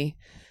Katy.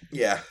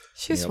 Yeah.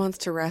 She just wants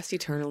to rest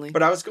eternally.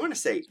 But I was going to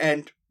say,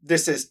 and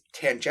this is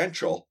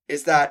tangential,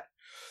 is that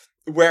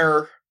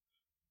where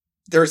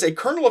there's a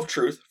kernel of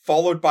truth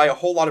followed by a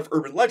whole lot of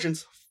urban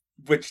legends,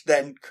 which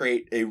then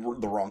create the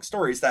wrong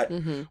stories, that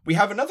we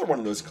have another one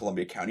of those in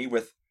Columbia County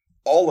with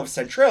all of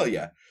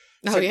Centralia.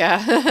 Oh,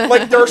 yeah.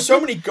 Like, there are so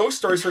many ghost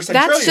stories for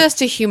Centralia. That's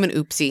just a human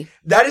oopsie.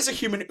 That is a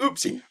human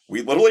oopsie.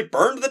 We literally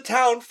burned the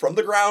town from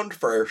the ground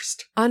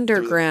first.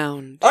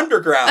 Underground.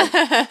 Underground.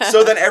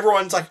 So then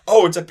everyone's like,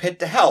 oh, it's a pit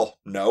to hell.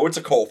 No, it's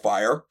a coal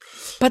fire.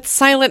 But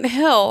Silent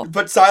Hill.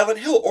 But Silent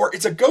Hill, or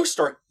it's a ghost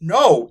story.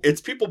 No,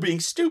 it's people being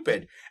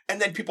stupid.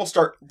 And then people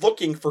start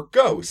looking for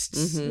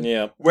ghosts. Mm-hmm.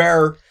 Yeah.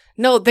 Where...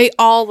 No, they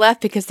all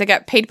left because they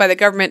got paid by the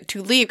government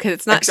to leave because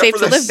it's not safe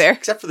to live there.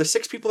 Except for the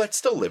 6 people that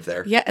still live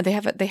there. Yeah, they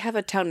have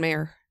a town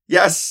mayor.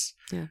 Yes.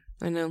 Yeah,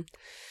 I know.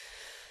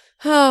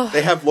 Oh.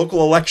 They have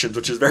local elections,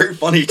 which is very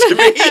funny to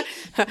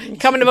me.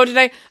 Coming to vote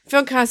today, I'm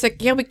feeling kind of sick.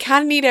 Yeah, we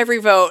kind of need every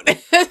vote.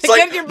 It's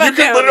like, you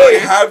can literally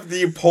have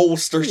the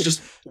pollsters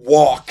just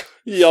walk.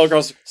 Yell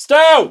across,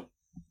 Stu!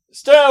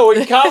 Stu, are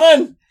you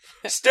coming?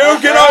 Stu,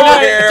 get over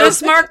here!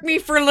 Just mark me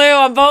for Lou.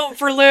 I'm voting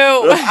for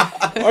Lou.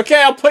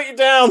 Okay, I'll put you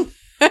down.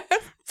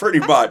 Pretty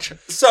much.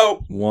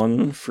 So...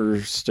 1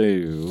 for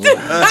Stu.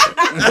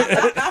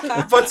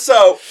 But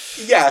so,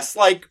 yes,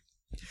 like,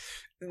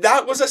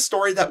 that was a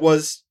story that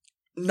was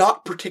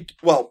not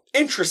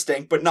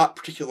interesting, but not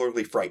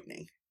particularly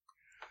frightening.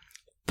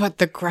 But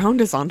the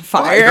ground is on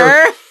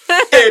fire.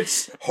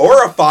 It's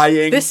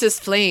horrifying. This is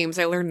flames.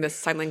 I learned this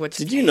sign language.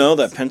 Did you know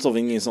that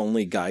Pennsylvania's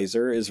only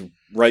geyser is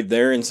right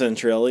there in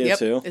Centralia,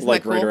 too? Isn't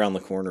Like, that cool? right around the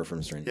corner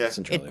from Centralia.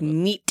 It's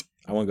neat.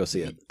 I want to go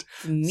see it.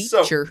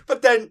 Nature. So,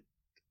 but then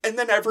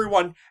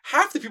everyone,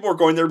 half the people are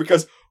going there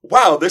because,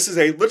 wow, this is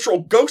a literal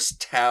ghost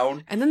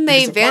town. And then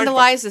they because of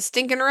vandalized the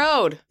stinking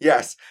road.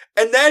 Yes.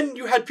 And then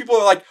you had people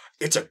who are like,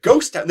 it's a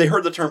ghost town. They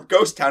heard the term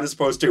ghost town as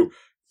opposed to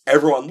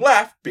everyone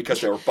left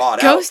because they were bought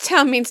out. Ghost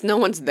town means no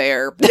one's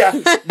there. Yeah.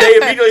 They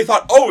immediately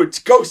thought, oh, it's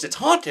ghost, it's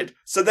haunted.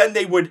 So then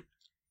they would,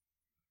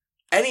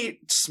 any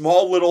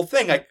small little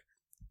thing, like,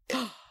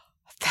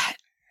 That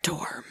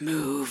door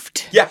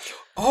moved. yeah.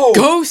 Oh.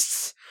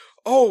 Ghosts!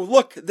 Oh,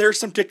 look, there's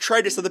some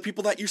detritus of the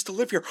people that used to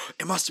live here.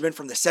 It must have been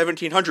from the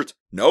 1700s.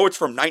 No, it's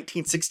from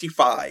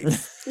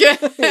 1965. Yeah.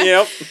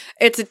 Yep.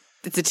 It's a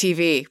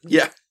TV.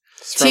 Yeah.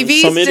 It's from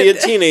TVs some did-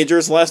 idiot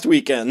teenagers last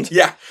weekend.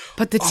 Yeah.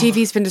 But the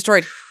TV's been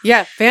destroyed.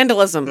 Yeah,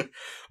 vandalism.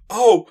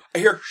 Oh, I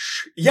hear,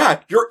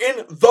 yeah, you're in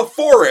the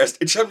forest.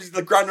 It shows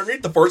the ground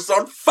underneath the forest is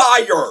on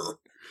fire.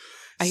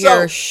 I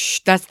hear, shh,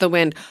 that's the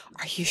wind.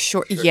 Are you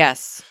sure?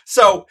 Yes.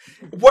 So,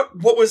 what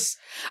was...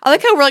 I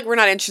like how we're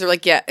not interested. We're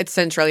like, yeah, it's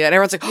Centralia. And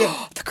everyone's like,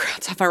 oh, the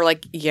ground's on fire. We're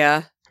like,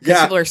 yeah.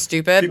 Yeah. People are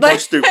stupid. People are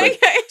stupid.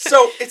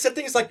 So, it's the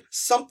thing is like,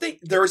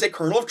 there is a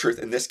kernel of truth.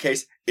 In this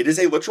case, it is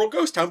a literal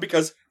ghost town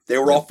because they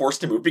were all forced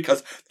to move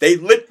because they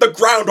lit the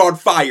ground on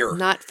fire.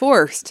 Not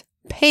forced.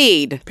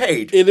 Paid.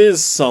 It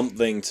is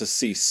something to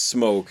see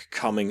smoke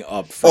coming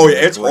up from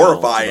the it's ground,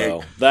 horrifying.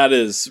 though. That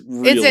is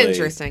really... It's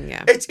interesting,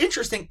 yeah. It's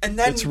interesting, and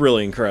then... It's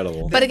really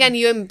incredible. But again,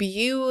 you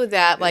imbue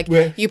that, like,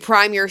 you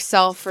prime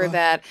yourself for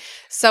that.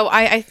 So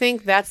I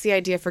think that's the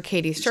idea for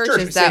Katy's Church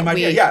is that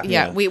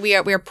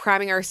we are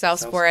priming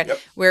ourselves for it. Yep.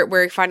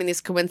 We're finding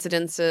these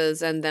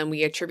coincidences, and then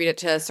we attribute it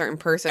to a certain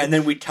person. And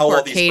then we tell Poor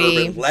all these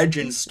Katy. urban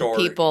legend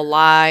stories. People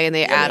lie and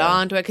they add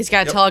on to it because you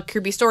got to Yep. tell a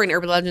creepy story, and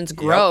urban legends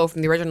grow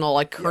from the original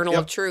like kernel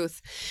of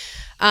truth.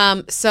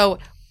 So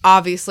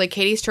obviously,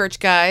 Katy's Church,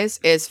 guys,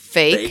 is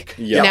fake.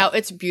 Yep. Now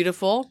it's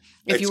beautiful.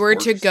 If It's you were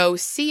gorgeous. to go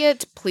see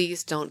it,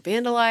 please don't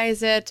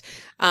vandalize it.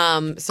 So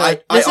I this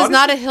is honestly-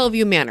 not a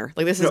Hillview Manor.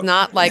 Like this is No.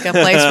 not like a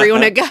place where you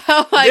want to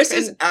go. Like, This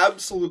is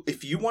absolutely,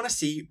 if you want to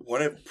see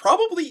one of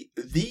probably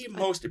the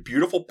most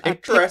beautiful a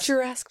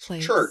picturesque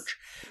place. church,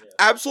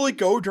 absolutely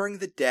go during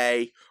the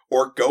day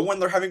or go when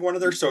they're having one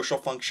of their social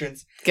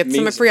functions. Get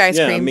some free ice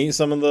cream. meet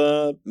some of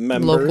the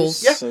members.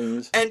 Locals. Yeah.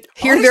 And And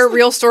Hear their honestly-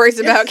 real stories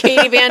about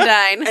Katy Van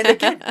Dyne. And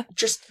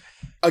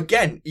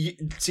again,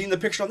 seeing the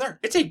picture on there,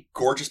 it's a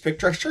gorgeous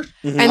picturesque church.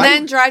 And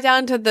then drive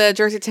down to the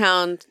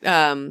Jerseytown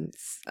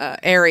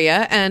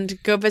area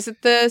and go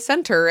visit the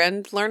center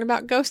and learn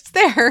about ghosts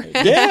there.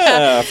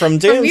 yeah, from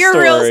Dan's From your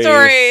real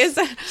stories.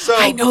 So,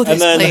 I know this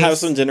And then place. have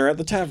some dinner at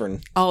the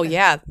tavern. Oh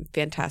yeah,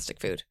 fantastic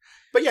food.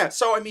 But yeah,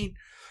 so I mean,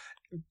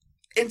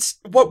 We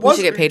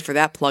should get paid for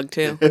that plug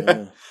too.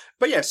 Yeah.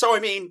 But yeah, so I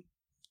mean,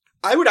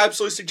 I would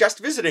absolutely suggest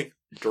visiting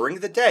during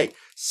the day.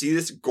 See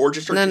this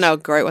gorgeous church. No,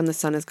 right when the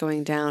sun is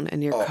going down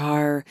and your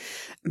car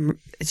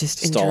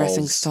just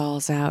interesting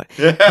stalls out.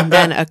 And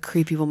then a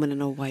creepy woman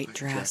in a white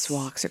dress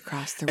walks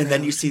across the road. And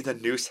then you see the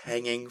noose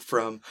hanging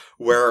from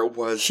where it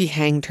was. She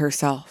hanged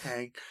herself.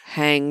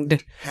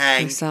 Hanged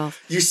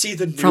herself. You see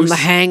the noose from the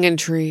hanging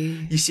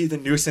tree. You see the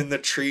noose in the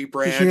tree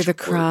branch. You hear the where it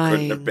crying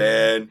couldn't have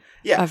been.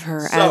 Yeah, of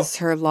her so- as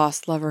her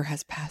lost lover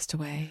has passed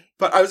away.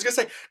 But I was gonna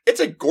say it's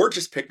a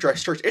gorgeous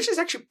picturesque church. It's just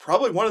actually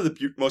probably one of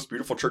the most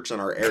beautiful churches in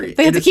our area.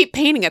 They have to keep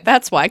painting it.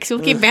 That's why, because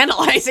people keep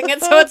vandalizing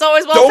it, so it's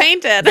always well Don't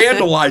painted.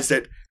 vandalize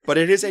it, but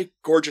it is a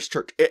gorgeous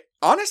church. It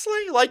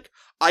honestly, like,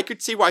 I could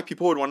see why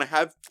people would want to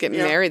have Get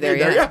married there.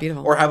 Yeah, it's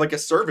beautiful. or have like a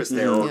service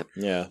there, or Yep.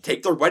 Yeah.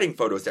 take their wedding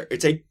photos there.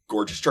 It's a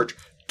gorgeous church.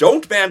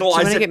 Don't Do you vandalize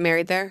want to it. get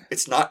married there?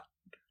 It's not.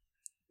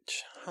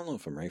 I don't know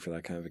if I'm ready for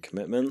that kind of a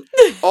commitment.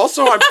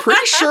 Also, I'm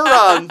pretty sure.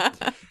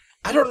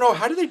 I don't know.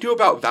 How do they do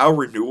about vow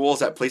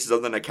renewals at places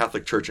other than a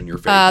Catholic church in your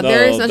faith?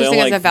 There is no they such thing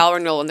don't as a like- vow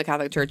renewal in the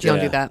Catholic Church. You don't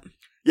Yeah. do that.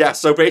 Yeah,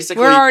 so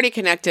basically... We're already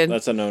connected.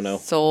 That's a no-no.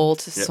 Soul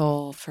to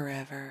soul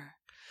forever.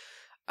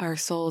 Our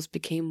souls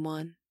became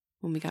one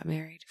when we got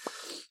married.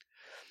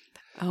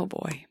 Oh,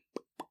 boy.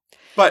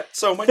 But,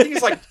 so my thing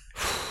is like,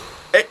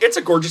 it's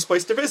a gorgeous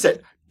place to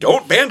visit.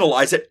 Don't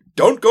vandalize it.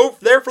 Don't go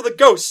there for the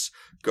ghosts.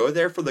 Go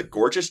there for the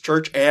gorgeous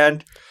church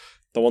and...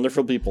 The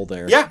wonderful people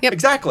there. Yeah, Yep.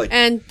 exactly.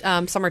 And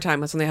summertime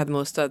was when they had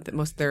most of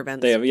their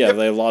events. They have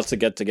they have lots of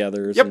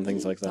get-togethers and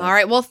things like that. All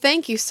right. Well,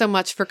 thank you so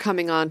much for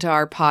coming on to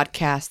our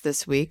podcast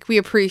this week. We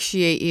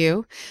appreciate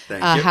you.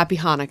 Thank you. Happy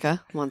Hanukkah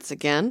once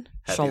again.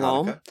 Happy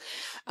Shalom.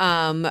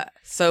 Hanukkah.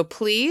 So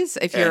please,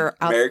 if And you're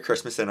out, Merry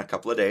Christmas in a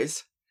couple of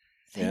days.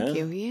 thank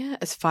you. Yeah,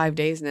 it's 5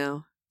 days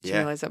now. Did you Yeah.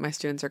 realize that my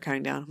students are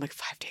counting down? I'm like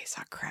 5 days.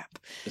 Oh crap.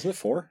 Isn't it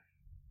 4?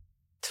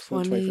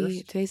 20.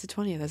 21st? Today's the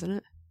 20th, isn't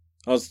it?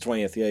 Oh, it's the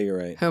 20th. Yeah, you're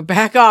right. Oh,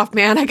 back off,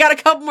 man. I got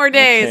a couple more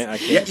days. I Yeah,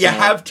 can't you count.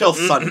 have till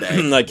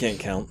Sunday. I can't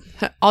count.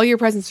 All your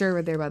presents are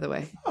over there, by the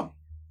way. Oh.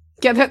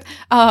 Yeah, that.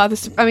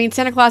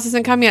 Santa Claus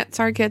hasn't come yet.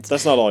 Sorry, kids.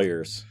 That's not all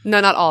yours. No,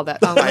 not all that.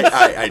 I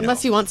know.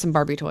 Unless you want some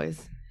Barbie toys.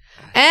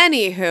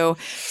 Anywho,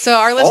 so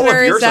our All listeners.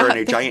 of yours are in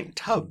a giant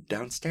tub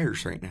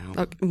downstairs right now.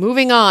 Okay,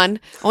 moving on.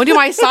 I want to do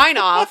my sign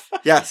off.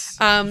 Yes.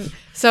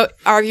 So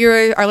our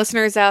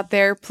listeners out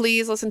there,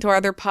 please listen to our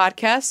other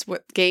podcasts,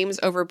 with Games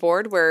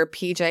Overboard, where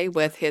PJ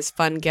with his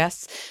fun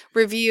guests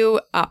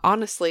review,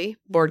 honestly,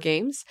 board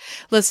games.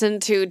 Listen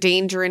to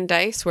Danger and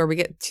Dice, where we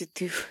get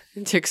to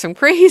some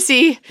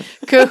crazy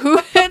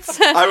cahoots.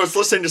 I was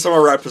listening to some of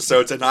our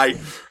episodes and I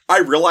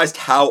realized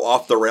how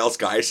off the rails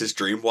Gaius'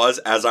 dream was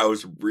as I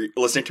was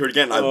listening to it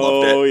again. I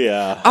loved it. Oh,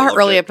 yeah. Our loved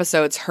early it.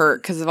 episodes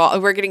hurt because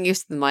we're getting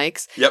used to the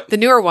mics. Yep. The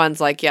newer ones,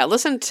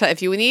 listen to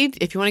if you want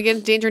to get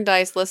into Danger and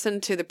Dice, listen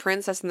to The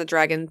Princess and the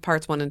Dragon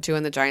parts 1 and 2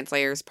 and the Giant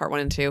Slayers part 1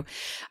 and 2,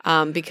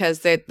 because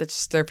they're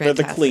fantastic. They're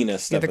the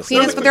cleanest. They're the episodes.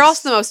 cleanest, but they're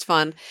also the most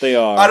fun. They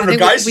are. I don't know.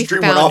 think Gaius' we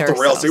dream went found off the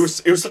rails. ourselves.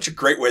 It was such a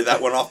great way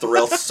that went off the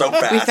rails so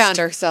fast. We found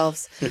ourselves.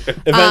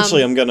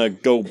 Eventually, I'm going to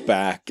go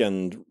back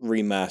and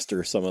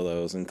remaster some of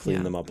those and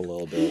clean them up a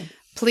little bit.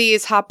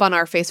 Please hop on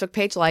our Facebook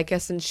page, like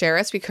us, and share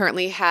us. We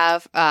currently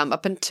have,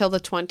 up until the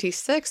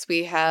 26th,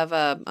 we have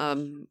a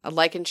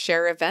like and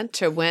share event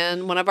to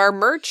win one of our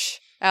merch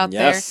out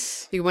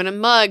Yes. there. You win a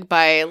mug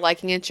by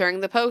liking and sharing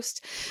the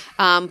post.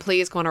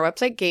 Please go on our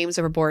website,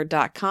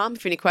 gamesoverboard.com.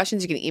 If you have any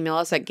questions, you can email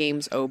us at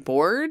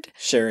gamesoboard.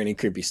 Share any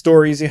creepy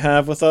stories you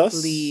have with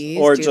us. Please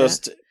Or do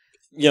just,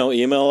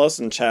 email us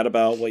and chat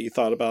about what you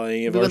thought about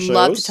any of We our would shows.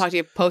 love to talk to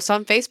you. Post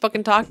on Facebook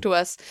and talk to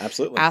us.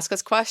 Absolutely. Ask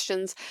us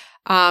questions.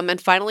 And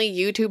finally,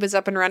 YouTube is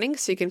up and running,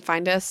 so you can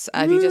find us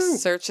if you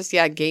just search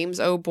Games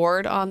O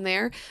Board on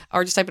there,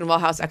 or just type in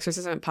Wellhouse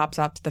Exorcism. It pops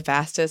up the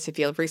fastest. If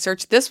you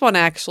research this one,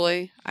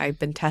 actually, I've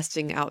been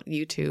testing out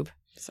YouTube.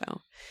 So,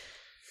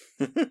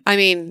 I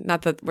mean,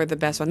 not that we're the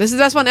best one. This is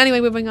the best one. Anyway,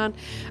 moving on.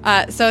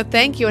 So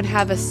thank you and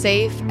have a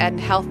safe and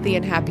healthy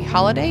and happy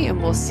holiday.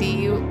 And we'll see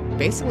you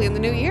basically in the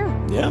new year.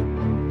 Yeah.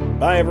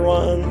 Bye,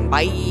 everyone.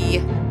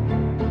 Bye.